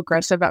a little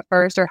aggressive at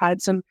first or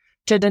had some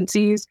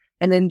tendencies,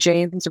 and then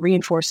James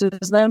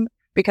reinforces them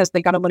because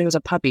they got him when he was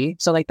a puppy.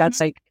 So, like,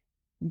 that's like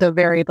the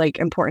very, like,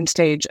 important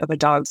stage of a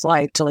dog's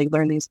life to, like,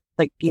 learn these,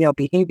 like,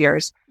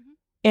 behaviors.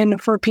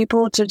 And for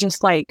people to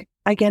just, like,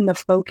 again, the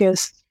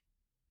focus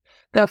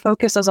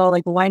is all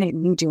like, why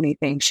didn't you do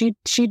anything? She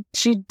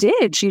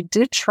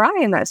did try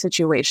in that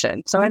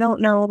situation. So I don't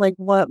know, like,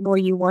 what more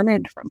you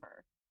wanted from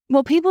her.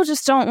 Well, people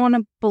just don't want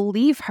to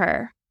believe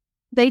her.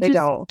 They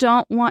just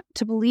don't want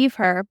to believe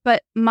her.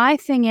 But my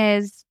thing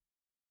is,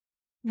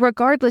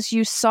 regardless,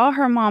 you saw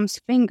her mom's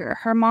finger.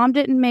 Her mom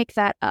didn't make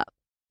that up.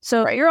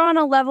 So if you're on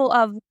a level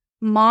of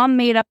mom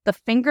made up the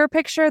finger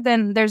picture,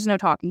 then there's no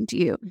talking to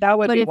you. That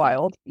would be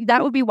wild.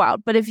 That would be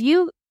wild. But if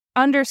you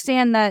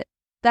understand that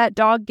that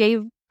dog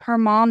gave her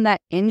mom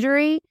that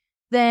injury,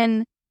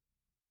 then,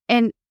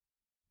 and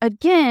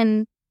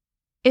again,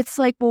 it's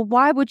like, well,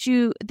 why would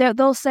you,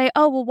 they'll say,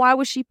 oh, well, why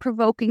was she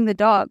provoking the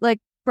dog? Like,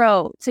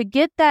 bro, to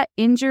get that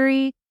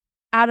injury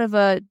out of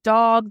a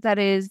dog that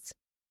is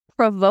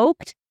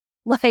provoked,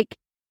 like,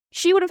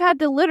 she would have had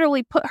to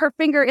literally put her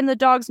finger in the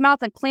dog's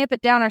mouth and clamp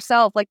it down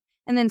herself, like,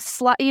 and then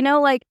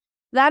like,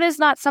 that is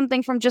not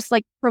something from just,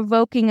 like,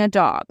 provoking a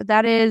dog.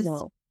 That is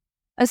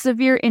a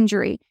severe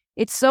injury.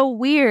 It's so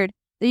weird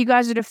that you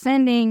guys are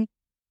defending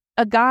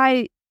a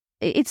guy.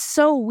 It's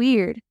so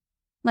weird.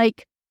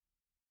 Like,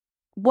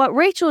 what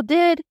Rachel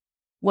did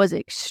was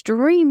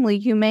extremely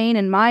humane,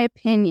 in my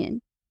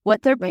opinion.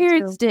 What their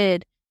parents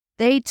did,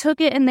 they took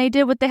it and they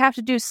did what they have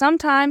to do.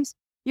 Sometimes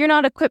you're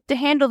not equipped to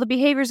handle the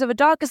behaviors of a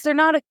dog because they're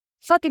not a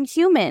fucking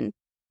human.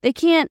 They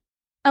can't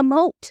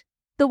emote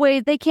the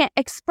way, they can't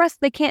express,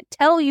 they can't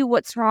tell you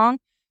what's wrong.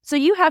 So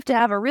you have to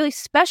have a really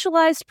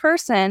specialized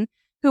person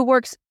who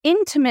works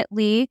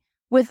intimately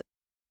with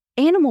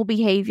animal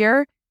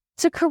behavior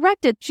to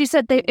correct it. She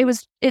said they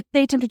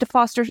attempted to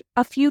foster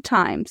a few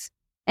times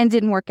and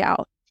didn't work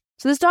out.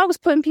 So this dog was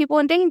putting people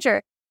in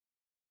danger.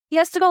 He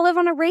has to go live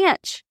on a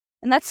ranch,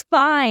 and that's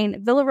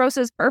fine. Villa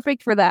Rosa is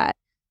perfect for that.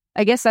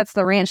 I guess that's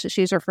the ranch that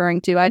she's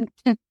referring to. I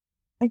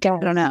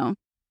don't know.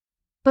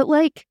 But,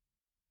 like,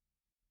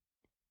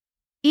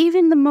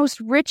 even the most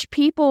rich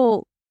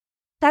people,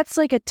 that's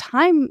like a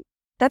time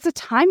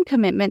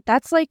commitment.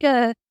 That's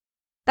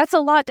a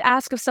lot to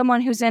ask of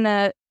someone who's in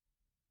a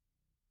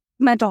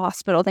mental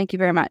hospital. Thank you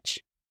very much.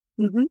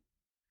 Mm-hmm.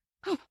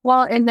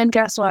 Well, and then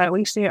guess what?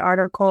 We see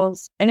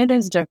articles, and it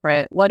is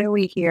different. What do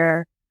we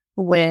hear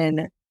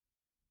when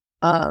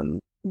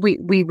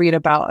we read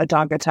about a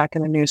dog attack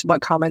in the news?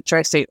 What comments do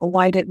I say?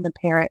 Why didn't the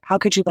parent? How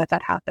could you let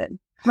that happen?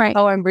 Right.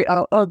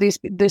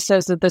 This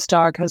says that this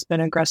dog has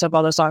been aggressive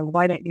all this long.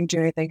 Why didn't you do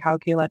anything? How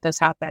can you let this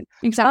happen?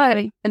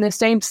 Exactly. But in the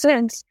same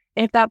sense,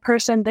 if that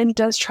person then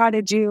does try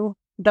to do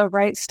the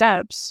right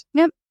steps,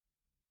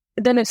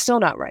 then it's still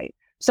not right.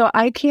 So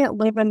I can't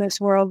live in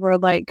this world where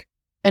like,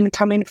 and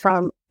coming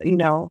from,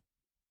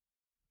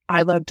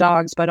 I love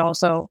dogs, but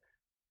also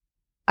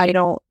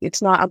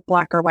it's not a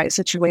black or white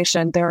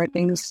situation. There are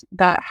things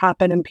that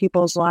happen in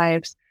people's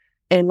lives,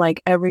 and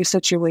like every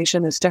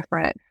situation is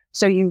different.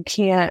 So you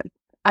can't,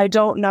 I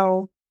don't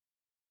know.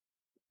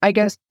 I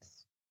guess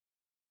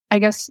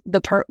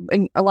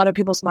in a lot of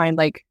people's mind,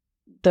 like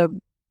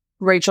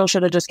Rachel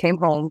should have just came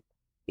home,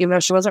 even though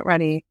she wasn't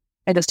ready,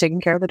 and just taken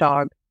care of the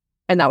dog.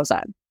 And that was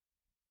that.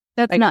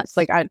 That's nuts.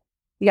 And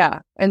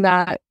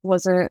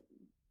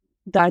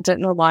that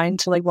didn't align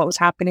to like what was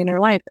happening in her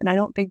life. And I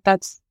don't think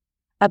that's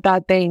a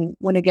bad thing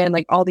when, again,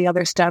 like all the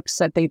other steps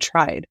that they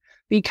tried,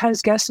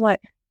 because guess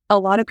what? A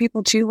lot of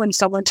people too, when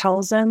someone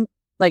tells them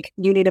like,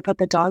 you need to put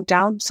the dog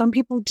down, some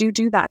people do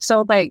that.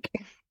 So like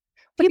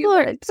people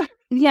are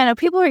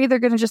either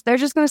going to they're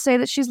just going to say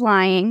that she's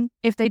lying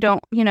if they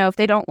don't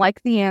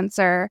like the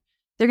answer.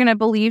 They're going to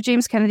believe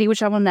James Kennedy,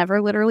 which I will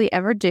never literally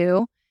ever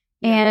do.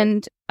 Yeah.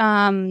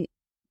 And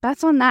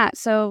that's on that.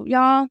 So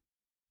y'all,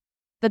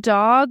 the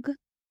dog,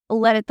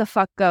 let it the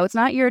fuck go. It's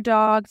not your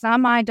dog. It's not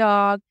my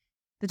dog.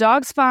 The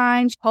dog's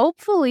fine.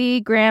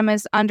 Hopefully Graham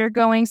is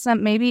undergoing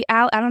maybe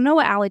I don't know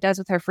what Allie does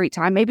with her free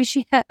time. Maybe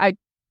I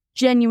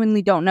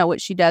genuinely don't know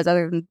what she does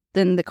other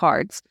than the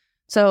cards.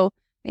 So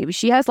maybe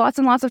she has lots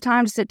and lots of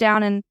time to sit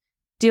down and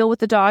deal with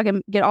the dog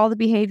and get all the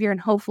behavior, and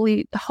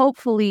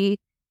hopefully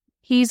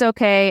he's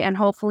okay, and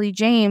hopefully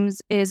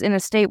James is in a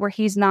state where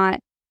he's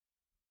not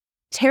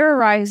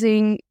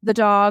terrorizing the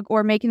dog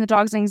or making the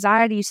dog's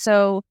anxiety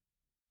so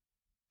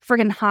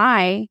friggin'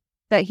 high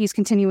that he's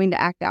continuing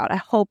to act out. I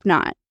hope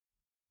not.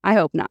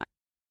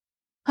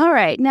 All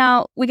right,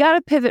 now we got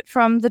to pivot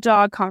from the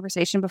dog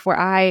conversation before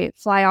I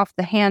fly off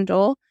the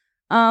handle.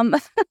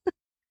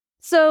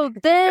 So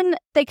then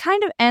they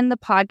kind of end the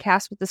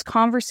podcast with this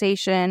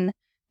conversation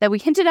that we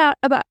hinted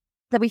about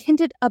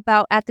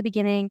at the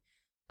beginning.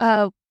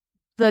 The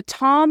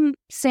Tom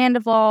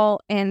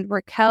Sandoval and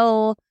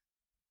Raquel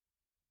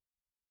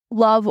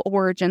love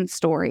origin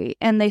story.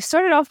 And they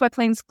started off by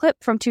playing this clip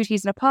from Two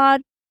Teas in a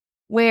Pod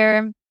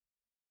where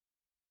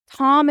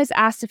Tom is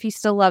asked if he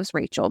still loves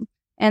Rachel.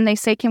 And they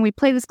say, can we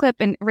play this clip?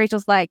 And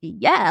Rachel's like,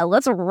 yeah,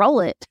 let's roll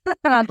it.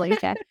 And I'm like,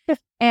 okay.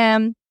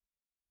 And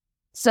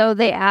so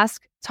they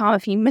ask Tom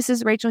if he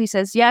misses Rachel. He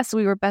says, yes,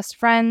 we were best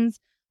friends.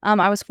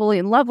 I was fully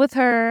in love with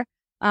her.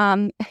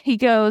 He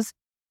goes,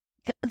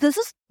 this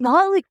is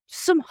not like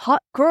some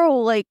hot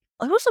girl. Like,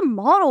 I was a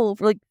model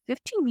for like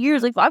 15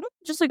 years. Like, I'm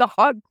just like a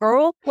hot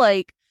girl.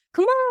 Like,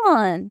 come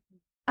on.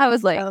 I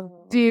was like,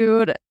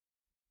 dude,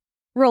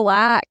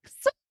 relax.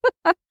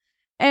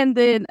 And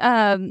then,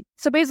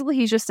 so basically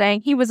he's just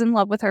saying he was in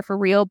love with her for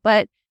real,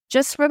 but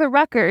just for the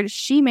record,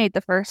 she made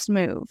the first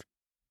move.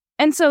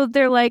 And so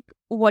they're like,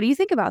 what do you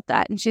think about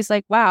that? And she's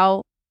like,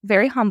 wow,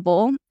 very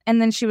humble. And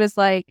then she was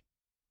like,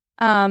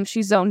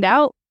 she zoned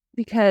out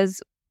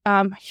because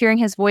hearing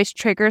his voice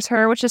triggers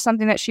her, which is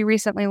something that she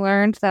recently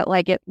learned, that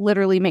like it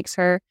literally makes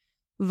her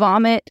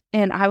vomit.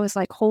 And I was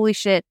like, holy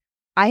shit,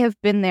 I have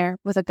been there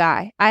with a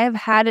guy. I have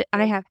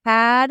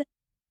had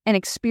an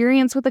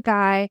experience with a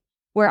guy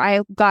where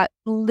I got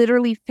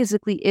literally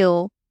physically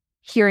ill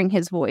hearing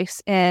his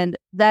voice. And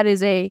that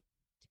is a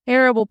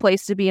terrible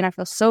place to be. And I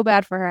feel so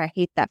bad for her. I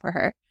hate that for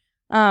her.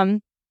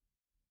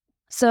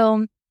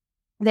 So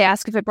they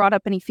asked if it brought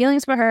up any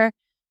feelings for her.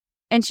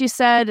 And she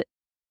said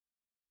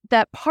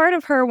that part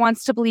of her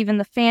wants to believe in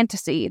the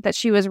fantasy that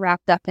she was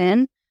wrapped up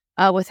in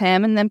with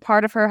him. And then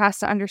part of her has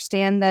to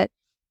understand that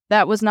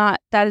that is not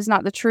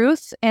the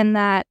truth. And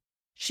that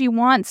she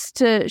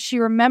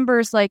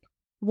remembers like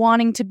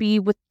wanting to be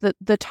with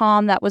the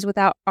Tom that was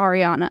without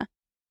Ariana,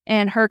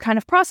 and her kind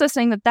of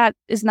processing that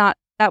was not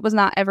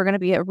ever going to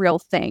be a real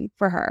thing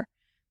for her.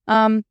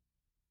 And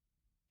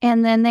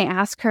then they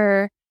ask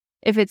her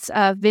if it's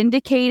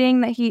vindicating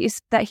that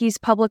he's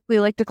publicly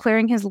like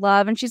declaring his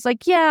love, and she's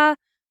like, yeah,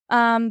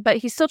 but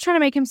he's still trying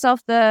to make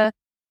himself the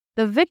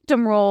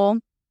victim role.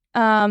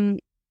 And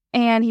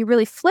he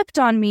really flipped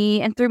on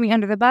me and threw me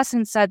under the bus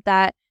and said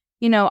that,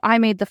 I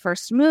made the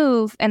first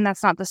move, and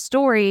that's not the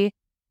story.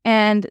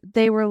 And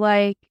they were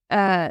like,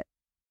 well,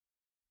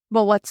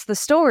 what's the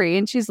story?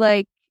 And she's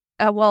like,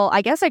 well,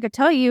 I guess I could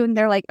tell you. And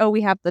they're like, oh,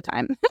 we have the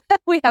time.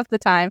 We have the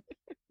time.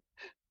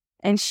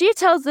 And she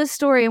tells this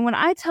story. And when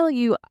I tell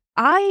you,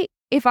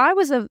 if I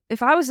was a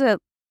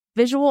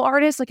visual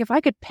artist, like if I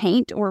could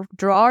paint or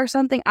draw or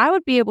something, I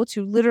would be able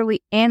to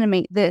literally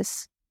animate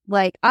this.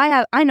 Like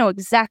I know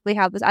exactly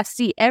how this, I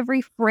see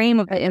every frame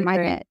of it in my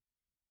head,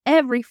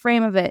 every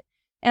frame of it.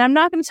 And I'm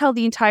not going to tell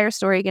the entire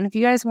story again. If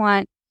you guys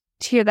want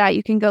to hear that,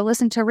 you can go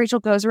listen to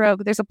Rachel Goes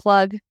Rogue. There's a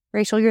plug.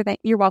 Rachel,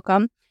 you're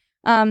welcome.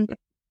 But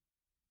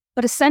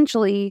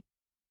essentially,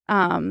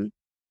 apparently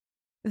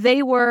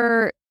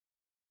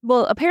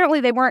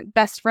they weren't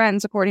best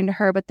friends according to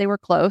her, but they were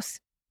close.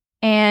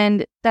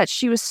 and that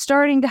she was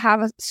starting to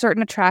have a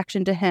certain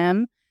attraction to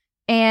him.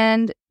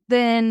 And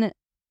then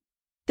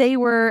they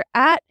were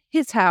at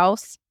his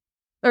house,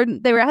 or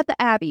they were at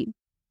the Abbey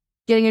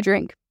getting a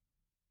drink.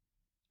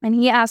 And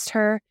he asked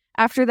her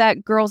after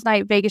that girls'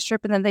 night Vegas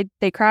trip, and then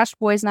they crashed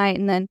boys' night,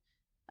 and then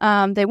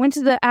they went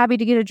to the Abbey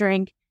to get a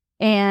drink,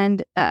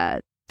 and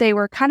they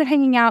were kind of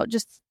hanging out,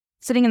 just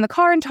sitting in the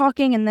car and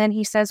talking. And then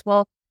he says,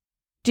 well,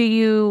 do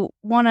you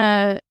want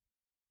to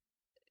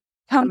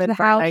come to the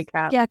house?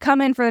 Yeah,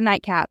 come in for the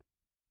nightcap.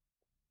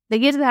 They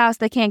get to the house.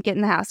 They can't get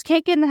in the house.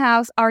 Can't get in the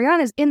house.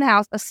 Ariana's in the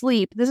house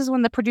asleep. This is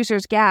when the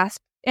producers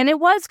gasp. And it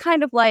was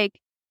kind of like,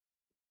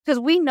 because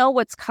we know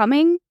what's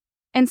coming.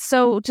 And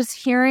so just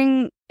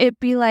hearing it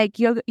be like,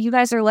 you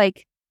guys are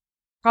like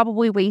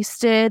probably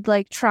wasted,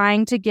 like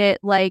trying to get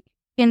like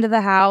into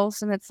the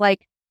house. And it's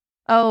like,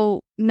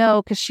 oh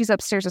no, because she's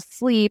upstairs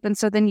asleep. And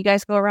so then you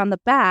guys go around the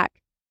back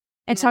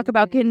and talk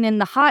about getting in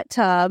the hot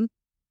tub.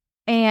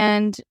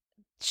 And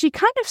she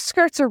kind of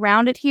skirts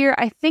around it here.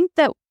 I think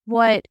that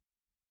what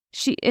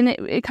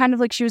it kind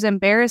of like she was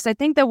embarrassed. I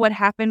think that what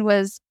happened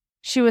was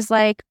she was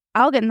like,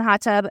 I'll get in the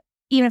hot tub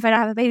even if I don't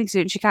have a bathing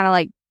suit. And she kind of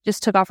like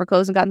just took off her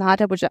clothes and got in the hot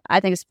tub, which I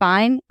think is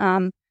fine.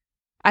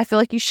 I feel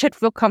like you should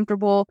feel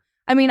comfortable.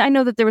 I mean, I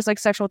know that there was like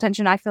sexual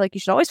tension. I feel like you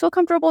should always feel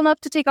comfortable enough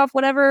to take off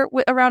whatever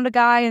around a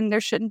guy, and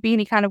there shouldn't be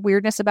any kind of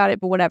weirdness about it,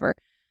 but whatever.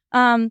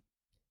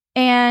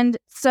 And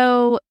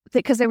so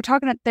because they were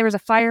talking, there was a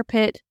fire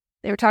pit.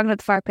 They were talking at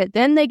the fire pit.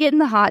 Then they get in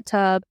the hot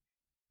tub,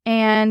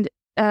 and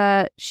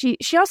she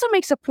also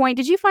makes a point.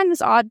 Did you find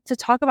this odd to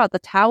talk about the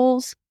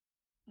towels?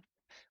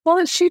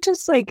 Well, she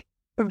just like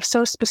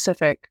so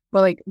specific.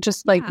 Well, like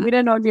just like we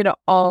didn't need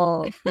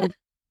all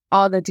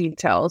the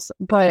details,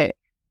 but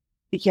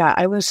yeah,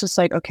 I was just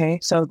like, okay,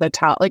 so the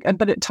towel, like,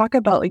 but it talk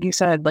about, like you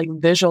said, like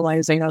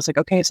visualizing. I was like,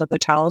 okay, so the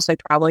towels, they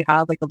probably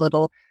have like a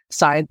little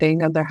side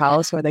thing of their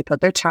house where they put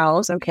their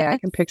towels. Okay, I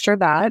can picture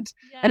that.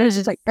 Yes. And it was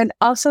just like, and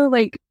also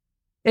like,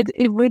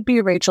 it would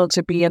be Rachel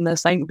to be in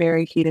this like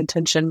very heated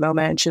tension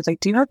moment. And she's like,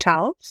 do you have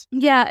towels?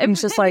 Yeah. And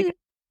he's just like,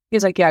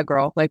 yeah,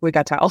 girl, like we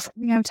got towels.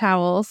 We have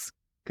towels,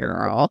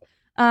 girl.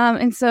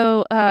 And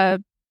so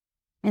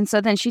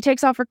then she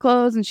takes off her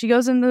clothes and she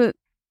goes in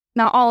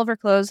not all of her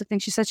clothes. I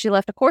think she said she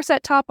left a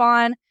corset top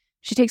on.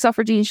 She takes off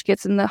her jeans. She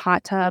gets in the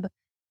hot tub,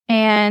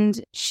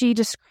 and she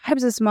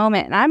describes this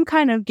moment. And I'm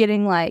kind of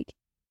getting like,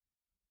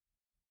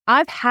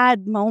 I've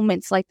had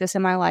moments like this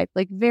in my life,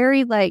 like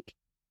very like,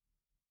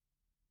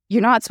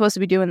 you're not supposed to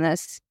be doing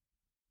this.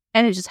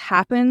 And it just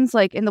happens,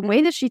 like in the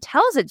way that she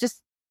tells it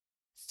just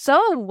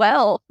so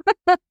well.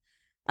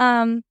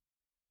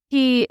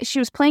 She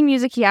was playing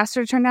music. He asked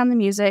her to turn down the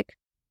music,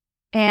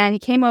 and he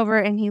came over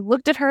and he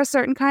looked at her a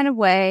certain kind of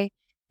way.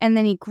 And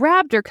then he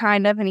grabbed her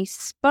kind of, and he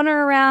spun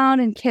her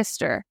around and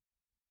kissed her.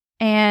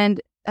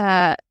 And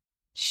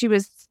she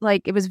was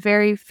like, it was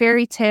very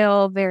fairy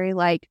tale, very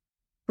like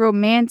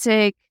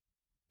romantic,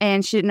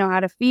 and she didn't know how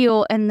to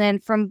feel. And then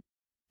from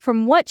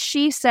what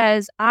she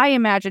says, I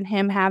imagine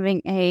him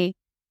having a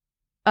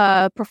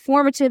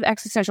performative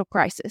existential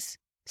crisis.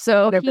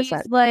 So 100%. He's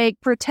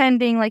like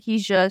pretending like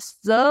he's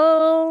just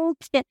so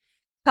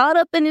caught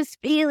up in his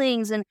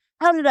feelings, and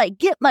how did I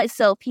get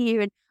myself here?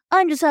 And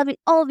I'm just having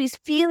all these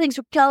feelings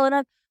for Colin.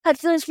 I've had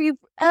feelings for you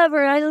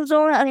forever. I don't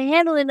know how to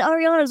handle it. And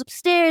Ariana's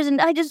upstairs,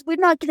 and we're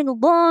not getting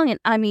along. And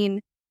I mean,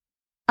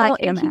 I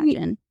can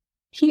imagine.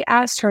 He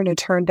asked her to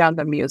turn down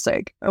the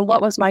music. And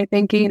what was my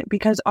thinking?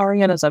 Because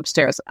Ariana's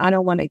upstairs. I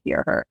don't want to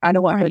hear her. I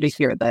don't want her to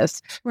hear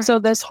this. Right. So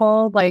this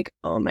whole like,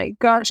 oh my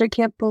gosh, I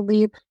can't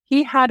believe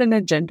he had an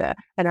agenda.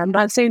 And I'm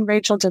not saying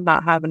Rachel did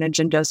not have an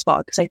agenda as well,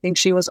 because I think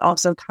she was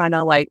also kind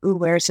of like, ooh,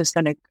 where is this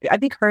going to... I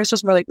think hers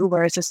was more like, ooh,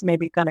 where is this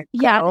maybe going to go?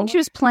 Yeah, I think she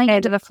was playing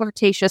into the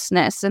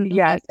flirtatiousness. And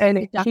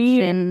and he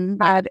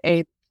had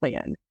a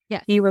plan.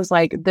 Yeah. He was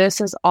like,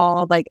 this is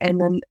all like,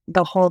 and then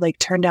the whole like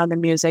turn down the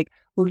music,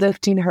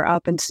 lifting her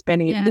up and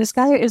spinning. Yes. This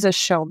guy is a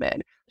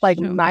showman. Like,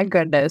 my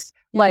goodness.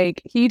 Yeah.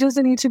 Like, he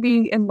doesn't need to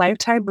be in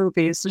Lifetime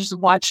movies. Just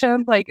watch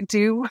him like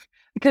do...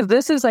 Because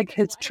this is like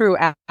his true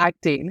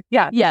acting.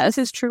 Yeah. Yes. This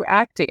is true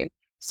acting.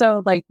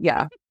 So like,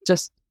 yeah,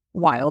 just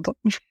wild.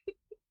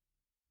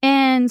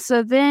 And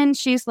so then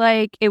she's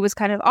like, it was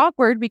kind of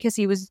awkward because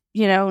he was,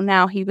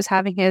 now he was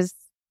having his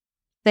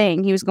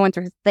thing. He was going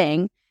through his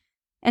thing.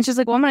 And she's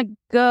like, well, I'm going to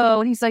go.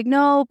 And he's like,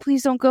 no,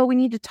 please don't go. We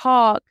need to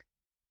talk.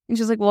 And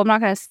she's like, well, I'm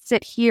not going to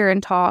sit here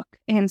and talk.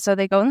 And so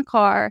they go in the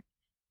car.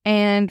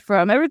 And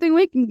from everything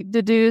we can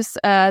deduce,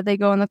 they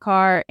go in the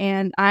car.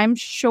 And I'm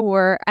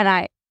sure, and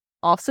I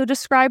also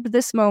described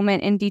this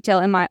moment in detail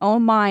in my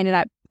own mind, and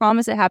I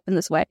promise it happened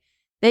this way.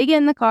 They get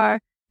in the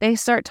car, they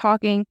start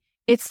talking.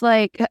 It's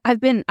like, I've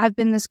been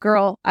this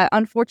girl.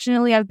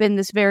 Unfortunately, I've been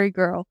this very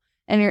girl.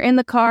 And you're in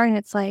the car, and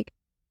it's like,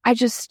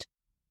 I've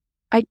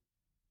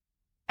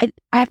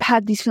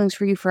had these feelings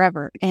for you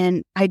forever,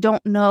 and I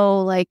don't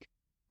know like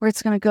where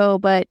it's gonna go,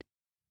 but.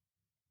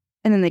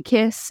 And then they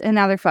kiss, and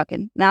now they're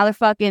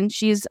fucking.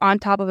 She's on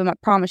top of him. I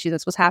promise you,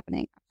 that's what's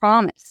happening. I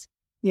promise.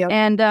 Yeah.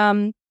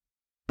 And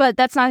but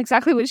that's not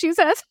exactly what she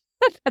says.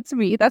 That's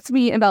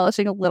me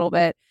embellishing a little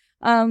bit.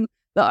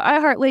 the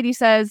iHeart lady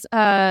says,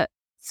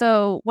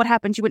 so what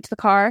happened? You went to the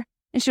car?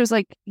 And she was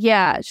like,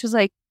 yeah. She was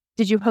like,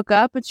 did you hook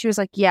up? And she was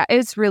like, yeah,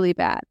 it's really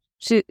bad.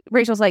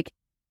 Rachel's like,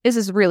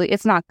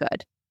 it's not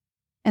good.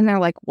 And they're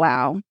like,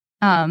 wow.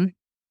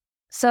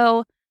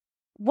 So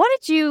what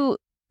did you,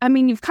 I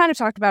mean, you've kind of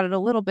talked about it a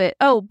little bit.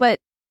 Oh, but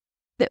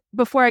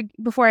before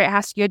I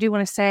ask you, I do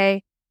want to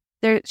say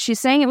she's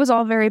saying it was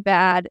all very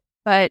bad,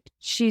 but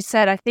she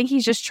said, I think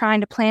he's just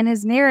trying to plan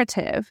his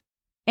narrative,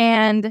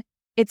 and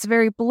it's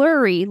very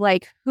blurry,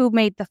 like who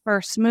made the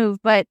first move.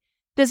 But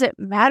does it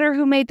matter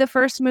who made the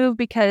first move?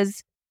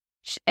 Because,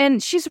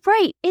 and she's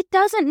right, it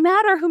doesn't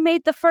matter who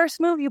made the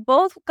first move. You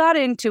both got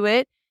into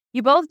it.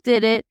 You both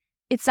did it.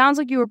 It sounds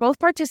like you were both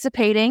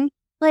participating.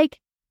 Like,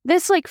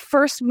 this like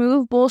first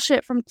move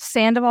bullshit from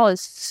Sandoval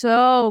is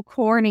so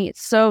corny.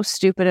 It's so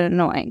stupid and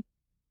annoying.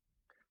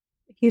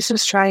 He's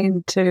just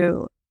trying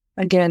to,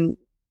 again,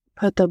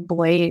 put the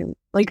blame,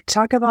 like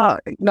talk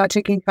about not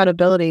taking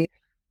credibility,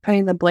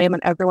 putting the blame on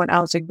everyone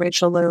else. Like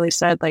Rachel literally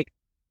said, like,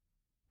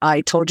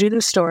 I told you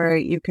the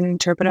story, you can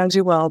interpret it as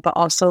you will, but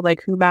also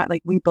like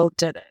we both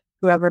did it.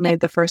 Whoever made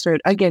the first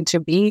word. Again,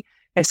 to me,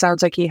 it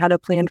sounds like he had a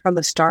plan from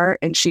the start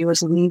and she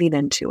was leaning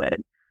into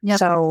it. Yep.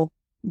 So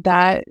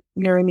that,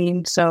 you know what I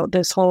mean? So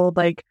this whole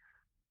like,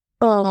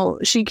 oh,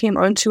 she came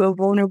onto a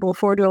vulnerable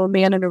 40-year-old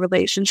man in a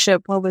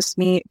relationship. What was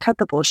me? Cut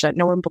the bullshit.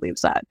 No one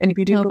believes that. And if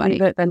you do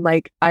believe it, then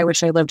like, I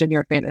wish I lived in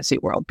your fantasy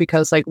world,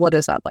 because like, what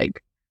is that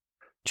like?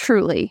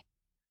 Truly.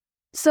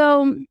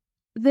 So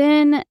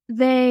then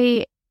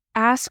they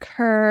ask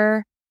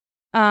her,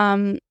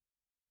 she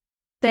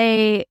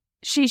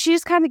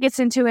just kind of gets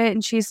into it,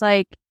 and she's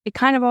like, it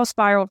kind of all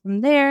spiraled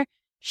from there.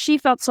 She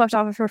felt swept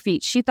off of her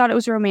feet. She thought it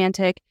was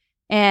romantic,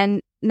 and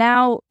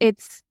now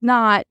it's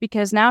not,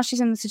 because now she's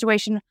in the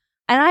situation,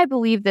 and I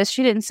believe this.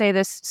 She didn't say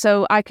this,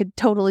 so I could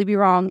totally be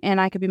wrong, and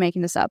I could be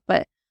making this up,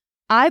 but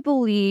I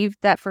believe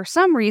that for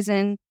some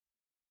reason,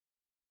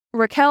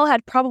 Raquel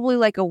had probably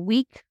like a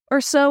week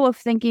or so of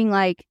thinking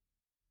like,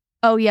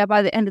 oh yeah,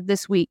 by the end of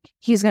this week,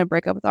 he's going to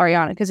break up with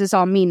Ariana because it's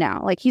all me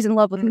now. Like, he's in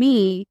love with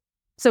me,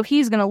 so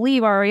he's going to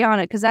leave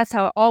Ariana, because that's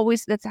how it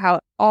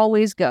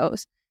always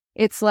goes.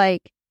 It's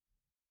like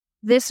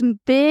this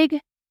big,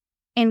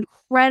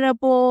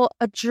 incredible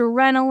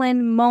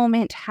adrenaline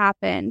moment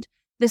happened.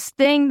 This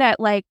thing that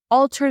like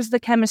alters the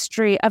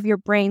chemistry of your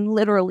brain,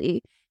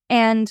 literally.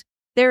 And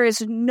there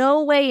is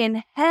no way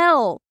in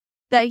hell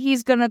that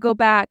he's going to go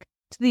back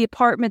to the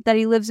apartment that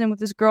he lives in with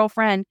his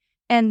girlfriend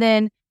and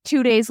then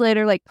 2 days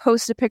later, like,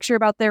 post a picture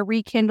about their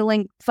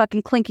rekindling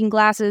fucking clinking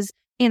glasses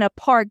in a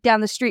park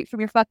down the street from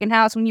your fucking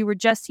house when you were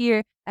just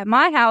here at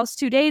my house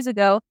 2 days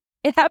ago.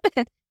 It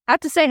happened. I have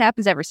to say, it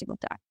happens every single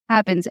time.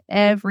 Happens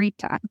every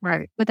time.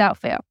 Right. Without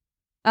fail.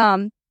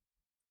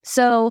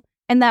 So,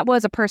 and that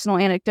was a personal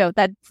anecdote.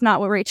 That's not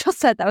what Rachel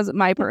said. That was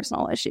my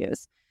personal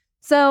issues.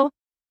 So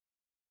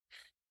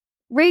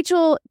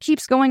Rachel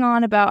keeps going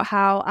on about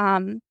how,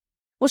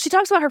 well, she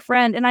talks about her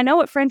friend, and I know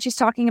what friend she's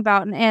talking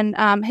about,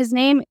 and his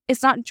name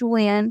is not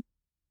Julian,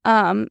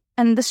 and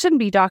this shouldn't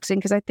be doxing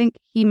because I think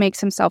he makes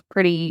himself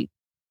pretty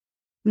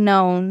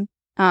known.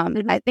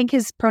 I think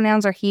his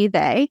pronouns are he,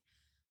 they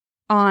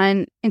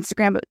on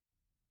Instagram, but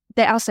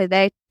I'll say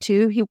they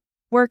too. He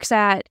works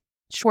at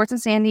Schwartz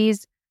and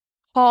Sandy's.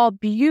 Tall,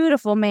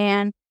 beautiful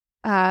man,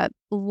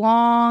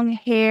 long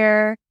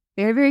hair,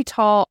 very, very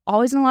tall,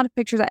 always in a lot of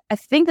pictures. I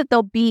think that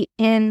they'll be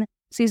in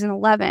season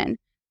 11.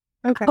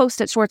 Okay.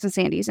 Host at Schwartz and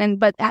Sandy's,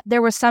 but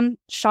there were some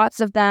shots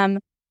of them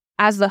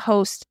as the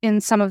host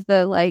in some of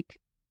the like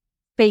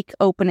fake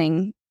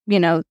opening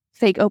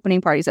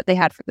parties that they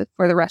had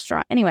for the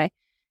restaurant. Anyway,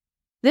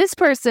 this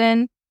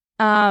person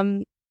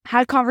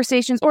had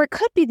conversations, or it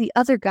could be the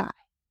other guy,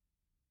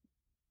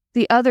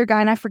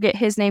 and I forget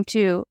his name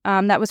too.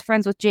 That was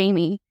friends with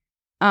Jamie,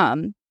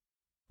 but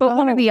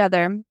one or the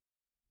other,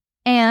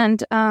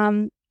 and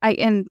I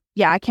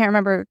can't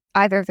remember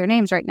either of their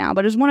names right now,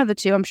 but it was one of the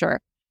two, I'm sure.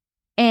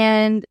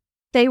 And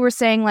they were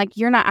saying, like,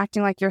 you're not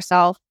acting like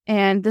yourself.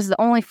 And this is the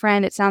only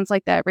friend, it sounds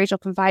like, that Rachel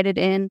confided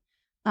in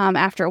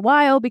after a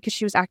while because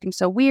she was acting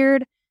so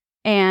weird.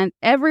 And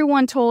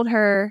everyone,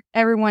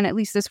 at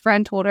least this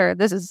friend told her,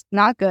 this is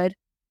not good.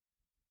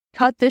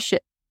 Cut this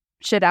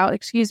shit out,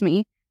 excuse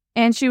me.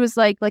 And she was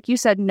like you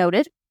said,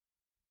 noted.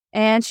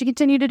 And she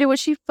continued to do what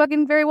she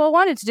fucking very well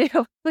wanted to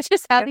do, which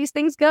is how these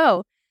things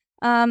go.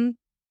 And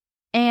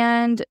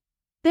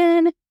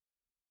then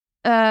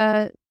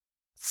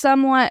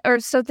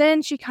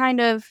then she kind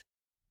of,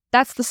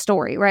 that's the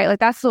story, right? Like,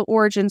 that's the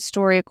origin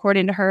story,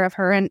 according to her, of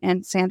her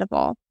and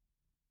Sandoval.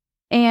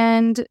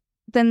 And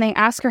then they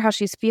ask her how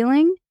she's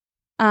feeling.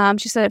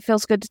 She said it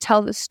feels good to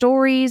tell the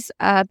stories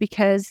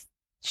because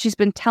she's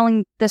been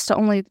telling this to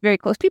only very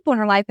close people in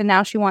her life, and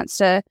now she wants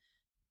to,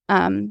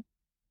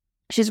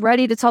 she's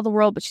ready to tell the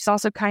world, but she's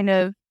also kind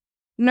of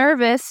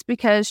nervous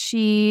because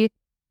she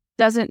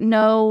doesn't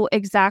know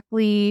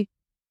exactly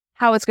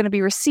how it's going to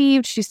be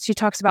received. She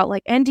talks about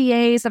like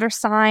NDAs that are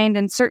signed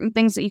and certain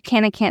things that you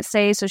can and can't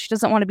say. So she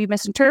doesn't want to be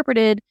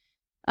misinterpreted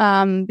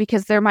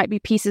because there might be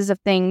pieces of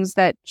things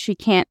that she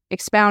can't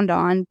expound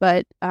on.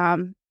 But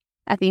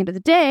at the end of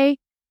the day,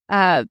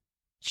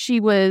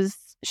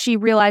 she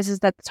realizes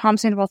that the Tom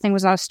Sandoval thing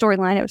was not a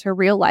storyline. It was her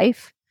real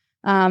life.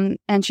 And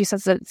she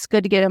says that it's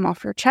good to get him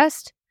off her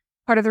chest.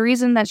 Part of the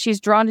reason that she's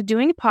drawn to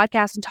doing a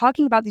podcast and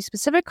talking about these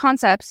specific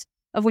concepts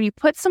of when you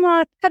put someone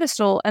on a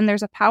pedestal and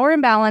there's a power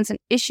imbalance and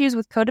issues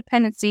with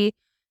codependency,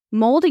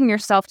 molding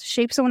yourself to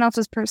shape someone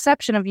else's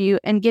perception of you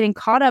and getting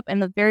caught up in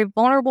the very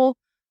vulnerable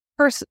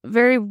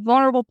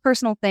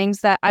personal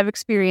things that I've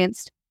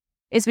experienced,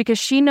 is because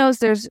she knows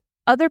there's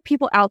other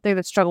people out there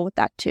that struggle with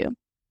that too.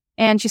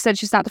 And she said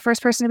she's not the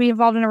first person to be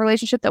involved in a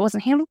relationship that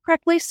wasn't handled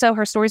correctly, so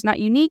her story's not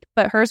unique,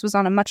 but hers was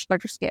on a much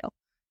larger scale.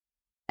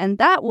 And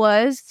that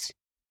was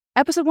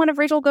episode 1 of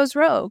Rachel Goes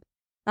Rogue.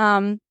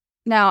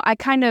 Now,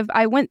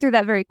 I went through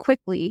that very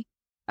quickly,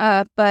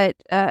 but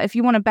if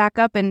you want to back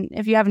up and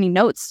if you have any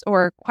notes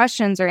or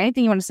questions or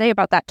anything you want to say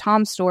about that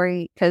Tom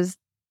story, because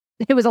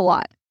it was a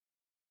lot.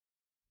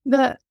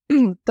 The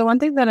one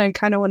thing that I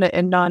kind of want to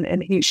end on,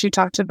 and she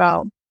talked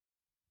about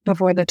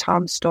before the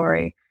Tom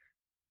story,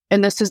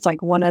 and this is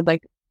like one of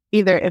like,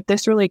 either if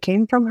this really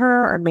came from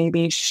her or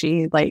maybe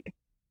she like,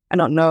 I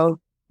don't know,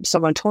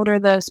 someone told her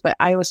this, but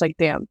I was like,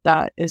 damn,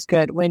 that is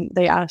good. When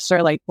they asked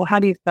her like, well, how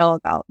do you feel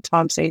about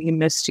Tom saying he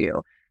missed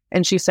you?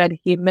 And she said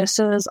he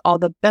misses all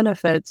the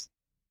benefits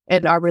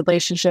in our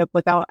relationship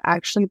without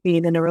actually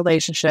being in a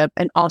relationship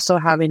and also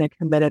having a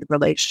committed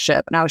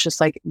relationship. And I was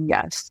just like,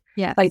 yes.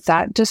 Like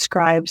that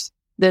describes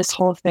this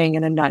whole thing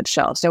in a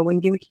nutshell. So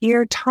when you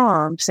hear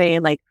Tom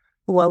saying like,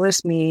 woe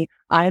is me,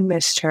 I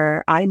miss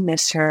her,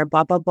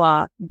 blah, blah,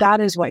 blah,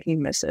 that is what he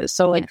misses.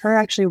 So like her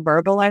actually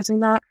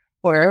verbalizing that,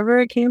 wherever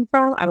it came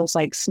from, I was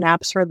like,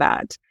 snaps for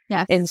that.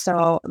 Yeah. And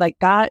so like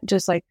that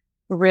just like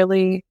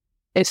really,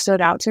 it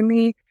stood out to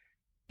me.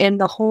 And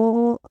the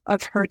whole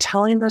of her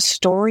telling the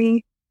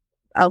story,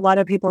 a lot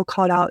of people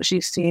called out she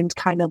seemed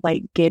kind of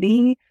like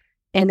giddy.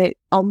 And it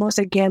almost,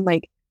 again,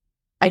 like,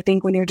 I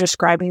think when you're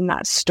describing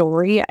that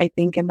story, I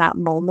think in that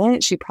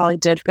moment, she probably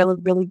did feel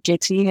really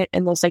giddy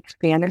in this like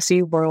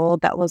fantasy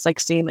world that was like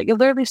seemed like, it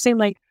literally seemed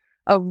like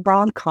a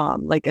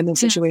rom-com, like in the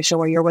situation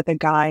where you're with a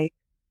guy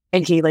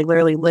and he like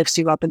literally lifts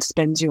you up and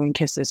spins you and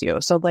kisses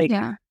you. So like,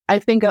 I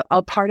think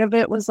a part of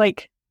it was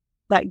like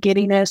that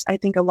giddiness. I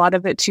think a lot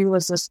of it too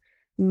was this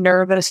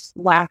nervous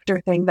laughter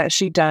thing that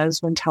she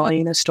does when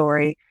telling a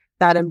story,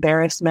 that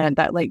embarrassment,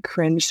 that like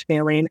cringe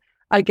feeling.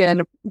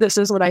 Again, this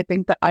is what I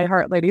think the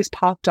iHeart ladies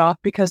popped off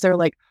because they're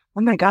like,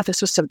 oh my God,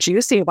 this was so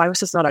juicy. Why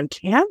was this not on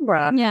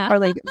camera? Yeah. Or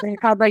like they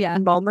had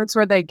like moments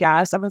where they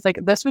gasped. I was like,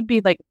 this would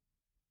be like,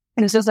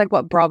 and this is like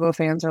what Bravo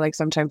fans are like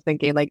sometimes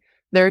thinking, like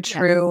they're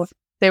true. Yes.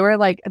 They were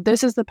like,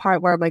 this is the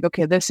part where I'm like,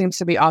 okay, this seems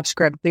to be off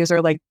script. These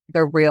are like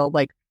the real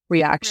like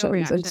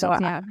reactions. And so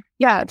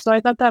so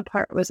I thought that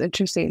part was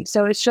interesting.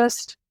 So it's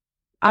just,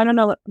 I don't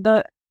know,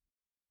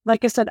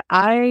 like I said,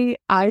 I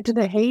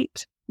didn't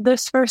hate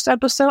this first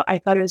episode. I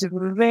thought it was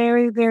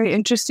very, very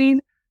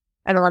interesting.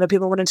 And a lot of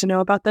people wanted to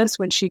know about this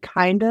when she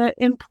kind of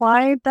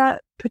implied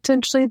that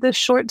potentially the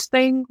shorts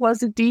thing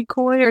was a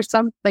decoy or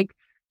something. Like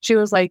she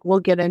was like, we'll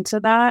get into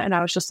that. And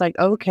I was just like,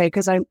 okay,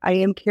 because I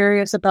am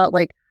curious about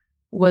like,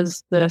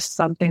 was this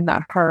something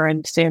that her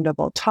and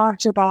Sandoval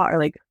talked about or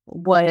like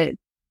what?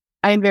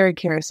 I'm very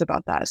curious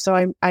about that. So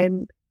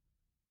I'm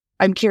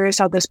curious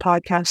how this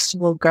podcast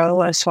will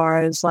go as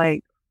far as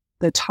like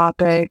the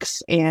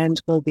topics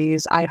and will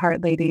these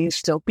iHeart ladies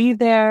still be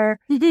there?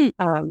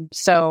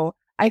 So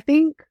I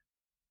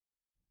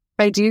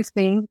do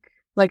think,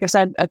 like I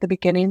said at the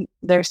beginning,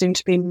 there seem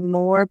to be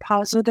more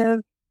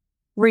positive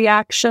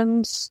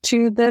reactions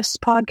to this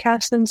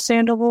podcast than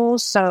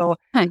Sandoval's. So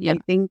I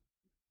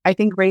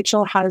think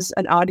Rachel has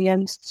an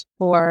audience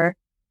for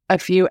a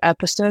few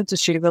episodes if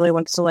she really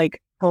wants to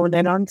like hone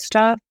in on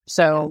stuff.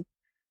 So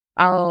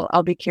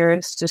I'll be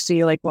curious to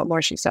see like what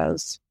more she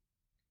says.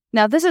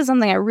 Now, this is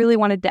something I really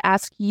wanted to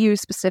ask you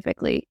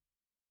specifically.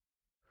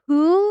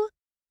 Who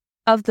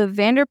of the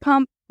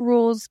Vanderpump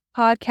Rules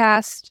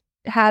podcast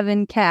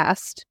having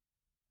cast,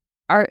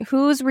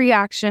 whose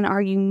reaction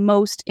are you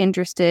most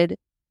interested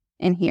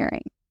in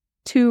hearing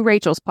to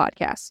Rachel's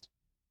podcast?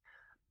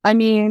 I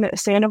mean,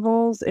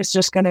 Sandoval's is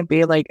just going to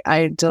be like,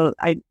 I'm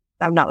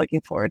not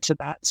looking forward to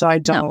that. So I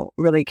don't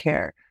really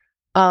care.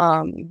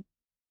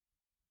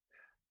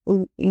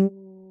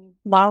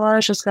 Lala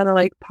is just gonna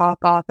like pop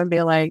off and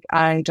be like,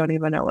 I don't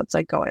even know what's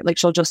like going. Like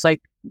she'll just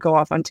like go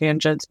off on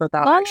tangents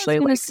without actually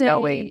like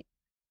knowing.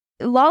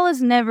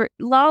 Whatever,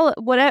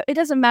 it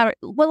doesn't matter.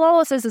 What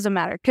Lala says doesn't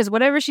matter because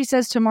whatever she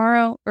says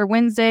tomorrow or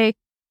Wednesday,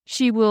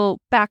 she will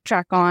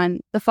backtrack on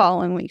the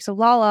following week. So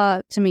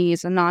Lala to me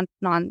is a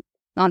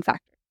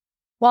non-factor.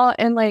 Well,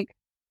 and like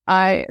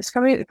it's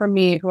coming from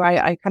me, who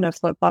I kind of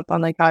flip flop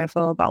on like how I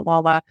feel about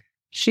Lala.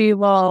 She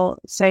will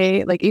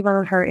say, like, even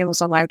on her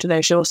Amazon Live today,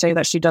 she will say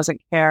that she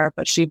doesn't care,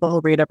 but she will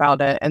read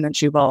about it, and then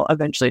she will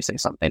eventually say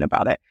something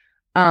about it.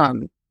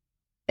 And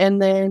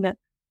then,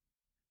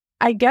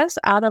 I guess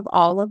out of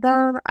all of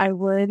them, I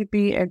would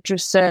be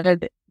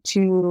interested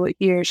to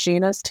hear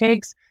Sheena's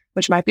takes,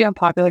 which might be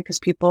unpopular because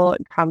people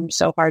come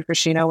so hard for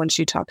Sheena when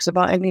she talks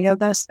about any of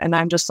this, and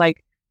I'm just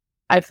like,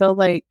 I feel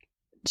like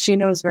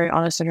Sheena was very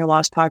honest in her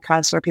last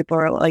podcast where people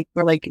were like,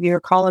 you're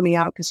calling me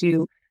out because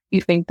you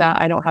think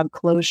that I don't have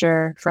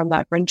closure from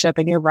that friendship.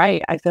 And you're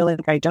right. I feel like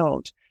I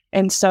don't.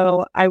 And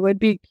so I would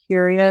be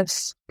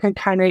curious to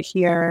kind of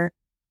hear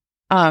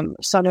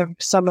some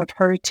of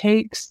her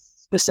takes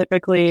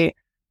specifically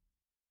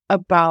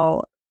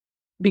about,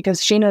 because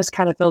Sheena's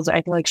kind of feels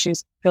like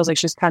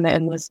she's kind of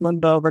in this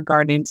limbo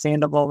regarding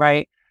Sandoval,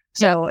 right?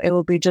 So it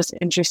will be just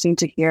interesting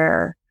to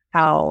hear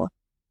how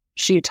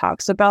she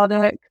talks about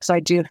it, because I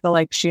do feel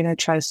like Sheena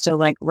tries to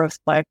like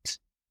reflect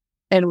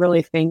and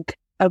really think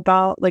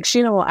about, like,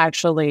 Sheena will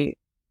actually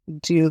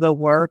do the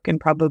work and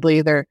probably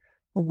either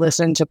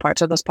listen to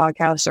parts of this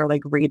podcast or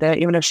like read it,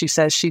 even if she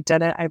says she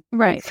didn't. I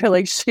feel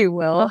like she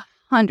will.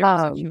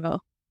 100% she will.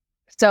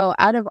 So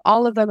out of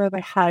all of them, if I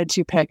had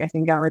to pick, I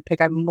think I would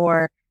pick, I'm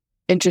more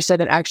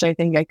interested in, actually, I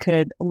think I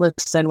could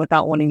listen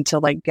without wanting to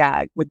like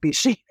gag, would be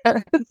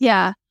Sheena.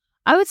 Yeah.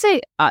 I would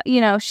say,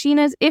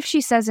 Sheena's, if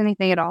she says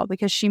anything at all,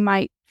 because she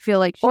might feel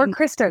like or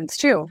Kristen's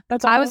too.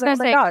 That's I was going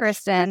to say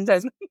Kristen.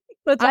 That's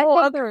a whole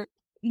other.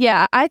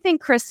 Yeah, I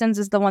think Kristen's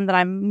is the one that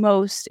I'm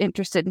most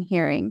interested in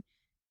hearing,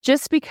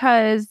 just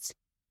because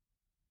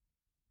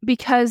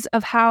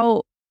of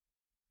how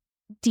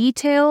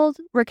detailed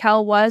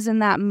Raquel was in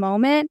that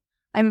moment.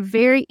 I'm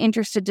very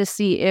interested to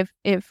see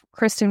if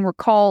Kristen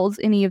recalls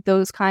any of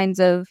those kinds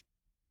of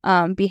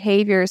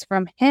behaviors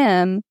from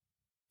him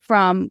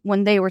from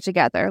when they were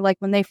together, like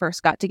when they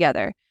first got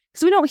together.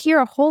 Because we don't hear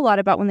a whole lot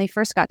about when they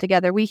first got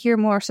together. We hear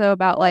more so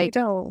about like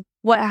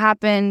what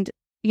happened,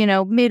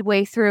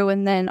 midway through,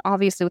 and then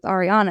obviously with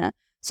Ariana.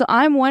 So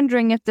I'm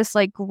wondering if this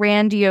like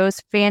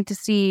grandiose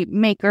fantasy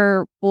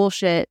maker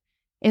bullshit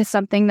is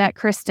something that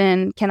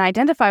Kristen can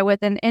identify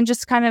with and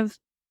just kind of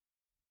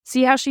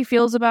see how she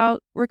feels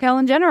about Raquel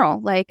in general.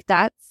 Like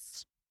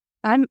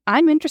I'm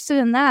interested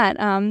in that.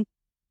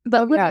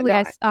 But literally,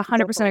 I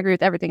 100% agree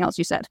with everything else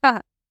you said.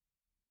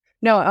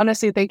 No,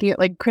 honestly, thank you.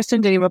 Like,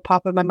 Kristen didn't even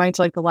pop in my mind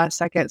till like the last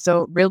second.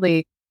 So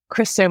really,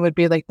 Kristen would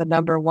be like the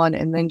number one,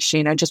 and then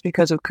Sheena, just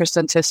because of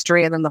Kristen's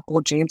history and then the whole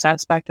James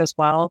aspect as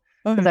well.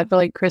 Because I feel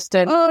like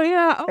Kristen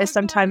is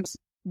sometimes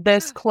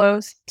this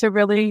close to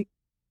really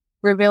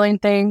revealing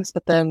things,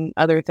 but then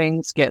other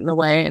things get in the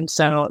way. And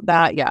so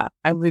that,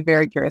 I would be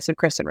very curious if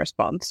Kristen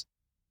responds.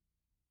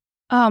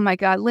 Oh my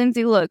God,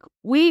 Lindsay, look,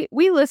 we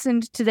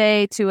listened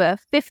today to a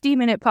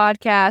 50-minute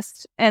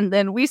podcast, and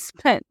then we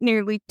spent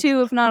nearly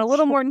 2, if not a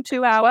little more than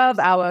 2 hours.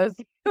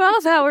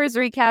 12 hours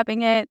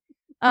recapping it.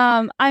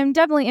 I'm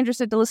definitely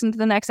interested to listen to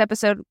the next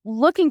episode.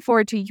 Looking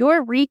forward to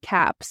your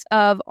recaps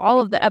of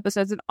all of the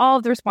episodes and all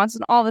of the responses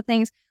and all the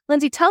things.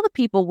 Lindsay, tell the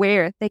people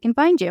where they can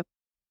find you.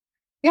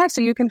 Yeah,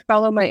 so you can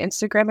follow my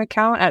Instagram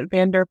account at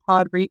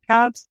Vanderpod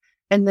Recaps.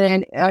 And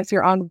then if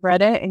you're on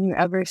Reddit and you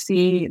ever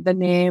see the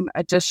name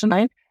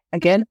Addition,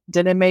 again,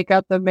 didn't make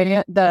up the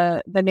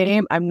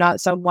name. I'm not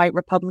some white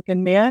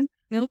Republican man.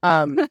 Nope.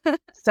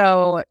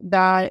 So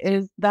that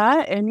is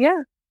that. And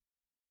yeah.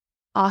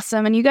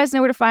 Awesome. And you guys know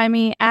where to find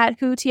me at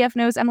Who TF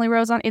Knows Emily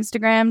Rose on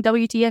Instagram,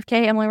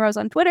 WTFK Emily Rose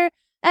on Twitter,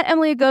 at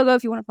Emily Agogo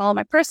if you want to follow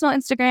my personal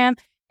Instagram.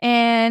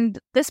 And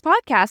this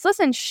podcast,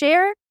 listen,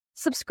 share,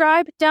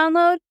 subscribe,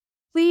 download,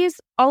 please,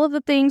 all of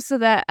the things so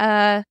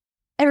that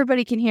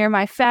everybody can hear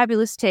my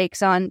fabulous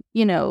takes on,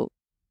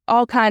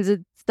 all kinds of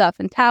stuff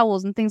and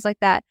towels and things like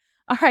that.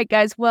 All right,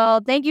 guys.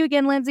 Well, thank you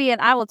again, Lindsay, and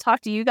I will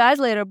talk to you guys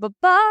later.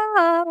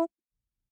 Bye-bye.